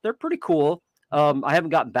they're pretty cool. I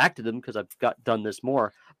haven't gotten back to them because I've done this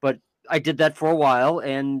more, but I did that for a while,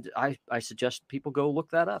 and I suggest people go look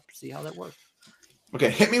that up, see how that works. Okay,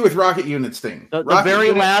 hit me with Rocket Unit's thing. The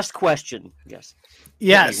very last question. Yes.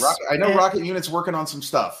 Yes. I know Rocket Unit's working on some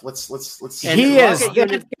stuff. Let's see.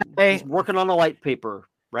 He's working on a light paper,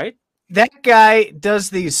 right? That guy does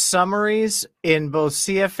these summaries in both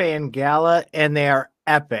CFA and Gala, and they are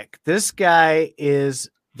epic. This guy is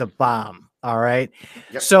the bomb. All right.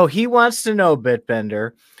 Yep. So he wants to know,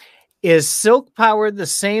 Bitbender, is silk powered the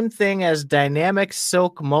same thing as dynamic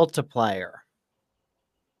silk multiplier?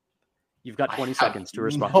 You've got 20 seconds to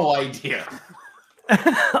respond. No idea.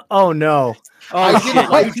 Oh no. Oh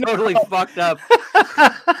shit, you totally fucked up.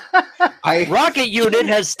 Rocket Unit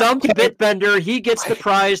has stumped Bitbender. He gets the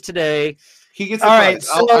prize today. He gets the prize.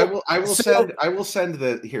 So, I will send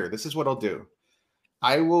the here. This is what I'll do.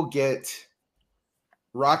 I will get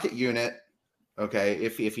Rocket Unit, okay,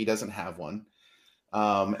 if he doesn't have one.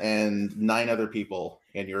 And 9 other people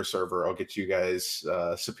in your server. I'll get you guys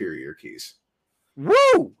superior keys.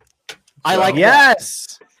 Woo! I like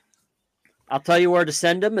yes. That. I'll tell you where to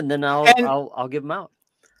send them, and then I'll give them out.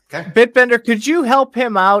 Okay. Bitbender, could you help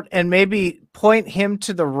him out and maybe point him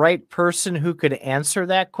to the right person who could answer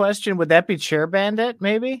that question? Would that be Chair Bandit,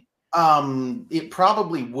 maybe? It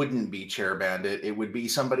probably wouldn't be Chair Bandit. It would be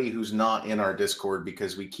somebody who's not in our Discord,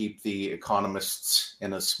 because we keep the economists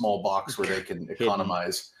in a small box where they can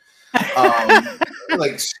economize.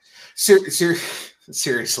 Like,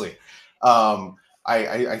 seriously.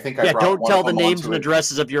 I think I Yeah, brought don't one tell of the them names onto and it.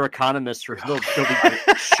 addresses of your economists, or they'll be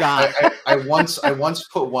shot. I once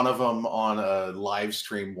put one of them on a live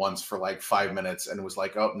stream once for like 5 minutes, and it was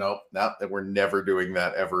like, oh no, that we're never doing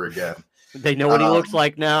that ever again. They know what he looks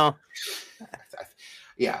like now.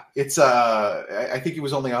 Yeah, it's I think he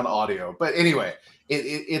was only on audio, but anyway,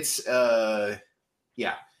 it's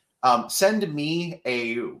yeah. Send me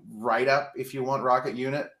a write-up if you want, Rocket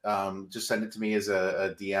Unit. Just send it to me as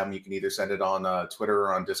a DM. You can either send it on Twitter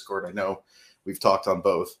or on Discord. I know we've talked on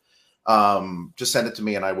both. Just send it to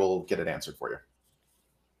me and I will get it answered for you.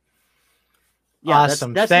 Yeah,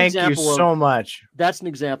 awesome. Thank you so much. That's an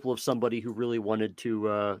example of somebody who really wanted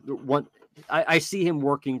to I see him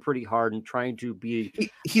working pretty hard and trying to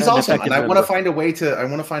be. He's awesome, and I want to find a way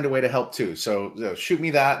to help too. So shoot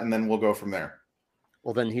me that, and then we'll go from there.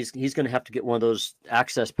 Well, then he's going to have to get one of those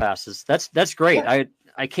access passes. That's great. Yeah.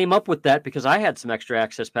 I came up with that because I had some extra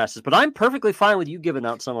access passes, but I'm perfectly fine with you giving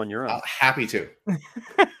out some on your own. Happy to.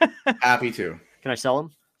 Happy to. Can I sell them?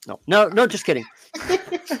 No, just kidding.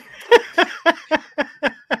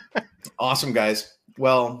 Awesome, guys.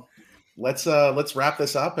 Well, let's wrap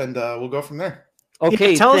this up and we'll go from there.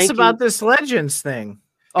 Okay, tell us about this Legends thing.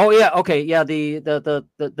 Oh yeah, okay, yeah.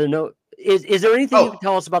 The note. Is there anything you can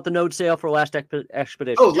tell us about the node sale for Last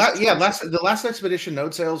Expedition? Oh, the Last Expedition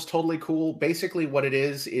node sale is totally cool. Basically, what it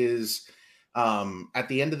is at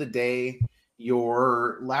the end of the day,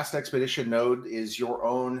 your Last Expedition node is your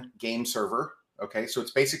own game server. Okay, so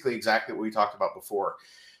it's basically exactly what we talked about before,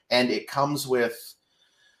 and it comes with,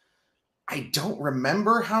 I don't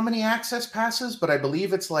remember how many access passes, but I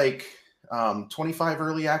believe it's like 25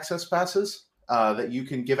 early access passes that you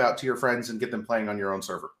can give out to your friends and get them playing on your own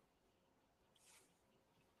server.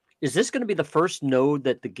 Is this going to be the first node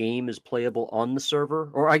that the game is playable on the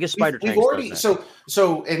server? Or I guess Spider Tanks we've already so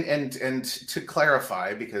and to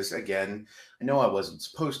clarify, because again, I know I wasn't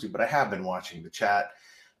supposed to, but I have been watching the chat.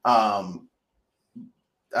 I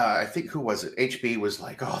think, who was it? HB was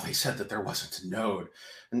like, oh, they said that there wasn't a node.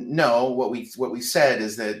 No, what we said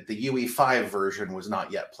is that the UE5 version was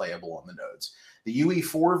not yet playable on the nodes. The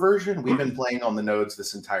UE4 version, we've been playing on the nodes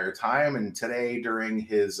this entire time, and today during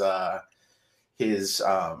his update,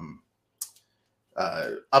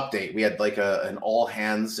 we had like an all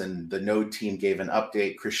hands, and the node team gave an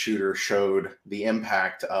update. Chris Shooter showed the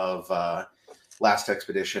impact of Last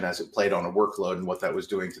Expedition as it played on a workload and what that was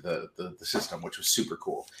doing to the system, which was super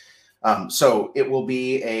cool. So it will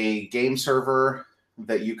be a game server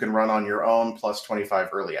that you can run on your own, plus 25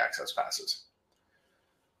 early access passes.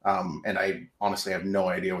 And I honestly have no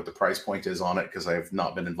idea what the price point is on it, because I have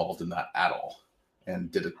not been involved in that at all, and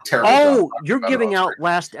did a terrible job. Oh, you're giving out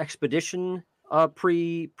Last Expedition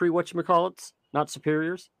pre whatchamacallits, not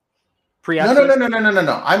Superiors?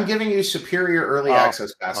 No. I'm giving you Superior early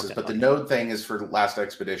access passes, but the node thing is for Last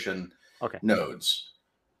Expedition nodes.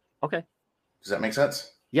 Okay. Does that make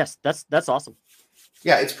sense? Yes, that's awesome.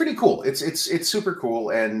 Yeah, it's pretty cool. It's super cool,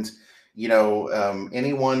 and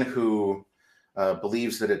anyone who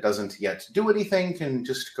believes that it doesn't yet do anything can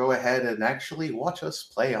just go ahead and actually watch us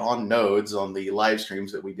play on nodes on the live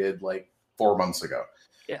streams that we did like 4 months ago.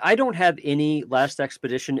 I don't have any Last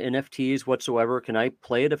Expedition NFTs whatsoever. Can I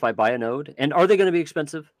play it if I buy a node? And are they going to be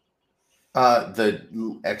expensive? The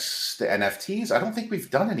NFTs? I don't think we've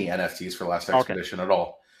done any NFTs for Last Expedition at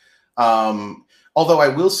all. Although I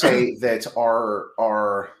will say that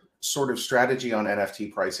our sort of strategy on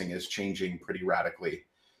NFT pricing is changing pretty radically,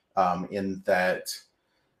 in that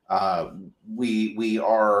we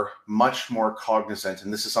are much more cognizant,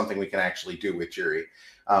 and this is something we can actually do with Jerry.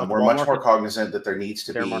 We're much more cognizant that there needs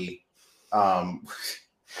to be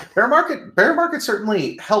bear market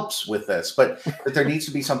certainly helps with this, but that there needs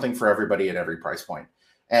to be something for everybody at every price point.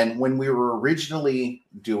 And when we were originally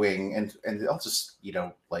doing, and I'll just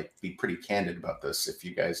be pretty candid about this if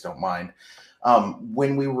you guys don't mind,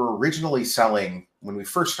 when we were originally when we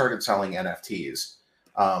first started selling NFTs,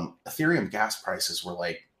 Ethereum gas prices were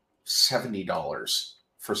like $70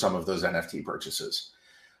 for some of those NFT purchases.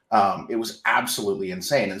 It was absolutely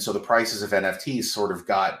insane. And so the prices of NFTs sort of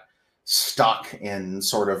got stuck in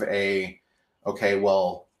sort of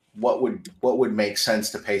what would make sense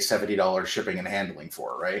to pay $70 shipping and handling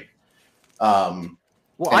for, right?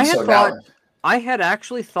 I had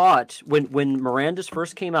actually thought when Miranda's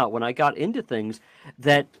first came out, when I got into things,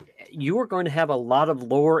 that you were going to have a lot of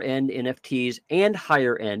lower end NFTs and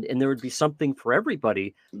higher end, and there would be something for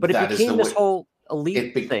everybody. But it became this whole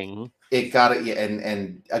elite thing. It got it,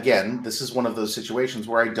 and again, this is one of those situations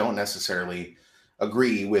where I don't necessarily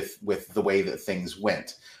agree with the way that things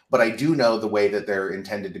went. But I do know the way that they're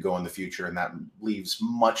intended to go in the future, and that leaves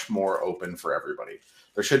much more open for everybody.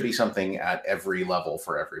 There should be something at every level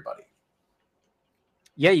for everybody.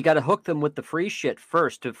 Yeah, you got to hook them with the free shit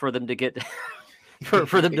first for them to get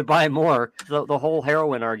for them to buy more. The whole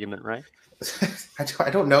heroin argument, right? I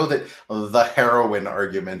don't know that the heroin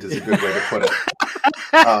argument is a good way to put it.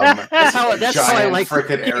 That's how I like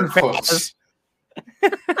frickin' air quotes.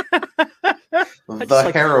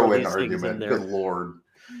 The heroin argument. Good Lord.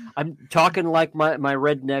 I'm talking like my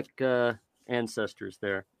redneck ancestors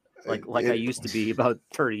there, like I used to be about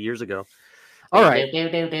 30 years ago. All right.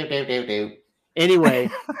 Anyway,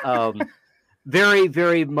 very,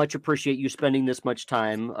 very much appreciate you spending this much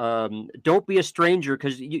time. Don't be a stranger,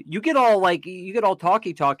 because you get all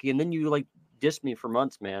talky, and then you like diss me for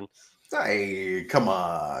months, man. Hey, come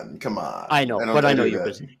on. I know, but I know you're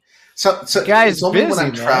busy. So guys, it's only when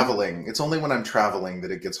I'm man. traveling. It's only when I'm traveling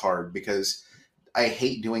that it gets hard, because I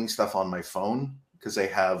hate doing stuff on my phone, because I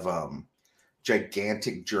have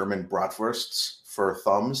gigantic German bratwursts for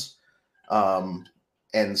thumbs.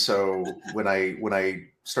 And so when I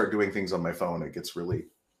start doing things on my phone, it gets really,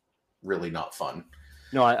 really not fun.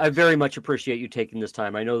 No, I very much appreciate you taking this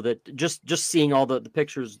time. I know that just seeing all the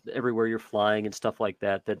pictures everywhere you're flying and stuff like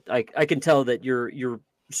that, that I can tell that you're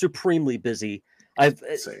supremely busy.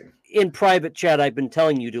 In private chat, I've been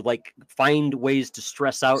telling you to like find ways to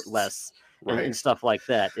stress out less and stuff like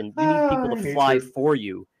that. And you need people to fly for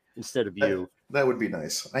you instead of you. That would be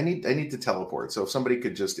nice. I need to teleport. So if somebody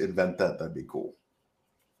could just invent that, that'd be cool.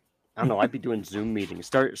 I don't know. I'd be doing Zoom meetings.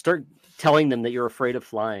 Start telling them that you're afraid of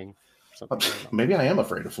flying. Maybe I am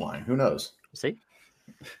afraid of flying. Who knows? See.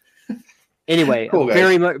 Anyway, cool,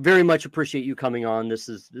 very much appreciate you coming on. This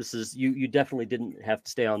is you definitely didn't have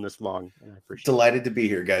to stay on this long. And I appreciate Delighted to be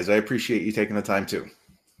here, guys. I appreciate you taking the time too.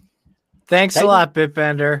 Thanks a lot,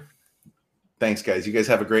 Bitbender. Thanks, guys. You guys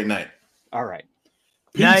have a great night. All right.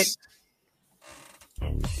 Peace.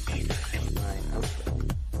 Night.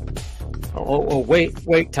 Oh,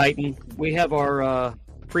 wait, Titan. We have our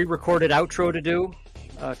pre-recorded outro to do.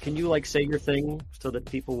 Can you like say your thing so that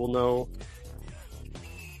people will know?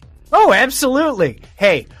 Oh, absolutely.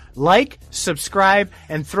 Hey, like, subscribe,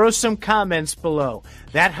 and throw some comments below.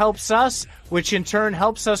 That helps us, which in turn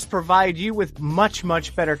helps us provide you with much,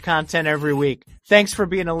 much better content every week. Thanks for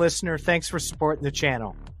being a listener. Thanks for supporting the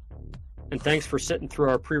channel. And thanks for sitting through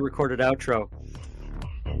our pre-recorded outro.